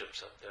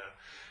relationships up there,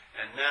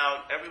 and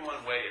now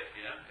everyone weigh it,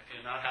 yeah? If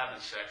you're not having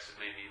sex, it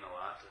may mean a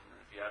lot, and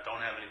if you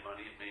don't have any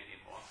money, it may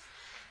mean more.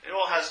 It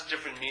all has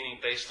different meaning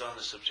based on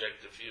the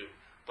subjective view.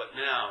 But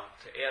now,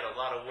 to add a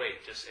lot of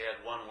weight, just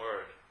add one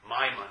word,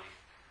 my money,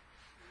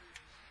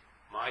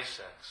 my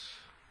sex,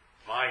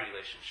 my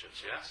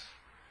relationships, yes?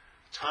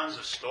 Tons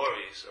of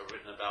stories are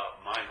written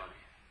about my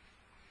money.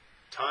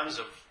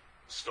 Tons of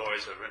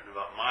stories are written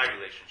about my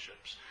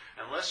relationships.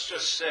 And let's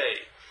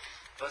say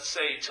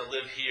to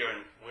live here,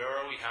 and where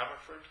are we,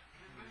 Haverford?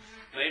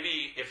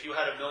 Maybe if you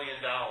had $1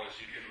 million,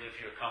 you could live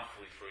here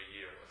comfortably for a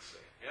year, let's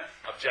say, yeah?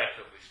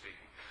 Objectively speaking.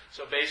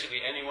 So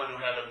basically, anyone who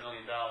had $1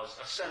 million,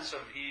 a sense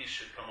of ease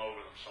should come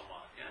over them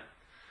somewhat, yeah?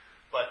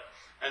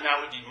 And that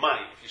would be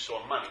money, if you saw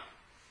money.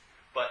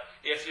 But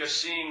if you're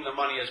seeing the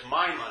money as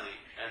my money,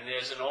 and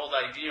there's an old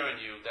idea in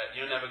you that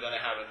you're never going to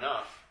have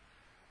enough,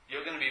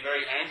 you're going to be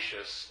very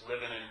anxious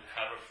living in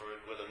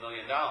Haverford with $1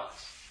 million,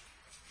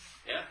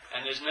 yeah?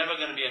 And there's never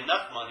going to be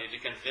enough money to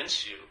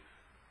convince you,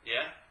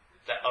 yeah,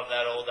 of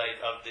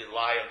the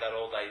lie of that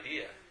old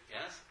idea,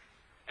 yes?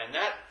 And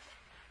that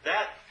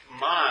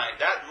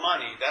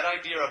money, that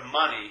idea of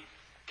money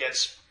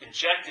gets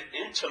injected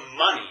into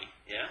money,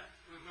 yeah,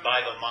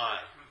 by the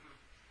mind.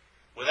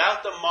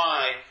 Without the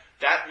mind,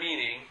 that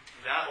meaning,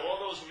 all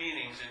those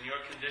meanings in your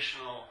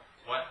conditional,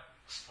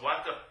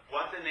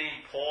 what the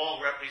name Paul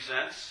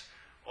represents,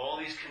 all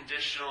these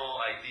conditional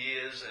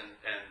ideas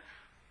and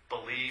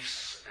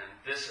beliefs and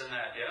this and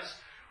that, yes?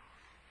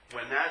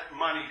 When that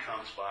money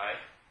comes by,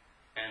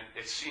 and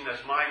it's seen as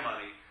my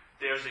money,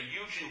 there's a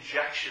huge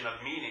injection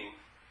of meaning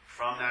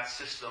from that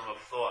system of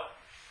thought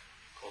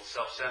called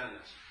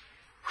self-centeredness,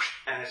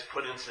 and it's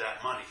put into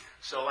that money.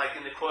 So like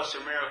in the Course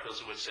in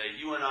Miracles, it would say,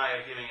 you and I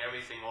are giving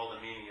everything all the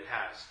meaning it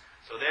has.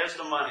 So there's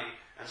the money,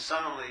 and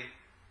suddenly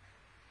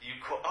you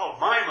call,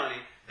 my money,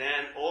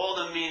 then all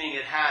the meaning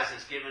it has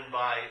is given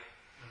by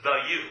the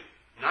you.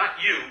 Not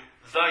you,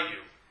 the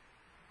you.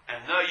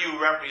 And the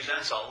you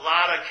represents a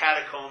lot of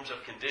catacombs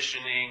of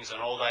conditionings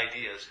and old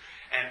ideas.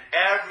 And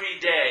every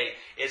day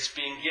it's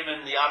being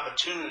given the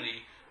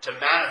opportunity to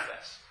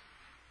manifest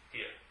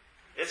here.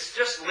 It's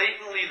just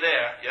latently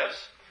there,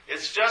 yes?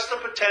 It's just a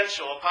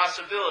potential, a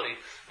possibility.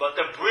 But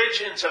the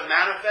bridge into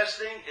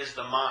manifesting is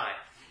the mind.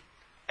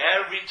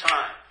 Every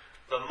time.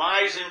 The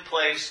mind's in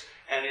place,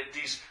 and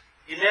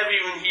you never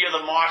even hear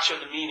the march of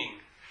the meaning.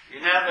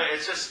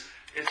 It's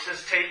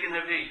just taken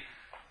to be.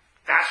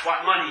 That's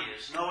what money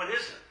is. No, it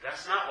isn't.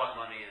 That's not what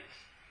money is.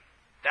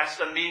 That's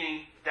the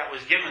meaning that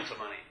was given to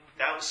money.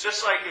 That was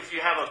just like if you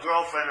have a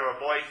girlfriend or a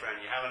boyfriend,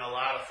 you're having a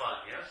lot of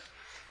fun, yes?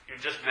 You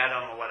just met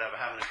them or whatever,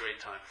 having a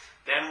great time.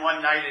 Then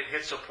one night it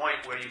hits a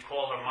point where you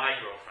call her my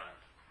girlfriend.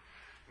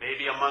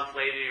 Maybe a month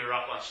later you're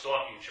up on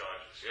stalking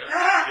charges, yes?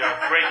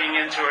 You're breaking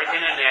into her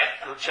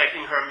internet,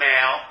 checking her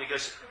mail,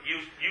 because you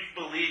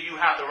believe you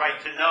have the right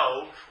to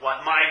know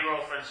what my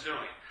girlfriend's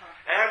doing.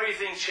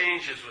 Everything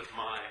changes with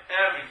mine.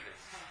 Everything.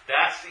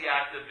 That's the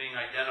act of being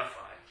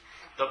identified.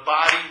 The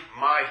body,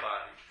 my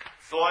body.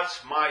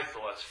 Thoughts, my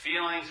thoughts.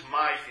 Feelings,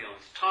 my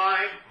feelings.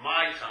 Time,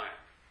 my time.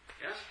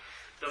 Yes?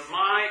 The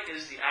mind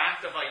is the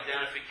act of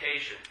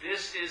identification.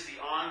 This is the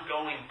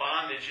ongoing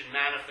bondage and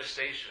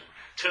manifestation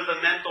to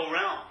the mental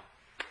realm.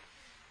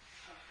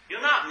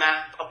 You're not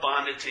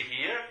bonded to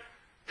here.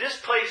 This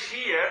place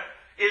here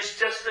is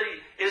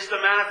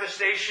the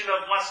manifestation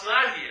of what's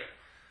not here,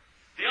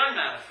 the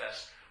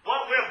unmanifest.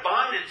 What we're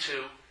bonded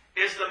to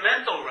is the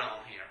mental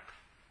realm here.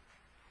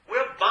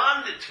 We're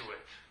bonded to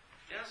it.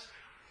 Yes?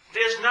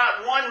 There's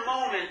not one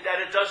moment that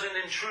it doesn't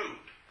intrude.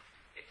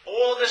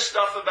 All this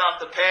stuff about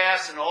the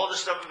past and all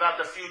this stuff about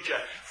the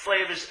future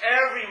flavors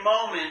every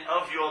moment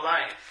of your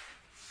life.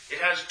 It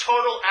has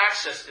total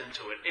access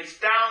into it. It's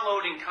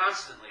downloading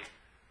constantly.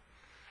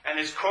 And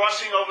it's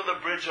crossing over the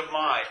bridge of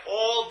mind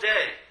all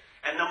day.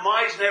 And the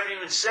mind's never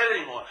even said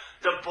anymore.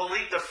 The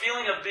belief, the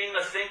feeling of being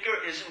a thinker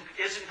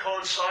isn't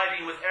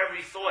coinciding with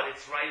every thought.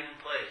 It's right in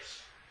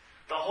place.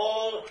 The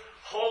whole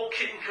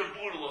kit and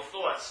caboodle of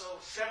thoughts. So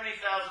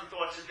 70,000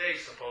 thoughts a day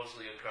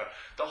supposedly occur.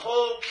 The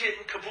whole kit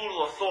and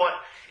caboodle of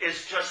thought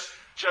is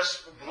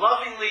just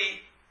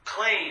lovingly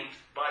claimed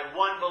by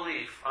one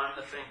belief. I'm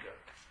the thinker.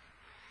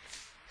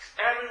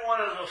 Every one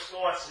of those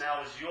thoughts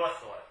now is your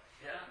thought.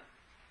 Yeah?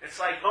 It's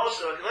like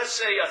most of it. Let's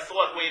say a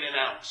thought weighed an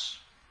ounce.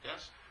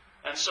 Yes?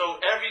 And so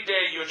every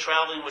day you're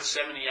traveling with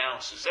 70,000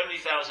 ounces.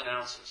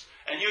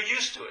 And you're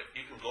used to it.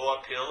 You can go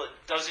uphill.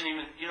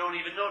 You don't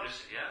even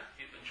notice it, yeah?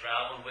 You've been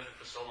traveling with it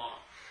for so long.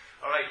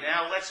 All right,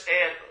 now let's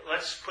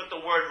put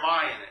the word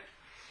my in it.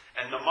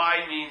 And the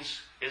my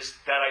is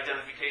that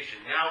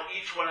identification. Now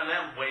each one of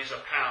them weighs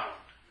a pound.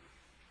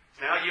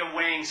 Now you're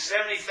weighing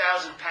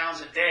 70,000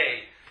 pounds a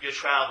day you're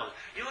traveling.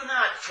 You're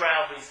not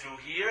traveling through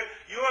here.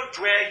 You're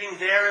dragging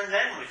there and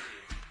then with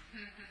you.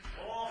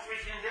 All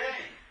freaking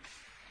day.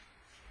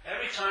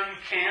 Every time you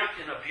camp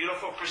in a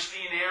beautiful,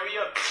 pristine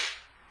area,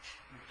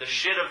 the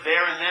shit of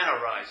there and then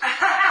arises.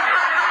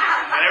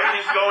 When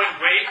everything's going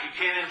great, you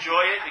can't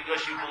enjoy it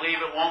because you believe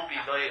it won't be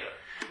later.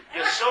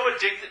 You're so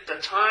addicted. The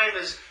time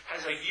has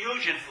a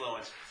huge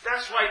influence.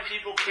 That's why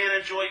people can't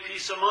enjoy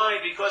peace of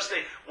mind, because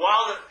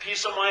while the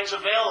peace of mind's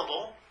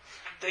available,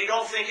 they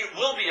don't think it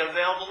will be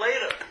available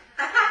later.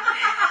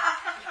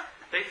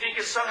 They think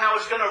somehow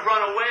it's going to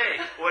run away,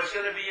 or it's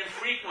going to be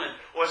infrequent,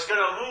 or it's going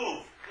to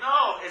move.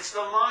 No, it's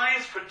the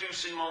mind's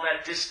producing all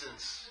that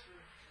distance.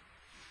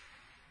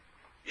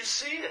 You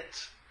see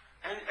it.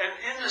 And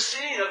in the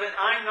seeing of it,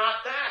 I'm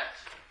not that.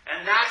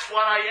 And that's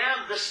what I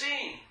am, the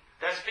seeing.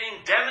 That's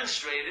being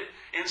demonstrated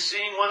in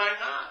seeing what I'm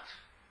not.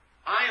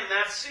 I am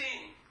that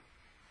seeing.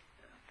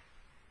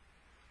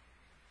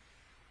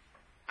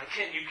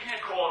 You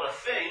can't call it a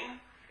thing.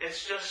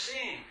 It's just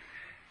seeing.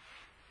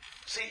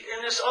 See,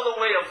 in this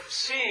other way of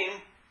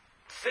seeing,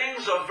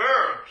 things are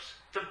verbs.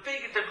 The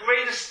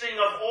greatest thing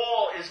of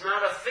all is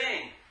not a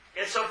thing.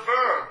 It's a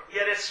verb,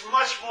 yet it's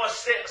much more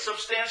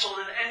substantial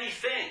than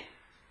anything.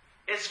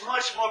 It's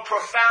much more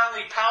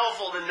profoundly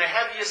powerful than the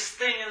heaviest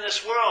thing in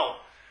this world.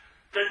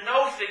 The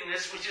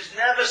nothingness, which is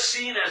never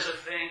seen as a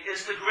thing,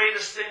 is the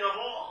greatest thing of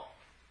all.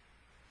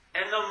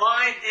 And the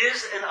mind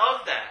is and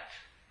of that.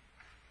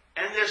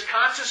 And there's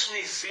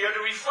consciousness here to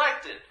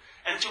reflect it,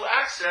 and to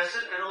access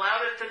it, and allow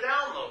it to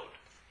download.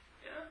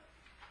 Yeah?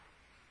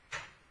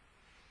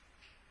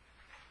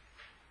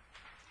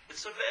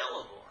 It's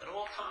available at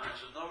all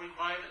times with no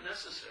requirement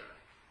necessary.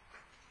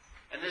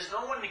 And there's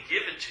no one to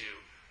give it to you.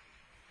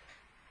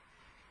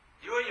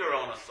 You're your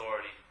own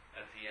authority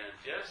at the end,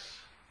 yes?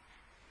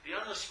 The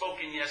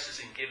unspoken yes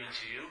isn't given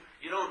to you.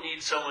 You don't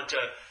need someone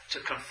to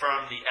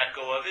confirm the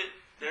echo of it.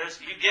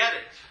 You get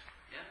it.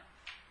 Yeah?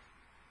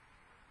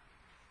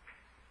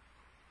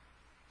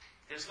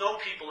 There's no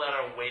people that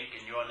are awake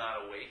and you're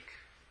not awake.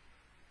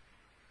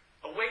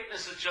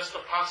 Awakeness is just a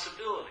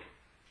possibility.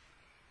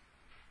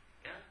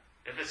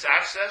 Yeah? If it's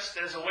access,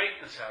 there's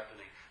awakeness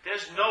happening.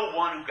 There's no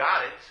one who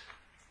got it.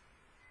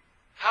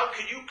 How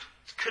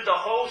could the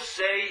hose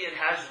say it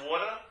has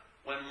water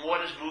when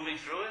water's moving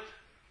through it?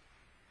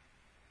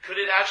 Could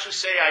it actually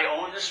say, I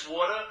own this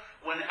water,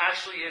 when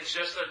actually it's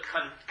just a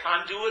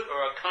conduit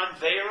or a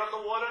conveyor of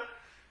the water?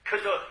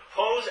 Could the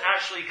hose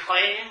actually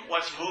claim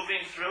what's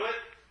moving through it?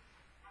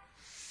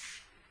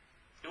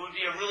 It would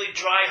be a really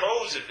dry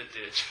hose if it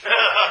did.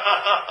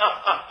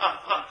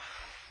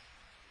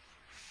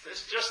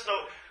 There's just no...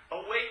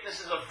 Awakeness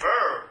is a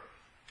verb.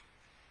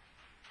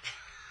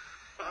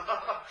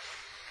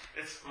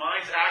 It's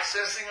mind's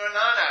accessing or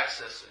not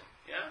accessing.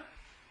 Yeah?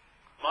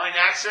 Mind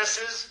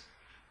accesses,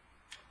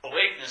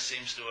 awakeness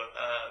seems to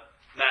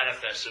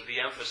manifest or be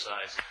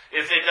emphasized.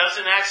 If it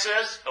doesn't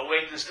access,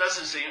 awakeness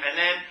doesn't seem. And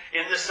then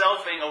in the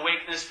selfing,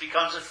 awakeness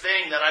becomes a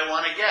thing that I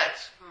want to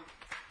get.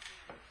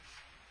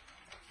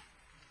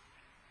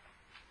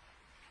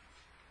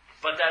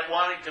 But that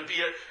wanting to be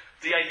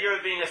the idea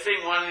of being a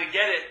thing, wanting to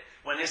get it,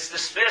 when it's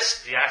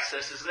dismissed, the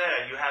access is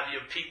there. You have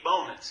your peak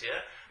moments,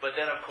 yeah? But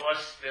then, of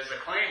course, there's a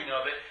claiming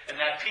of it, and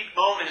that peak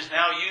moment is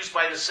now used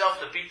by the self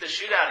to beat the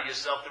shit out of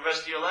yourself the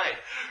rest of your life.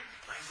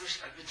 I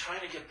wish I've been trying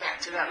to get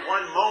back to that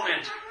one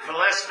moment for the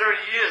last 30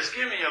 years.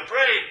 Give me a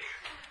break.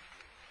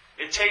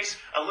 It takes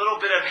a little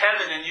bit of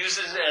heaven and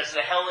uses it as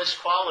the hellish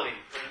quality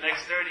for the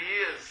next 30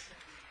 years.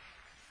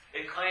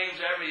 It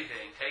claims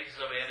everything, takes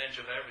advantage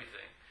of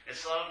everything. It's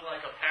sort of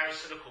like a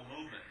parasitical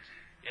movement.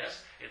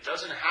 Yes? It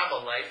doesn't have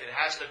a life. It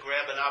has to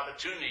grab an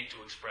opportunity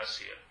to express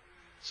here.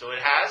 So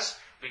it has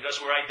because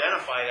we're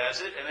identified as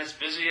it, and it's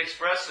busy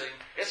expressing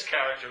its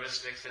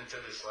characteristics into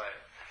this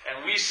life.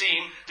 And we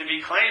seem to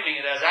be claiming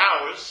it as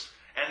ours,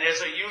 and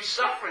there's a huge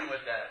suffering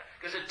with that,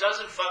 because it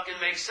doesn't fucking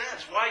make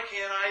sense. Why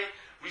can't I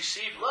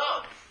receive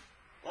love?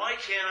 Why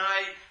can't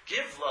I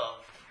give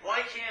love?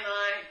 Why can't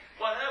I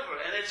whatever?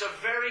 And it's a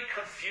very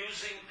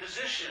confusing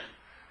position,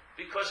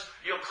 because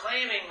you're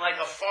claiming like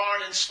a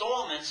foreign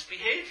installment's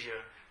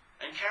behavior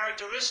and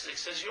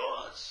characteristics as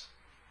yours.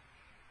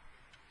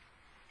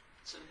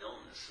 It's an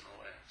illness in a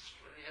way. It's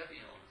a really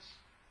heavy illness.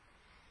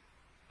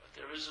 But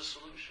there is a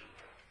solution.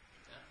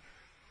 Yeah?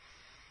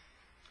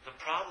 The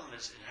problem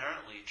is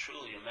inherently,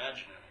 truly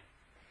imaginary.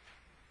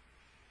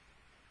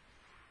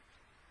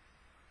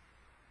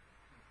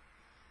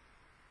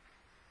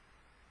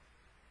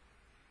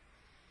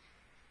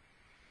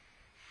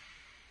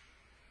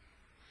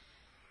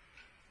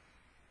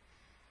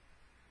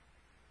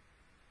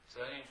 Is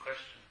there any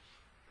questions?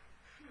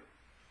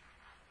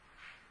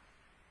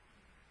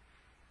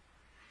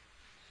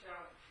 So,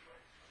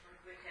 for a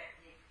good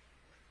technique,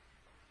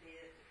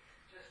 is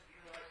just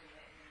realizing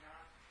that you're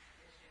not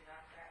this, you're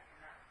not that,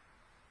 you're not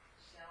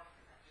self,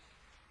 and that just,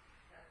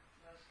 that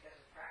those as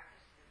a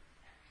practice.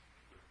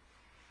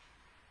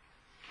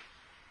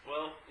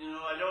 Well,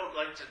 I don't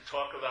like to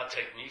talk about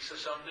techniques or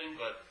something,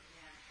 but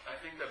Yeah. I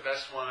think the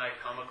best one I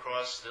come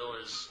across still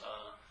is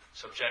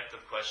subjective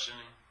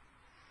questioning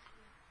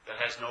that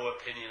has no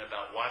opinion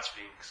about what's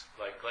being,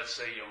 like, let's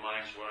say your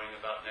mind's worrying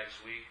about next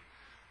week.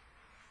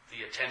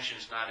 The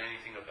attention's not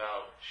anything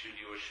about should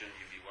you or shouldn't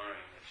you be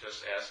worrying. It's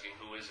just asking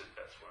who is it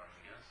that's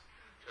worrying, yes?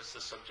 Just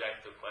a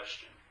subjective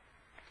question.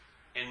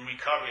 In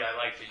recovery, I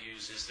like to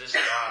use, is this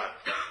God?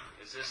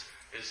 Is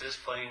this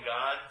playing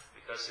God?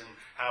 Because in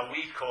how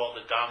we call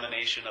the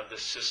domination of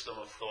this system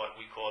of thought,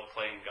 we call it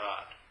playing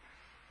God.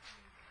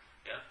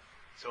 Yeah?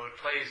 So it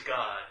plays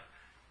God.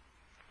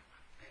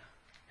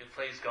 Yeah. It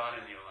plays God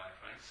in your life,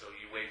 right? So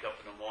you wake up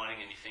in the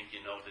morning and you think you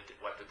know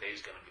what the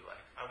day's going to be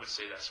like. I would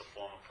say that's a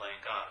form of playing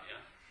God,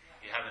 yeah?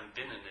 You haven't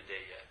been in the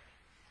day yet,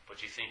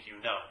 but you think you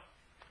know.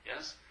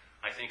 Yes?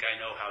 I think I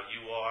know how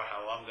you are,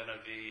 how I'm going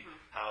to be,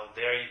 how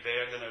they're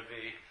going to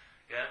be.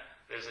 Yeah?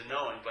 There's a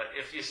knowing. But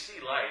if you see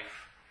life,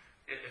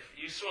 if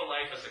you saw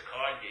life as a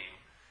card game,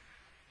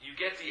 you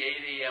get the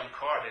 8 a.m.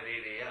 card at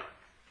 8 a.m.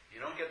 You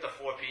don't get the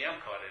 4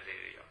 p.m. card at 8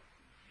 a.m.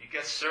 You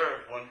get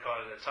served one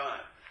card at a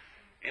time.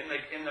 In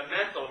the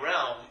mental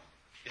realm,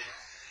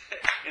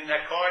 in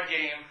that card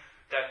game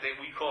that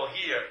we call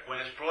here,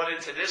 when it's brought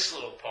into this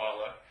little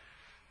parlor,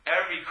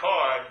 every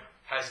card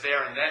has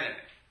there and then in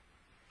it.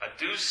 A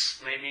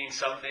deuce may mean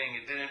something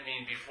it didn't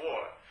mean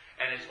before,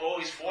 and it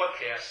always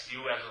forecasts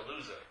you as a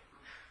loser.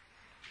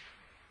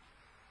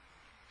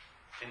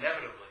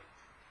 Inevitably.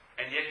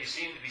 And yet you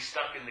seem to be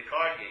stuck in the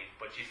card game,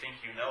 but you think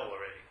you know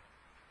already.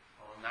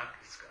 Oh, knock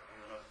this guy.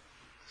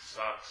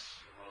 Sucks.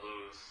 I'm going to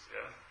lose.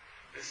 Yeah?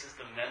 This is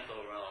the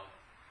mental realm,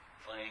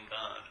 playing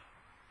God.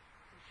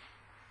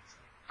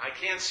 You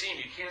can't seem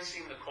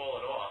to call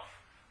it off.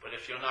 But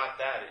if you're not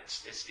that,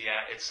 it's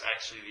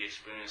actually the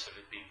experience of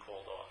it being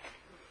called off.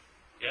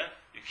 Yeah?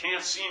 You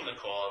can't seem to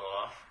call it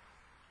off.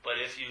 But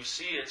if you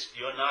see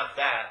you're not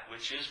that,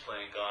 which is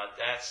playing God,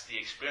 that's the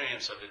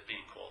experience of it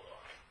being called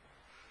off.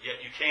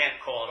 Yet you can't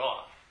call it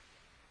off.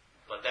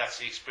 But that's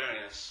the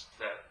experience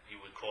that you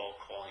would call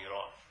calling it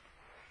off.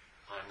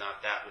 I'm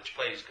not that which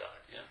plays God.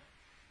 Yeah?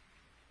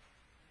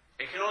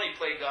 It can only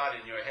play God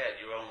in your head,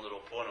 your own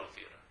little porno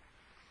theater.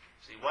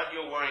 See, what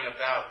you're worrying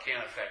about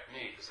can't affect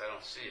me because I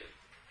don't see it.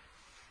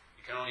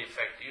 It can only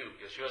affect you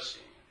because you're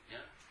seeing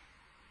it. Yeah?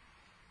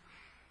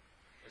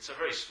 It's a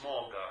very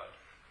small God.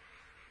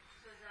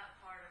 So is that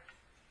part of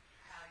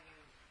how you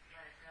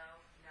let it go,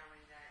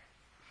 knowing that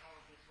all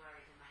of these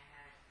worries in my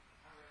head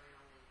are really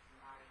only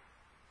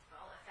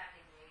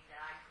affecting me,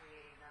 that I'm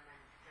creating them and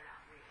they're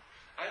not real?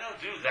 I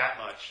don't do that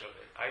much of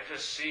it. I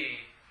just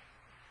see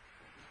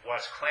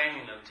what's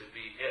claiming them to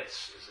be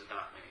its, is it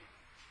not me?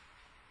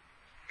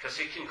 Because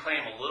it can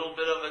claim a little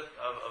bit of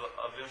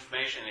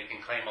information, it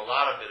can claim a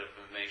lot of bit of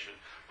information,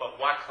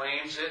 but what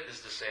claims it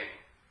is the same,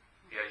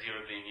 the idea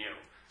of being you.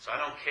 So I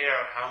don't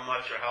care how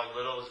much or how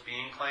little is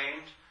being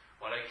claimed,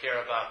 what I care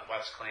about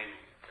what's claiming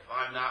it. If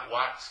I'm not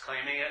what's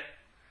claiming it,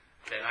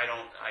 then I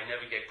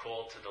never get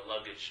called to the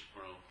luggage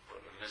room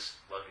for the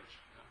missed luggage.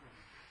 You know?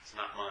 It's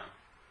not mine.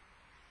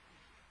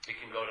 It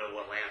can go to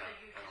Atlanta. So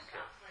you I don't just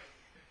care. stop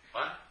claiming.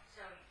 What?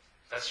 So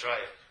That's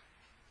right.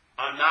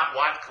 I'm not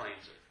what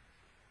claims it.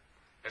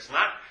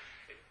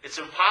 It's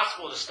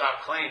impossible to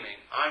stop claiming.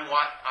 I'm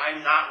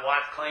not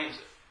what claims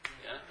it.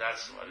 Yeah?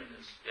 That's what it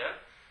is. Yeah?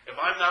 If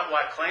I'm not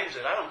what claims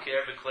it, I don't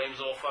care if it claims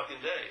all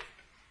fucking day.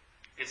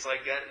 It's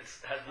like that, it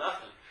has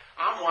nothing.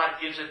 I'm what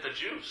gives it the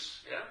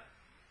juice. Yeah?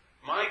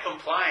 My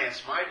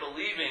compliance, my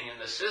believing in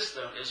the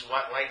system is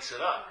what lights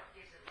it up. what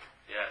gives it life?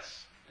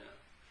 Yes. Yeah.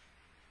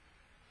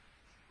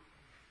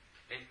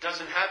 It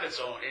doesn't have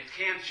its own, it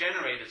can't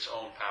generate its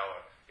own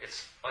power.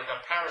 It's like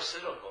a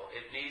parasitical.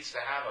 It needs to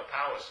have a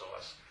power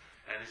source.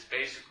 And it's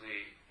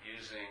basically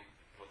using,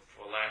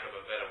 for lack of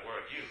a better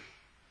word, you.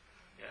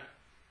 Yeah?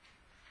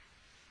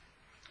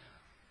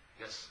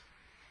 Yes.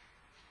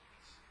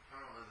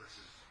 I don't know if this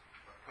is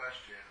a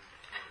question,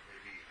 or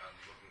maybe I'm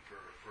looking for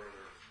a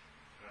further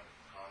kind of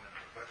comment,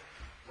 but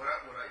what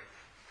I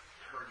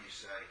heard you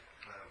say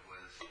kind of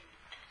was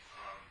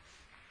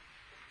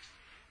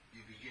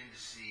you begin to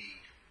see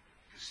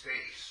the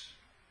space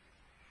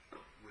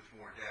with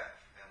more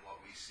depth, and what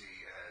we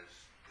see as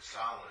the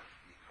solid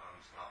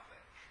becomes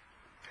nothing.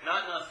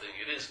 Not nothing.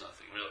 It is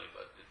nothing, really,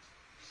 but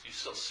you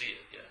still see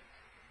it, yeah.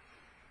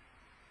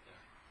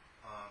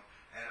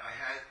 And I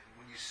had,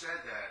 when you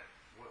said that,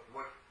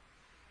 what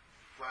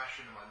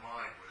flashed into my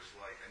mind was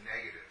like a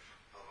negative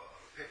of a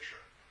picture.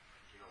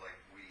 You know, like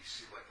we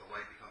see, like the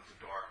light becomes the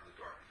dark, and the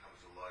dark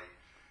becomes the light.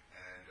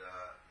 And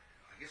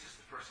I guess it's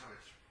the first time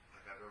it's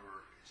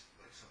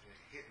like something that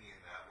hit me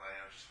in that way.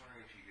 I was just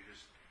wondering if you could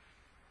just,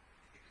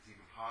 if it's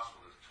even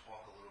possible to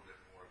talk a little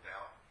bit more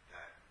about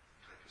that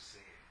type of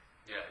scene.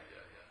 Yeah.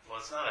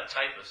 Well, it's not a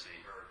type of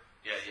scene.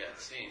 Yeah,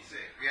 it's scene.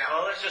 Yeah.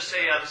 Well, let's just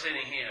say I'm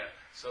sitting here.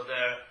 So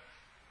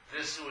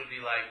this would be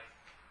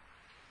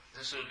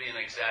an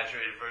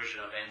exaggerated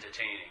version of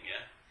entertaining,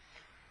 yeah?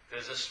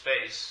 There's a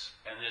space,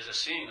 and there's a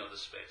seeing of the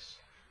space.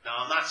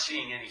 Now, I'm not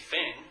seeing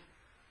anything,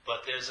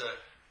 but there's a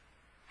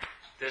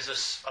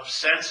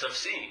sense of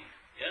seeing,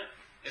 yeah?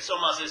 It's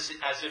almost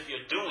as if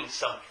you're doing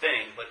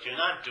something, but you're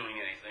not doing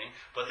anything,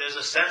 but there's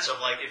a sense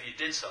of like if you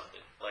did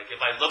something. Like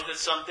if I looked at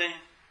something,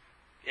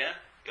 yeah,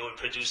 it would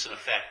produce an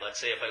effect. Let's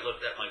say if I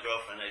looked at my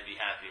girlfriend, I'd be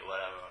happy or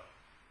whatever.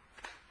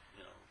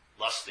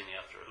 Lusting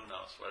after her, who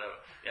knows, whatever,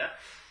 yeah?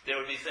 There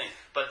would be things.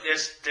 But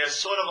there's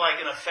sort of like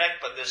an effect,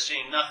 but they're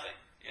seeing nothing,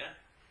 yeah?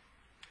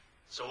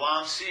 So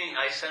while I'm seeing,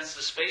 I sense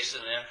the space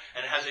in there,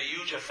 and it has a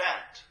huge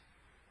effect,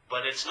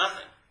 but it's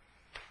nothing,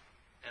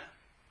 yeah?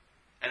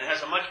 And it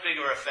has a much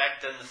bigger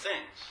effect than the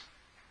things.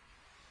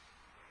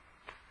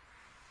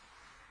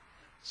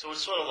 So it's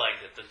sort of like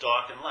the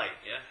dark and light,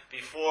 yeah?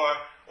 Before,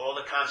 all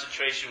the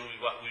concentration would be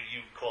what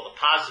you call the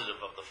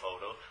positive of the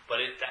photo,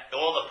 but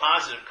all the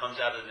positive comes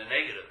out of the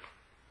negative.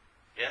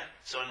 Yeah?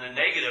 So in the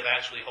negative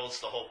actually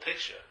holds the whole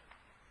picture,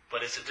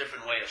 but it's a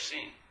different way of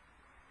seeing.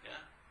 Yeah?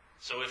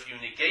 So if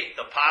you negate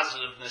the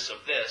positiveness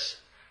of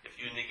this, if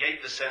you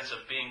negate the sense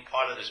of being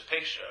part of this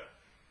picture,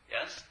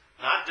 yes?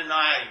 Not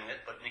denying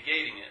it, but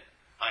negating it,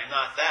 I'm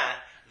not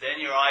that,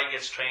 then your eye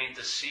gets trained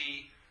to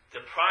see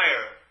the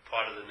prior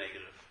part of the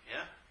negative.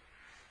 Yeah?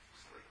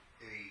 It's like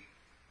a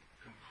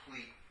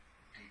complete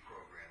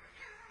deprogramming.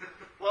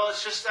 Well,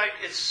 it's just like,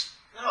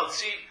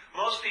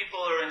 most people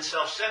are in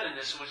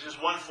self-centeredness, which is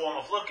one form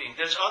of looking.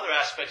 There's other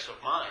aspects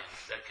of mind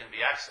that can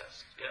be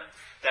accessed, yeah,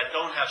 that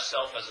don't have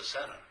self as a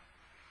center.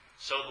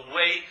 So the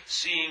way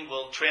seeing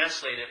will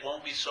translate it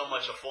won't be so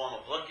much a form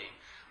of looking.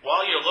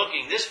 While you're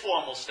looking, this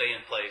form will stay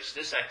in place,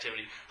 this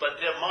activity, but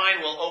their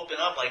mind will open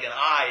up like an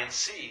eye and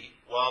see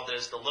while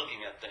there's the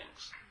looking at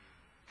things.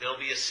 There'll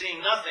be a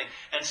seeing nothing,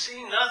 and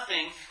seeing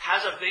nothing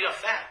has a big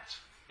effect.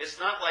 It's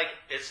not like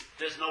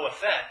there's no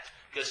effect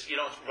because you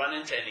don't run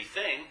into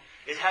anything.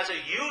 It has a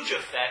huge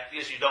effect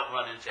because you don't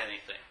run into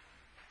anything.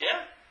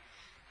 Yeah?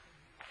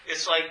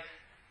 It's like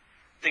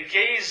the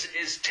gaze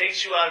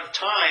takes you out of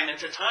time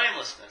into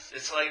timelessness.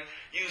 It's like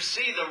you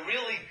see the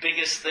really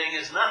biggest thing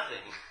is nothing.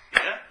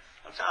 Yeah?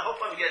 I hope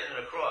I'm getting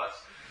it across.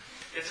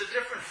 It's a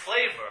different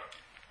flavor.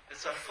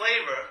 It's a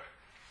flavor.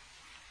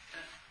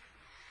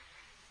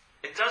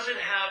 It doesn't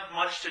have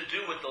much to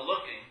do with the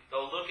looking,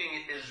 though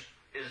looking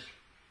is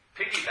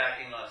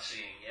piggybacking on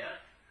seeing, yeah?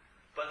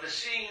 But the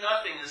seeing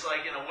nothing is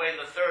like, in a way,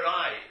 the third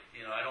eye.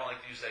 I don't like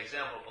to use that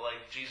example, but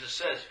like Jesus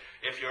says,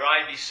 if your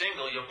eye be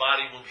single, your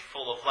body will be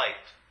full of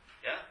light.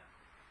 Yeah?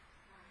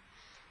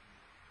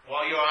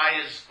 While your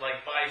eye is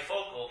like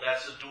bifocal,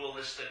 that's a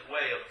dualistic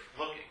way of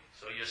looking.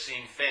 So you're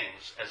seeing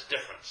things as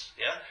difference.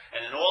 Yeah?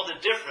 And in all the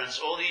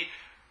difference, all the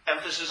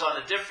emphasis on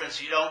the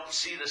difference, you don't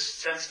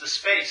sense the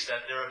space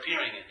that they're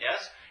appearing in.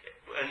 Yes?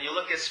 When you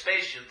look at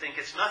space, you think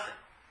it's nothing.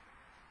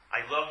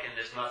 I look and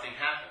there's nothing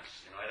happens.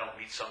 I don't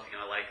meet something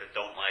I like or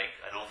don't like.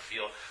 I don't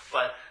feel.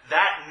 But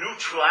that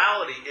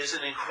neutrality is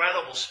an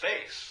incredible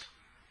space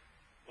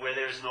where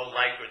there's no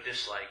like or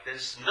dislike.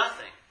 There's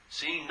nothing,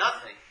 seeing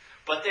nothing.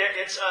 But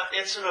it's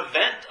an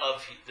event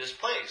of this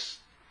place.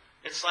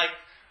 It's like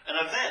an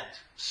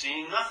event,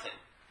 seeing nothing.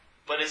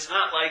 But it's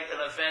not like an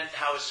event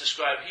how it's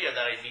described here,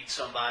 that I meet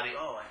somebody,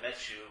 oh, I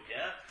met you,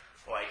 yeah?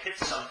 Or I hit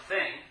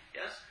something,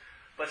 yes?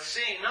 But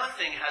seeing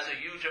nothing has a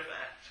huge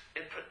effect.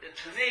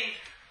 To me,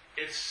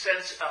 its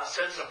sense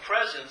of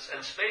presence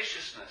and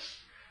spaciousness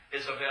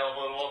is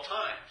available at all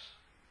times.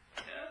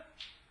 Yeah?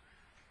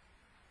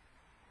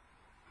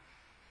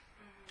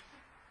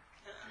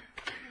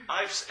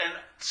 I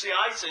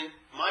think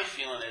my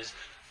feeling is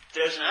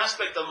there's an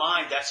aspect of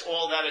mind that's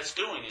all that it's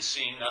doing is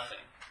seeing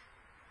nothing.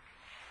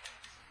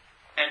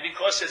 And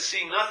because it's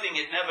seeing nothing,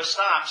 it never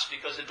stops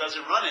because it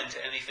doesn't run into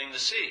anything to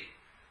see.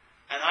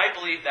 And I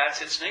believe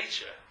that's its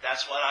nature.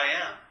 That's what I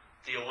am.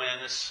 The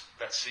awareness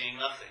that's seeing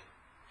nothing.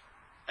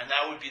 And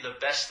that would be the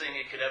best thing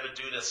it could ever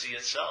do to see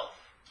itself.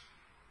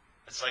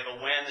 It's like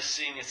awareness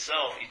seeing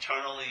itself,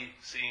 eternally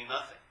seeing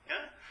nothing.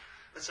 Yeah?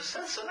 It's a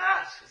sense of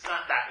that. It's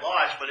not that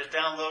large, but it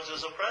downloads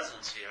as a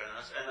presence here,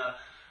 and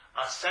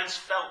a sense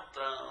felt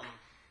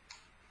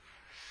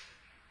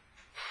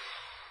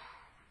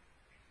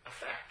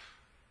effect.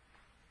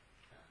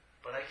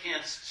 But I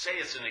can't say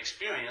it's an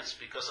experience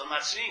because I'm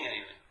not seeing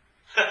anything.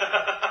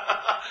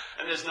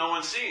 And there's no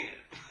one seeing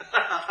it.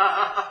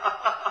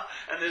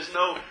 And there's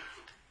no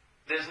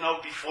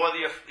before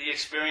the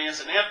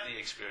experience and after the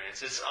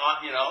experience. It's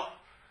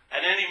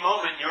at any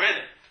moment you're in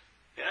it.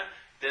 Yeah?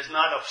 There's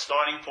not a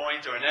starting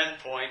point or an end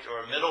point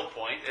or a middle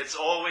point. It's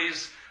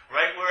always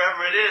right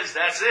wherever it is,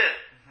 that's it.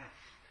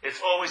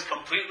 It's always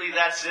completely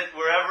that's it,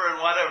 wherever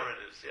and whatever it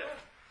is. Yeah?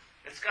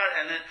 It's got,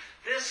 and then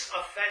this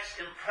effect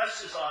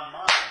impresses on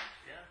mind.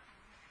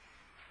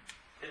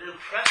 Yeah? It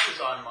impresses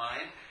on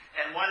mind,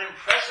 and what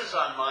impresses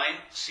on mind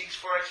seeks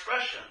for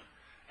expression.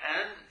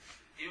 And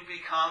you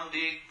become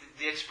the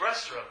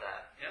expressor of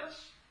that.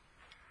 Yes?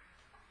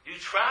 You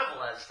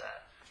travel as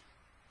that.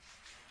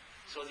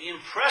 So the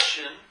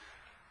impression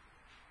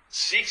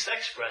seeks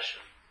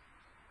expression.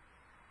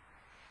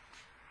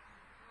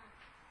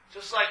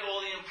 Just like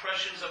all the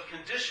impressions of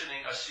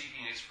conditioning are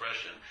seeking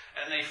expression,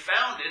 and they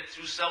found it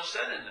through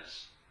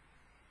self-centeredness.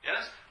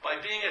 Yes? By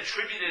being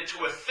attributed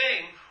to a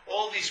thing,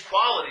 all these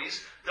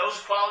qualities, those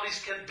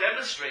qualities can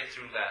demonstrate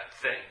through that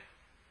thing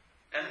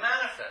and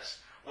manifest.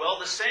 Well,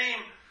 the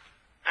same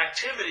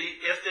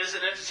activity, if there's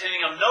an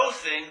entertaining of no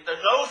thing, the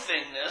no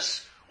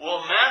thingness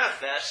will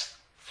manifest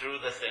through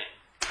the thing.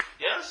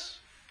 Yes?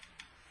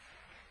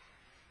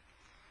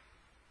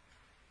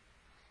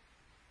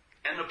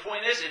 And the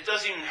point is, it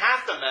doesn't even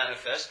have to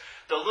manifest.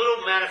 The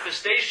little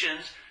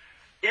manifestations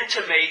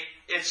intimate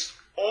it's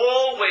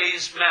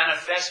always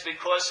manifest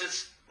because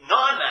it's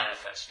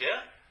non-manifest,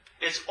 yeah?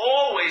 It's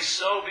always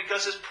so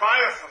because it's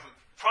prior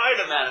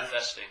to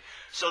manifesting.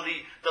 So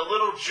the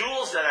little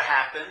jewels that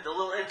happen, the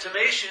little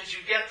intimations,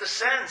 you get the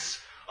sense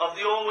of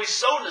the always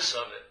so-ness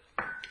of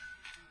it.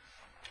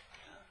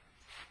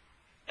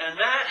 And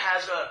that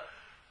has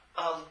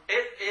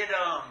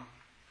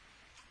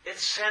it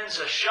sends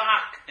a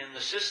shock in the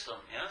system,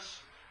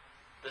 yes?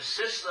 The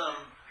system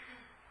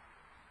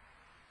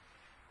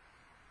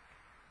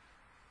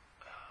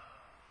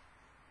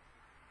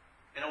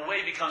in a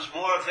way becomes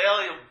more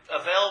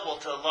available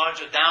to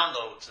larger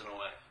downloads in a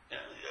way. Yeah.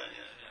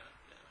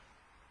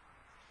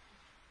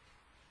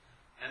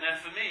 And then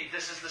for me,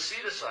 this is the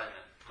seed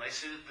assignment.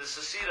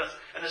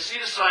 And the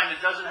seed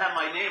assignment doesn't have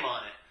my name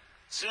on it.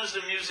 As soon as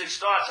the music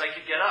starts, I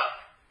could get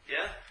up.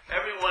 Yeah?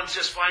 Everyone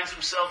just finds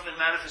himself in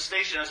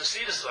manifestation as a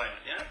seed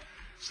assignment. Yeah?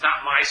 It's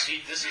not my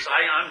seed.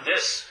 I'm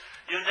this.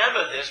 You're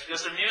never this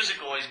because the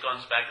music always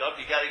comes back up.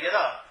 You got to get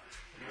up.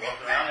 You walk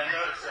around and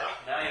notice.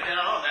 Now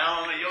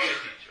I'm a yoga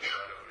teacher.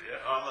 Yeah?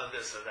 I'm a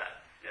this or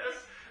that. Yes?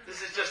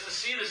 This is just a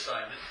seed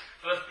assignment,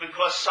 but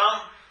because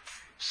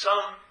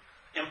some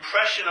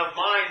impression of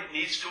mind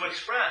needs to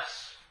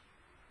express.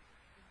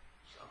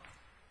 So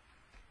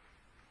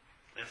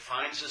it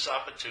finds this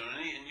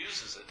opportunity and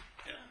uses it.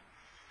 Yeah.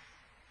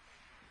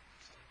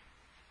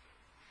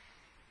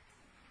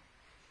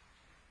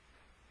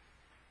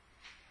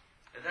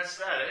 And that's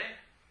that, eh?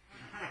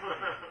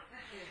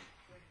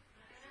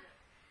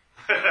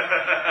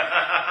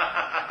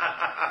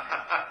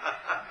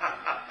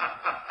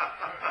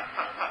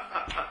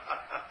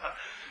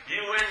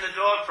 You win the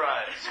door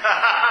prize.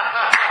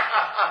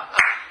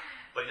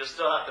 But you'll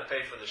still have to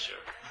pay for the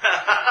shirt.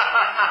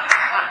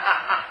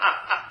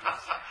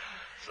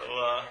 So,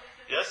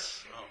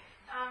 yes?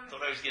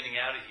 Thought I was getting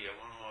out of here.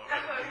 One more.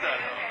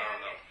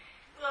 No.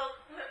 Well,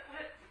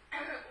 what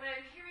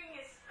I'm hearing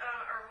is,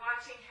 or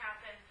watching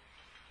happen,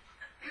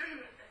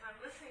 as I'm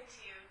listening to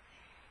you,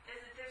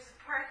 is that there's a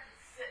part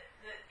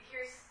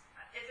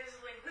there's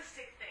a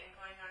linguistic thing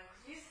going on.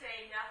 Because you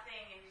say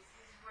nothing and you use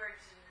these words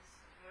and this,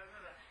 blah,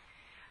 blah, blah.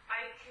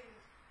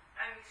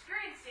 I'm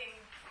experiencing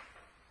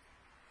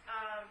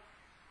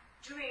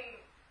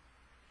doing,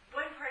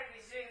 one part of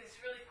me is doing this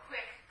really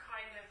quick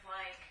kind of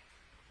like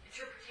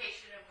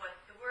interpretation of what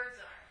the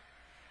words are.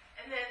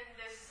 And then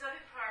there's this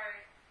other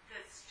part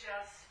that's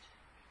just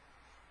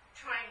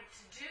trying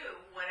to do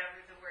whatever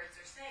the words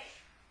are saying.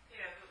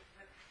 You know,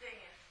 the thing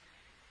is.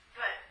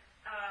 But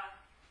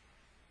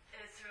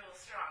it's real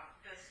strong,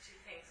 those two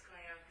things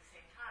going on at the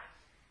same time.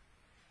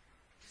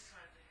 Just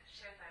wanted to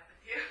share that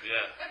with you.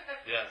 Yeah,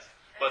 yes.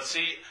 But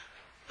see,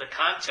 the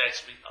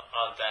context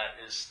of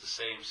that is the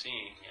same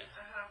seeing, yeah?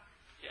 Uh-huh.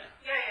 Yeah.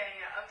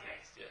 Yeah, okay.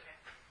 Yeah. Okay.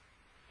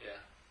 Yeah.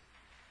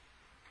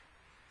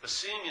 The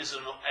seeing is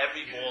in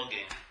every ball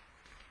game.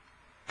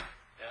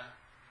 Yeah?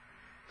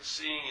 The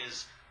seeing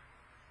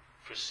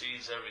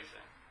precedes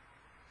everything.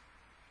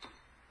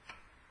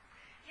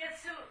 Yeah,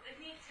 so I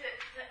need to,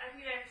 I'm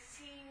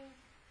seeing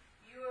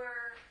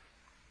you're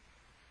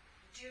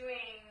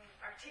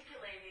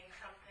articulating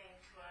something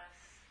to us,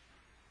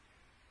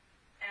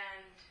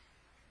 and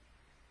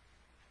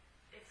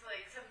it's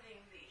like something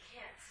that you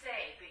can't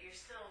say, but you're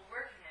still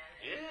working at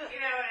it. Yeah.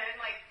 You know, and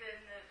like then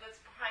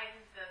what's behind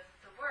the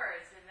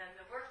words, and then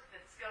the work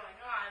that's going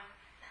on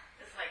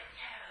is like,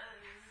 yeah,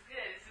 this is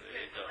good,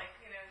 There you go. like,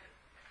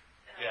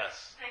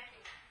 Yes. Thank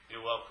you.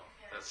 You're welcome.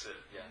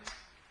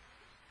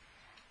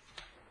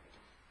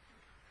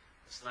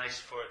 nice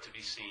for it to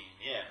be seen.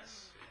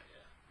 Yes. Yeah.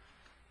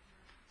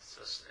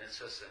 It's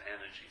just an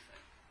energy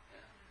thing.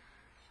 Yeah.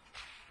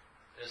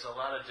 There's a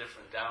lot of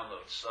different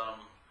downloads.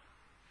 Some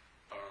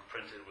are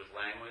imprinted with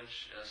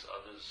language. Yes.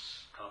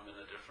 Others come in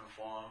a different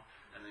form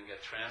and then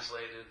get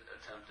translated,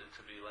 attempted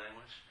to be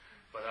language.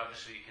 But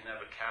obviously you can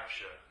never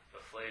capture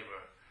the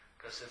flavor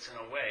because it's in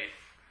a way.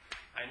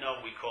 I know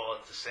we call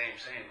it the same,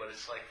 but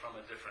it's like from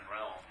a different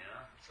realm, you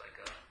know? It's like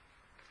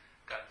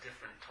got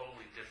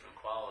totally different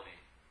quality.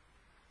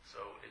 So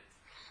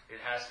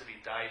it has to be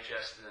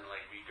digested and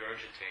like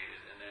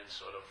regurgitated and then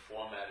sort of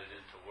formatted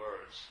into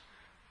words,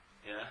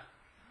 yeah?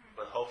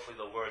 But hopefully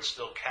the words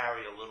still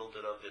carry a little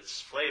bit of its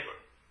flavor,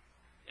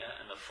 yeah?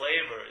 And the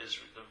flavor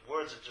the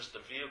words are just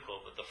a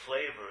vehicle, but the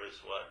flavor is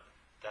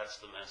that's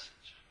the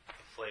message,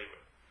 the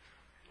flavor.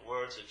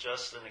 Words are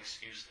just an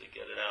excuse to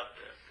get it out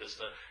there because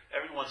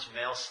everyone's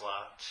mail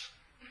slots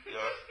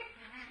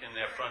in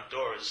their front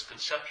door is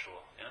conceptual.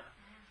 Yeah,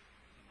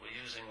 we're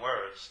using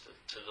words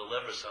to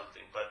deliver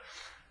something, but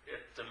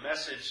the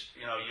message,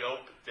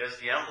 there's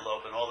the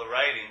envelope and all the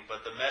writing,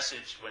 but the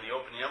message when you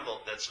open the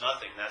envelope, that's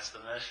nothing. That's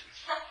the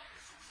message.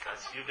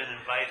 You've been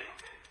invited,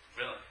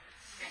 really.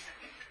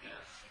 Yeah.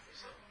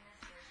 Is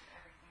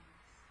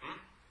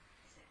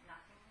it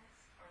nothingness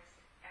or is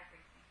it everything?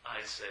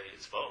 I'd say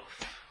it's both.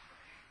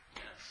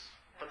 Yes.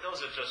 But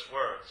those are just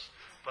words.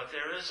 But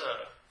there is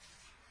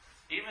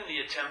even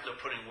the attempt of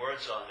putting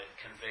words on it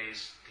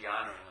conveys the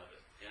honoring of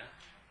it. Yeah?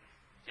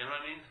 You know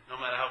what I mean?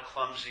 No matter how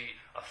clumsy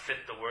a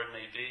fit the word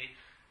may be,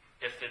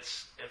 if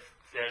there's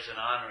an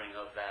honoring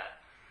of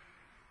that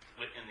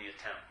in the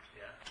attempt,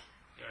 yeah?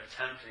 You're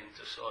attempting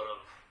to sort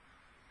of,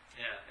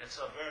 it's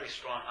a very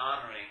strong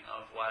honoring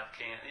of what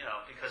can,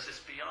 because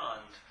it's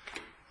beyond,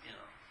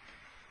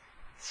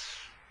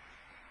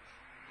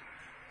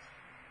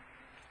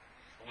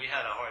 we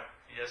had a hard,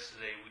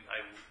 yesterday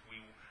we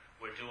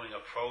were doing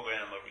a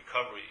program, a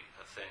recovery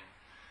thing,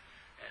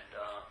 and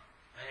a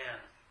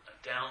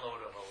download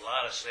of a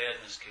lot of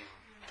sadness came,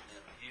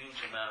 a huge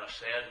amount of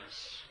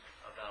sadness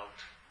about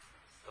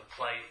the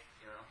plight,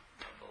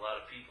 of a lot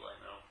of people I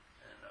know,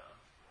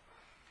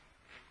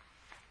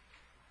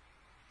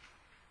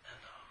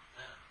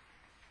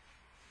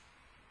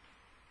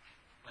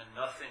 and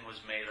nothing was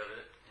made of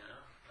it,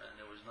 and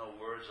there was no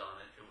words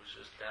on it. It was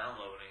just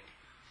downloading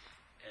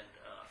and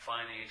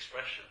finding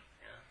expression,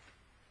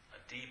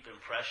 a deep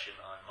impression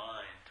on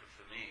mind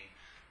for me,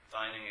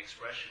 finding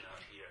expression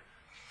out here.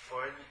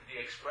 For the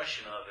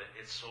expression of it,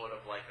 it's sort of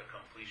like a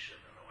completion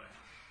in a way.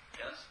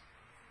 Yes?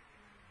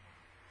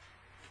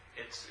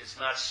 It's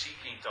not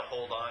seeking to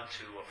hold on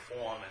to a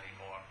form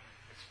anymore.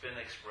 It's been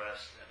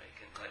expressed and it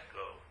can let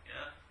go.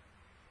 Yeah?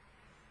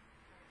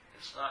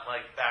 It's not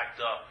like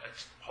backed up.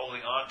 It's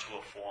holding on to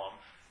a form.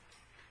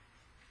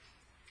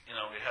 It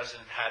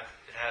hasn't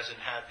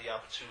had the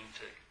opportunity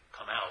to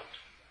come out,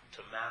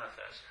 to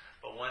manifest.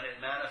 But when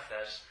it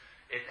manifests,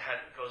 it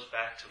goes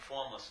back to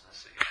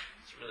formlessness again.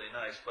 It's really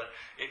nice. But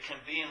it can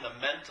be in the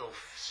mental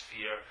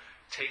sphere,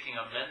 taking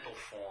a mental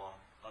form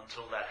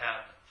until that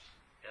happens.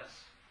 Yes?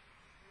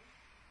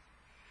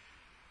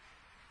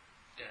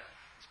 Yeah.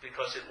 It's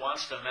because it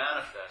wants to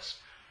manifest,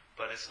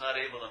 but it's not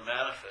able to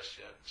manifest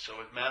yet. So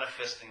it's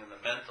manifesting in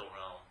the mental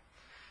realm,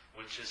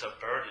 which is a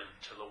burden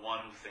to the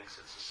one who thinks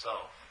it's a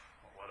self,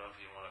 or whatever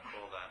you want to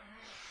call that.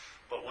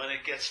 But when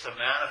it gets to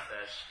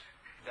manifest,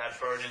 that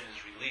burden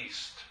is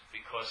released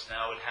because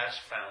now it has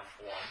found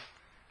form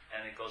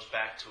and it goes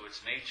back to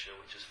its nature,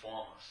 which is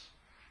formless.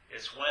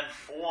 It's when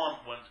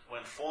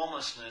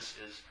formlessness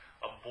is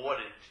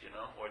aborted,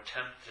 or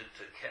tempted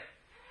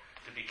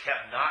to be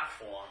kept not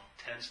formed,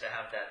 tends to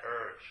have that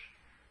urge.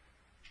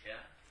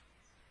 Yeah?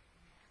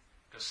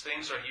 Because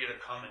things are here to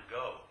come and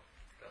go.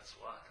 That's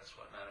what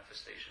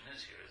manifestation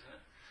is here, isn't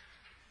it?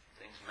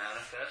 Things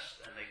manifest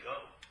and they go.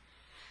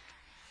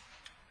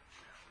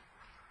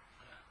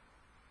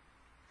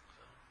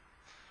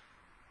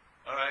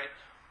 All right.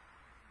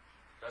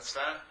 That's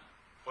that.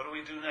 What do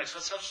we do next?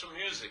 Let's have some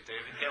music,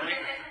 David. Can we,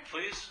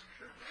 please?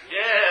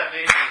 Yeah,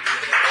 maybe.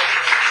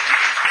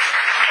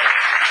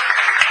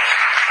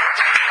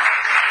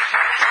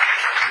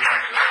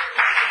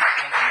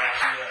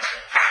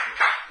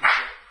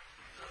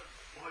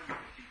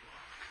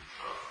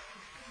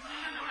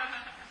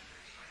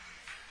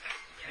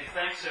 Hey,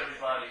 thanks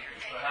everybody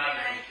for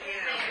having me.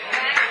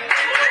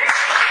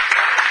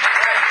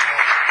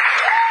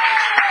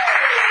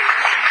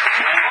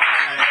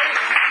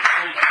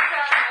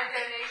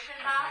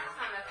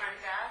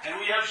 And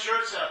we have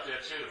shirts out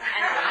there too. And we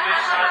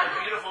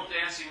have beautiful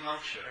dancing monk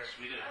shirts.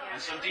 We do.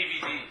 And some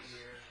DVDs.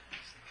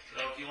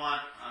 So if you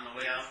want, on the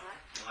way out,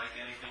 if you like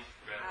anything,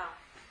 grab it.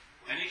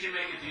 And you can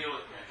make a deal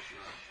with me if you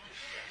want.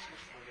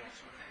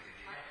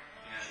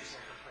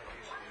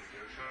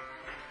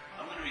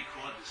 I'm going to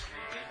record this for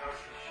you.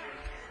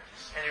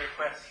 Any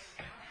requests?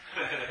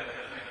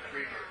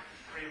 Free bird.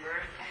 Free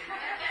bird?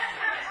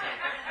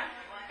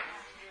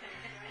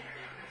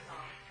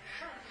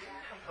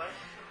 Come play.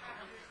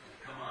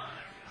 Come on.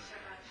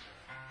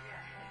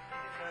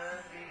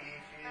 Because we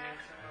feel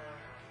so.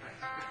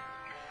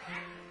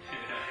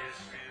 Yes,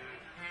 you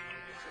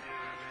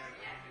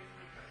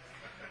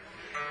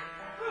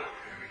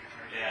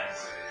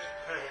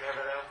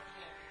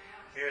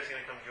Sarah's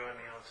going to come join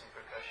me on some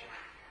percussion.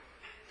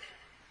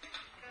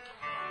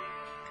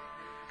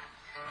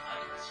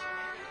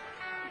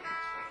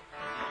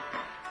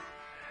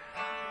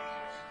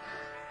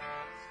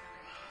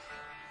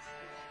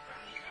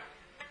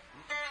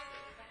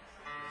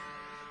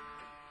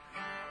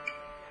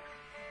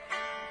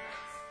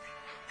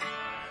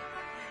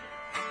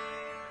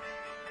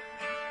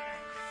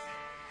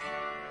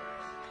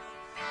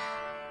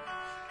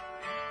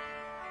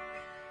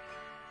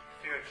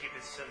 Keep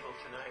it simple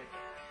tonight.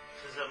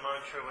 This is a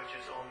mantra which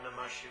is Om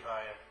Namah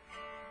Shivaya.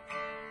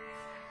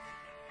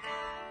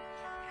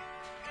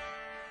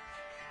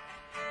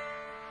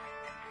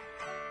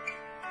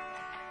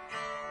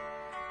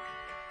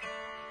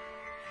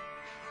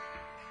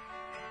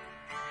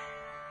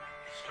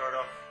 Start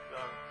off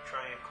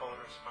trying a cold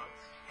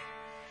response.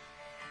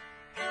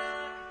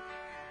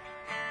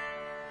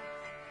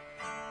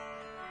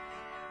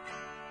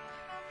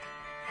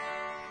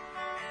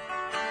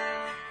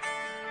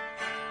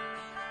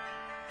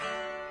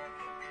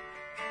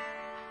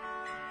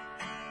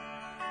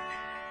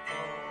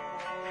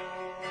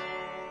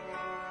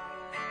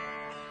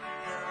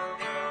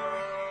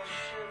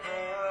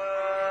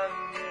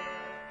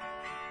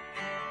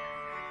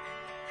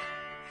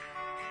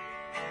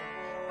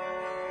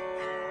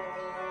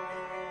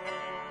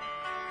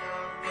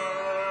 Namah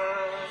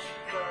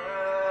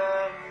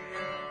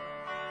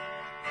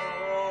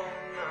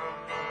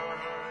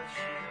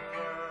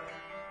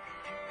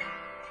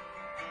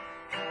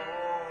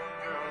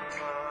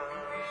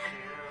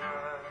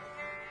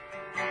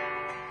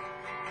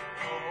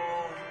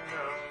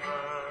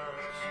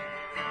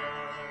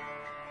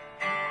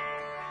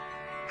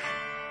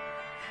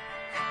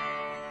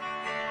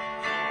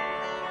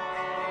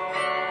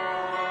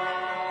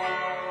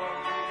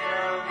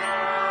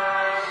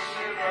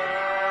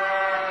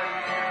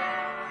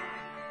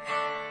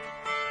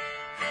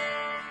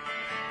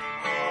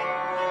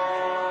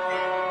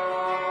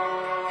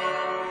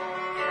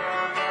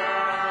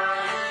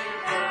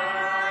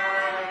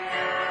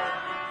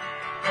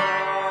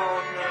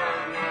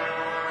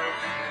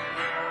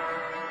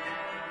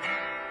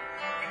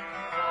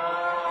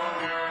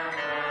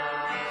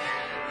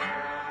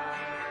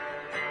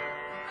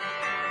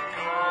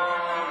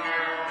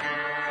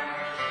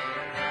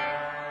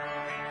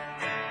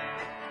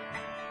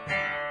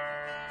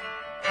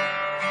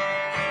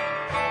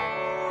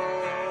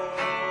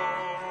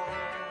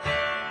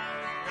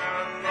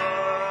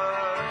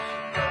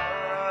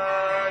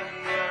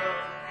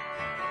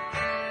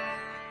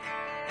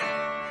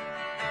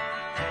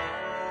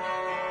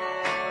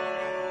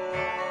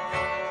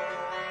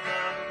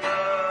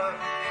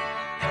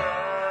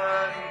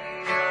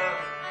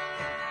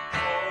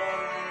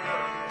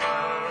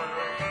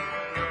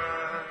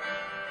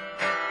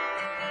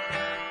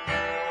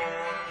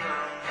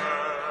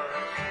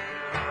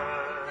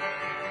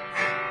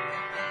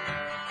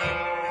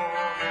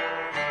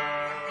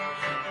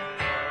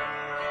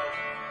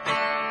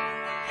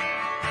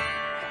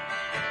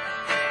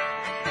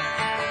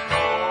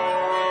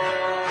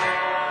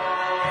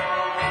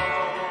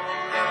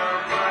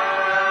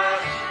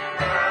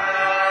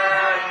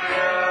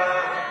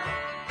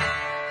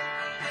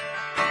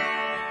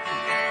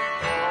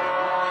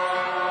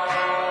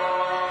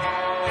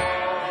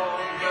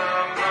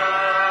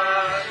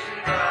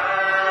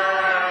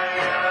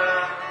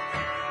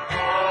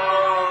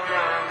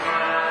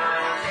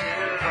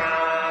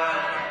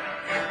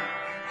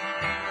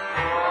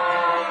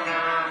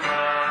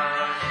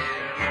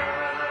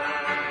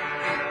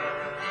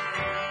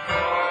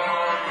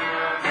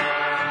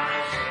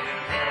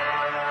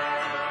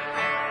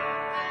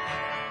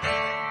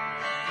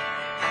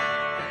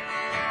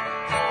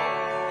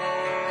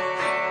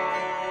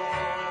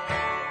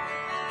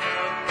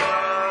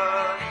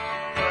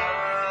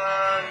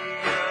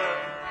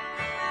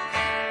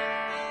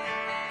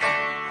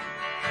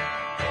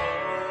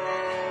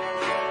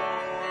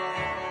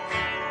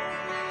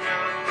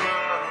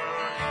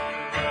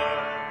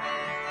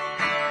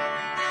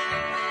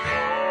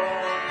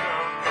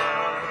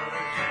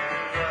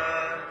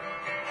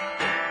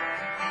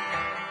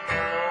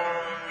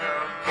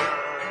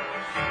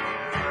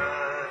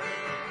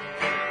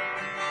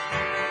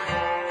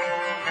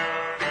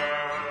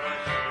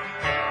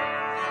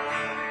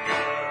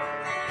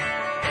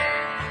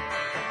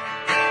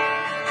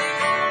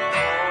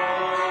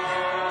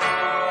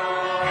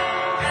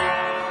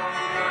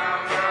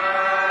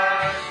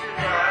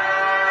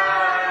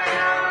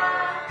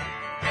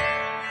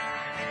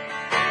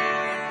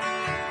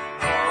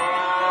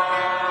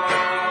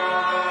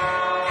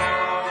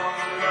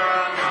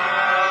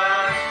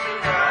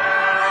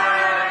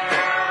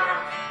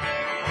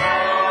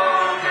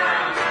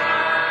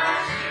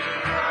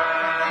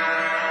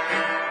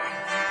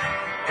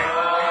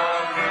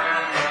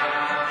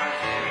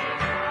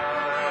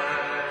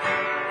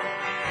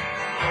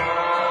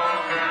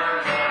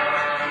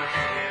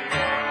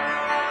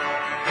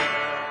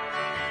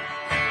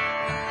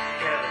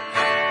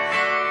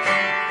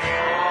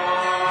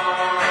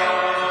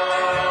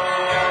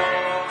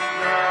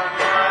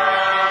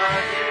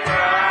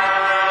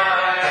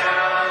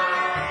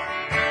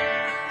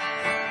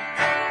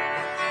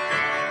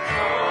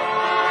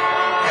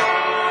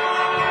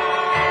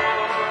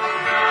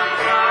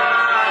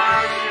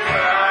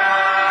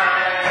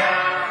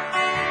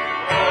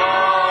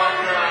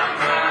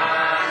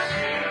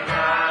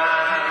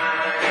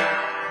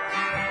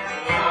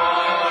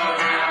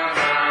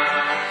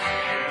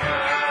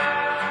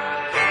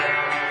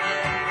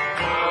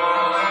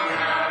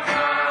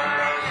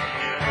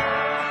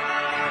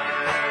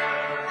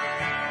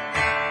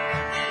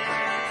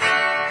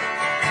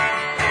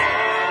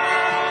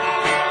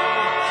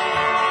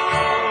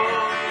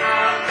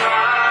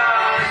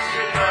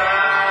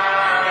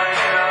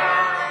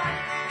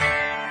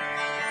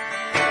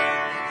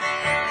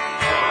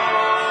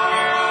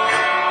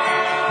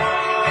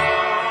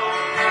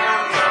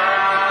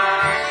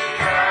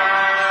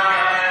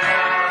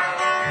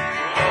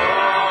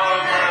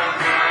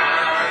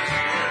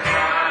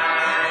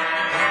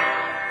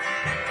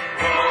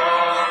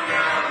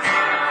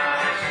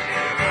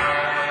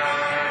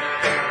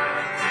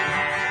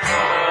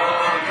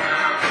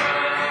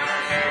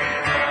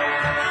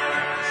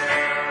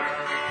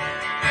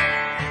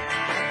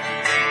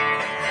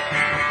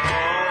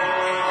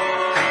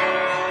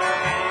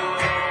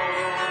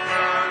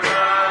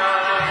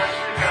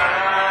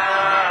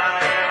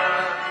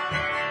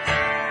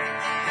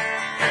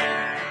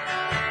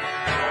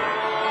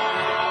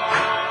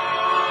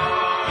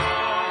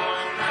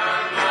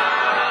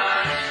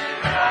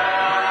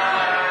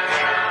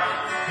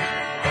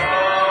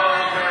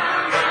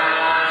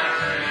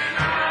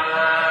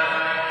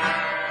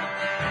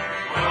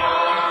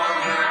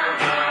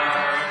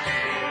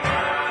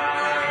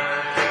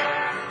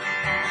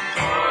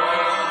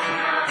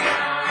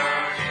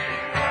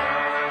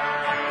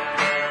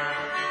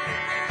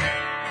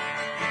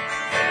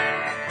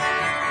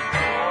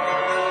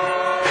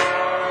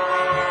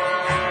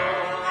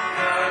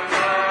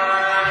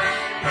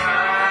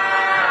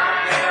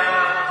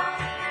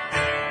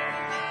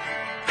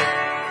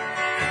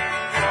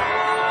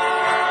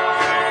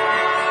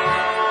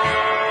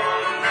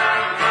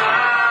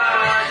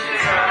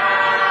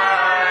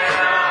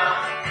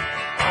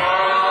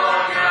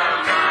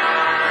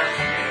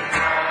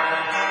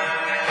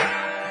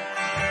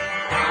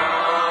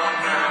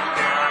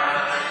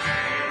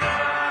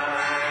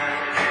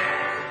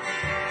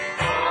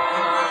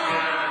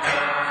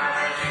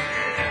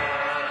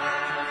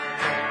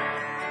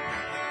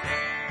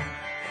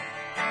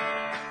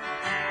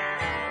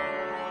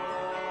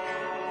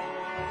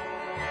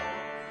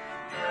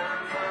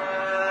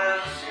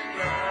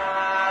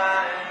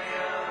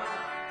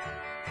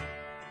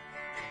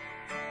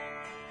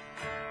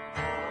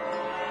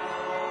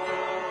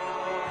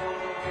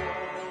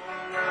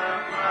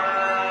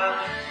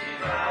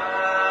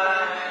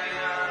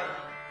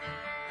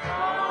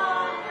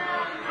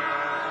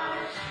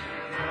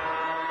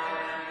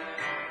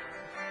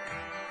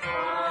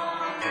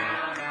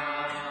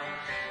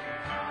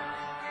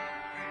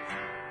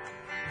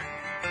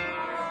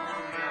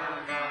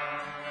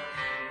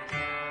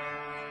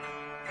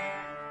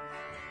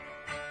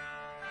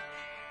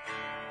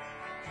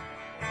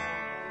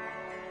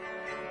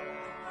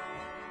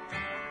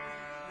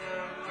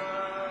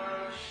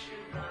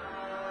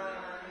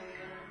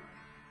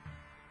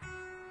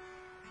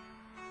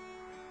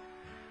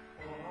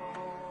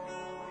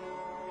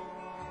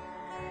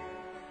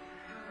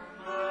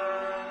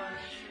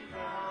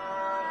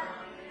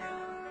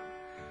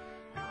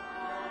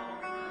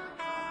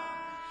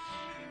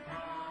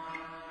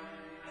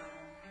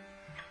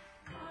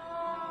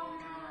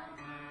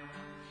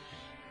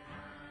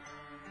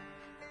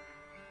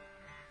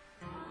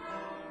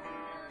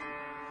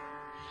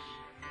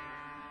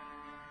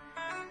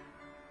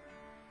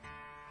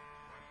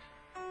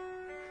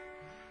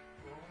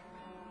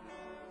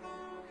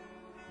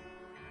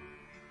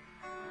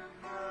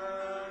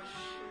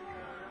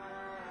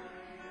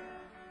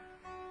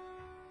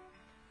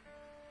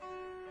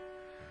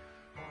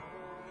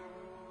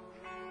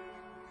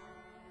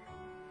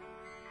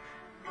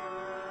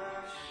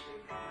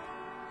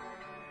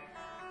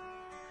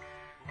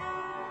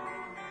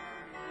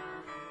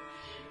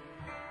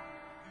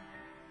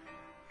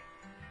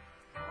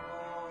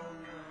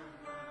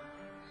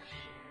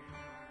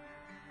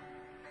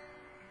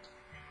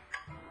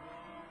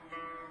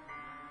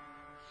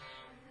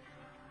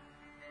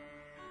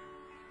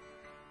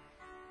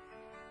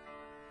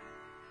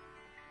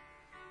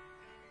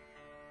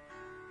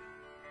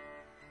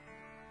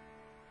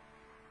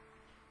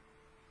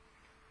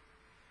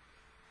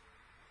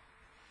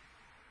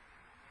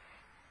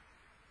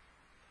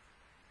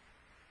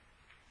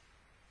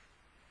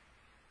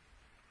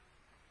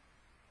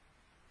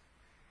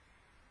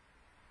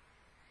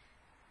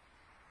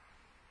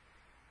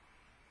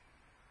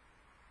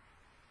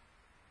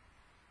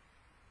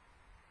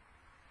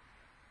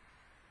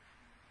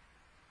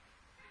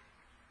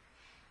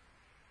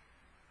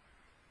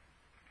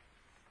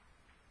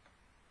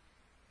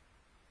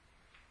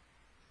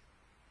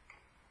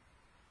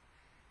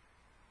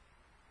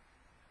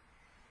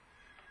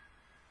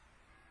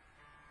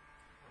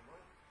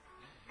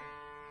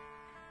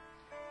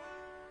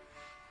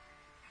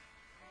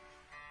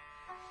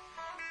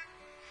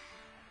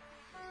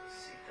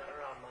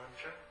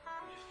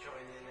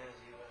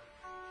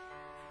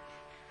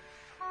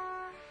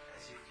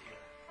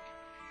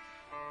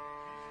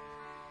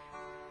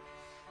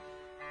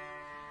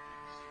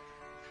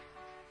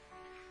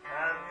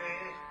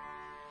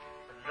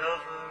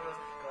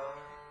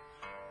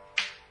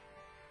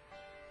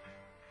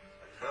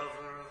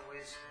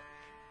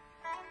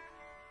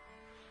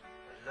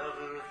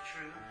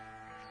truth.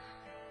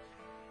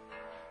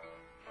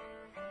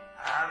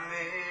 I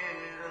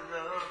met a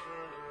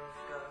lover of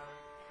God.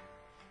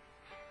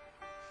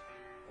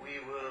 We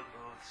were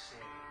both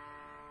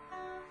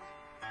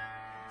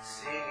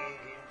singing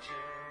in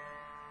tune.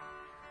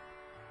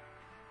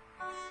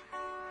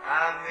 I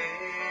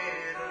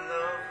met a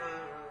lover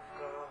of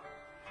God,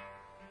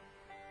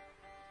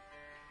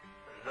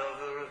 a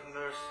lover of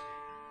mercy,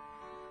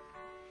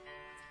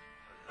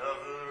 a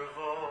lover of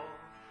all.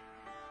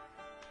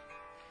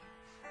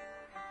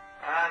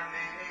 I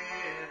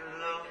met a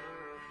lover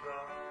of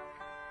God.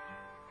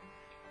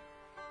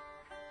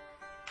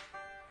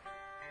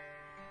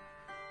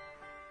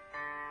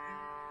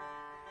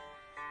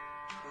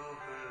 Who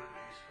heard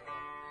his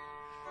voice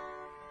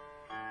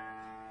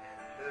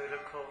and heard a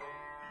call?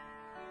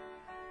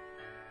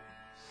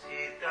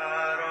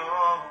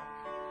 Sitaram,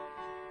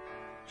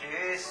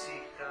 Jai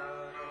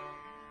Sitaram,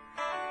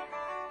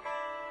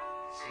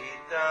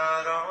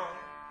 Sitaram,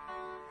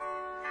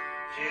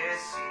 Jai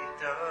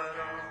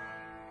Sitaram,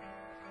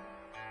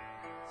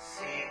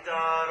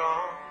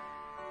 Sitaram,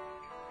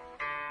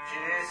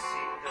 Jai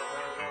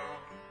Sitaram,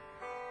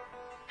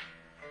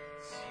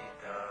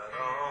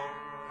 Sitaram,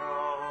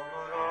 Ram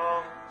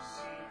Ram,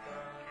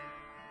 Sitaram.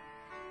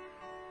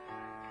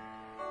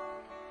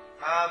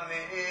 I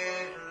met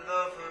a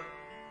lover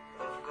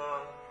of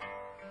God,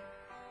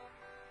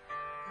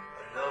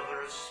 a lover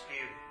of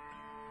spirit,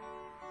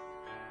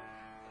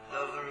 a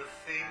lover of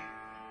faith.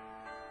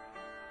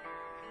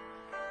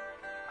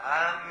 I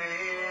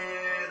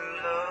met a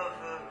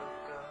lover of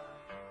God.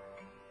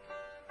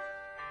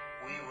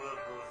 We were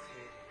both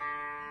headed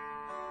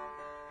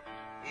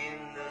in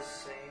the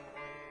same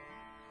way.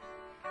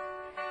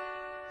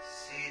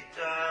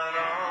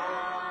 Sitaram,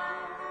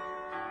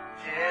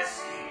 Jai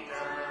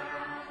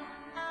Sitaram,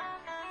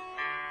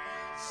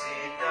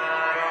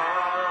 Sitaram,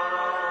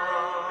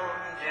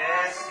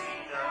 Jai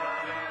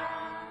Sitaram,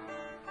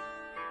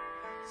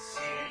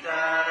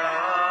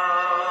 Sitaram,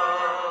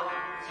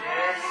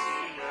 Jai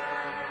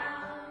Sitaram,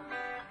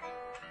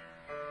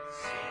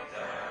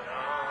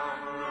 Sitaram,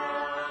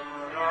 Ram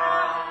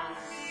Ram,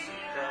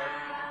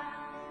 Sitaram.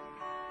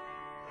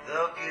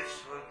 The gifts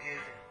were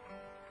given,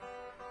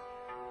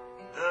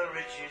 the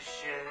riches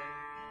shared,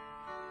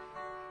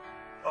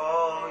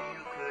 all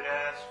you could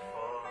ask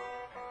for,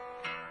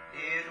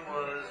 it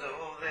was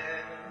all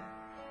there.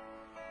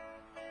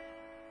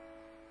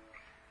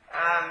 I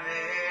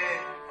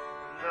met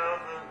the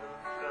lover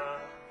of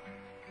God,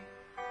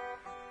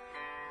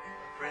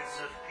 the Prince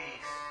of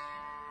Peace,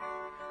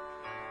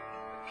 the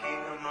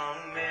King among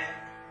men.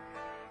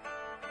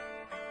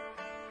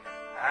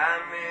 I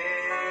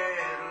met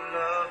a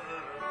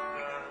lover of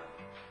God,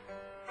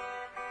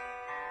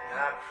 and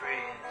I pray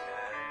in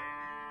time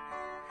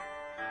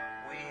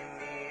we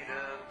meet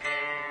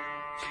again.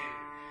 2,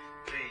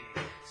 3,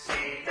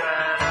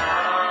 Sitaram,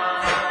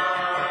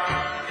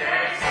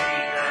 Jai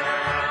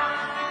Sitaram,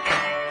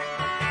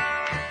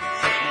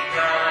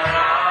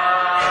 Sitaram,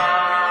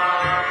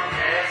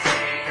 Jai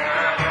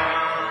Sitaram,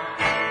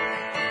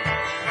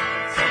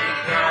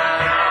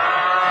 Sitaram,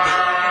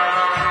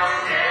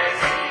 Jai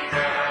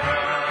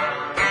Sitaram,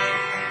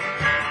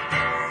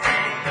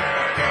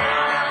 Sitaram,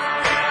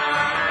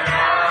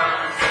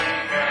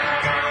 Sitaram.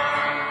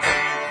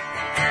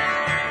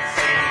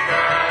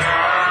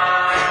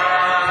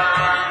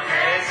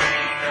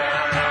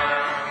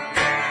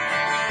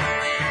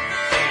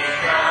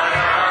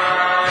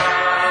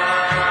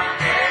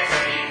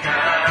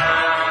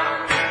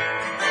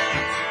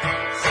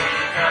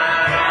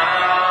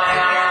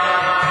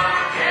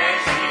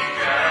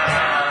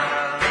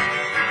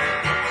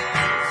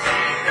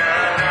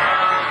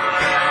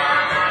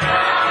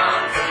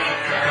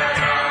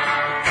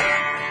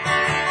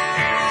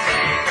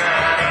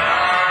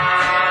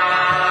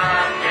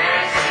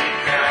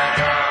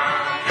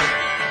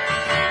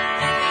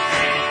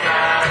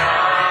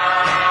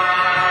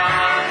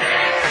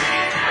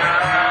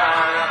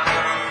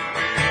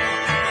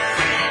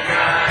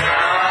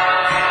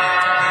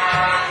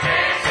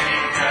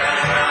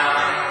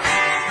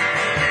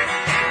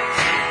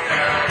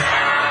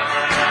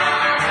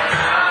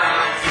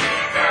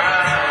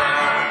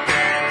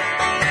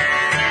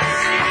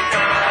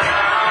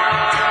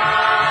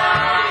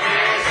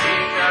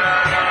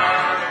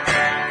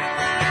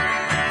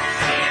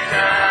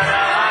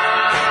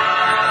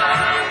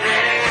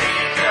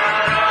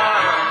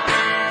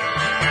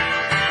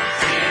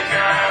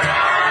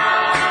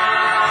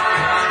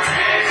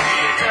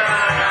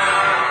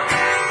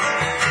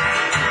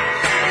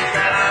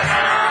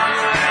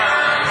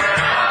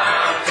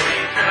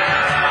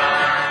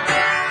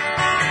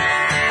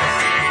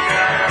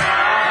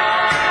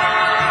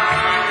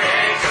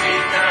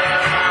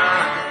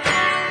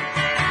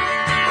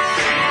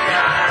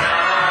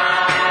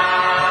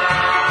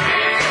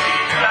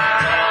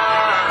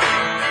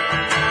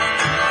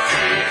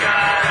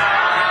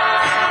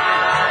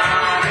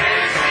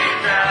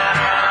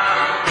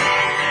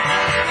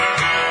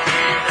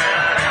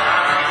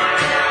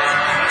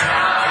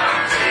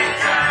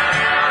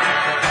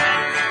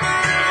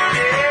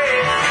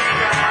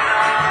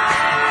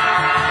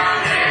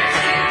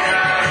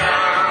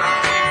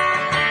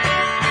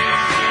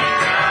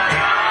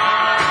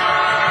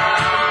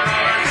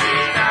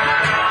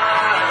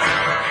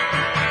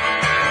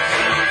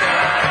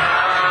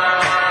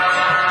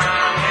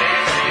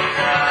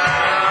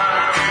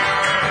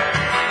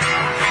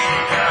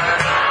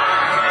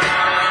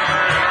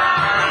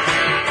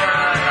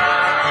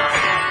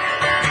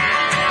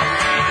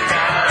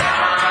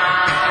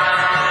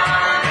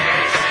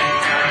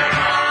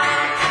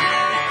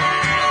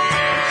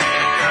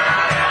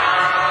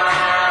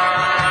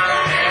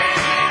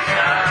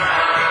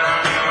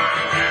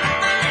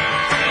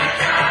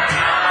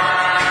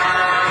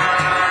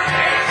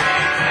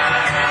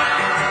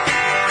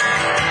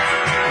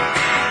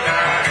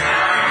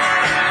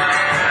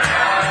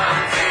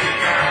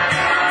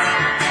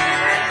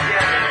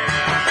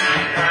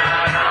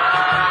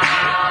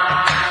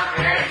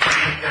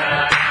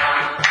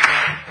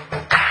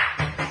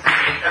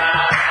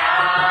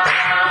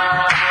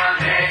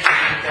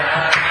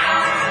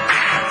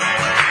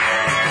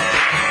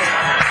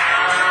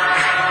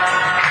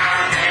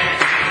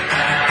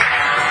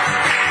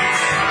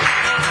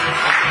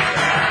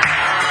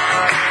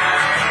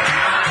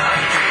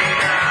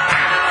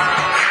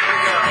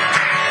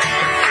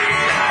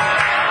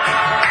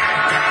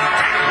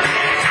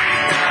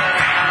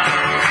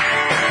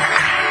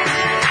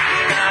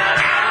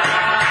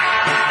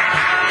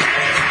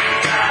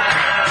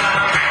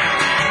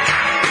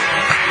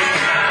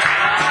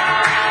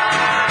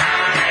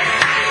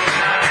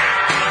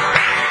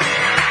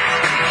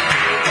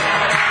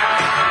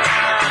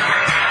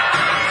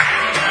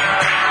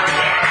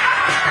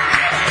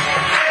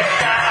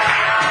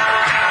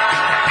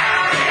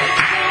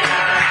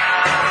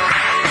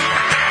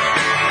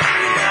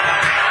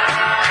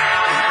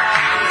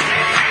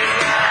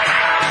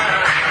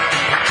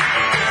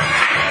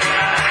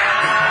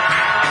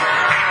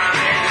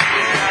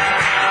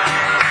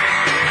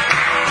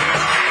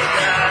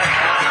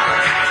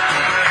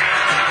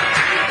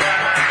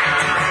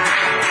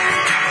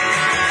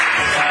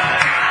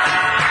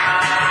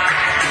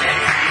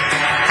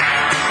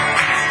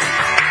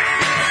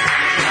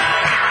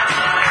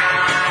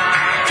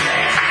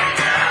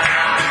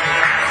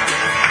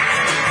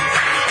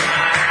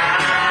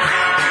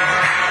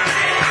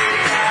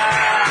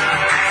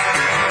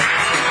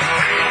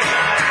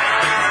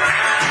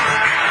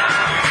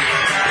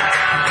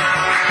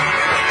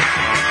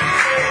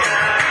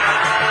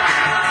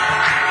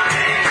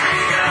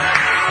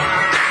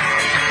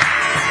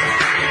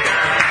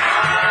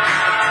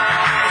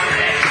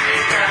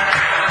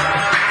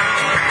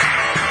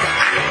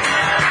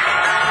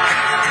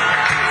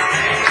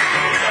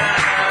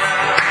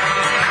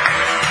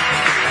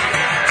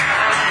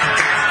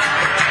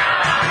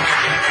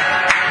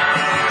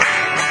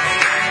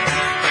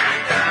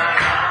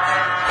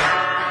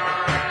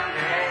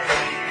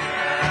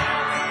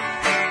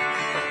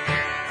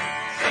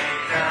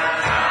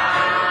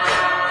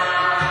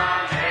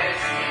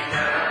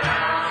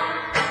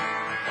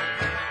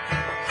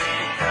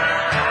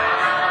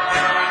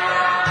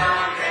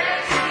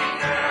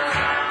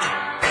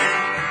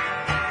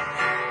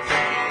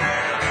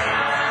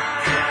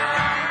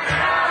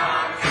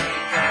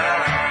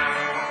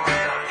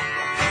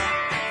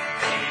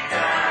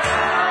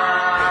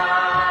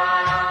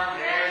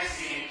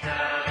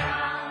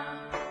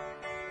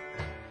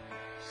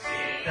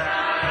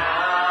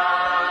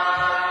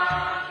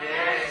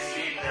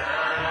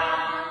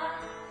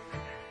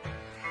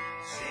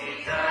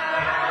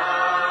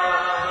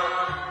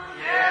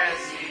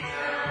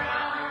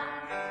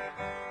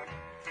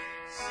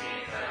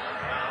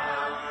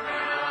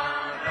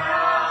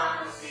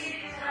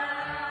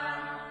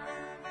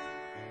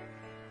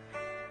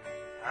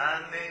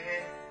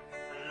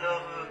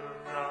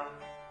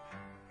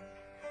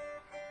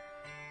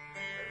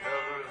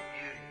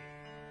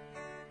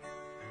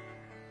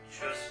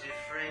 trusted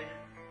friend.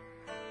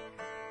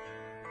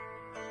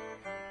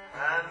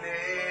 I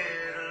may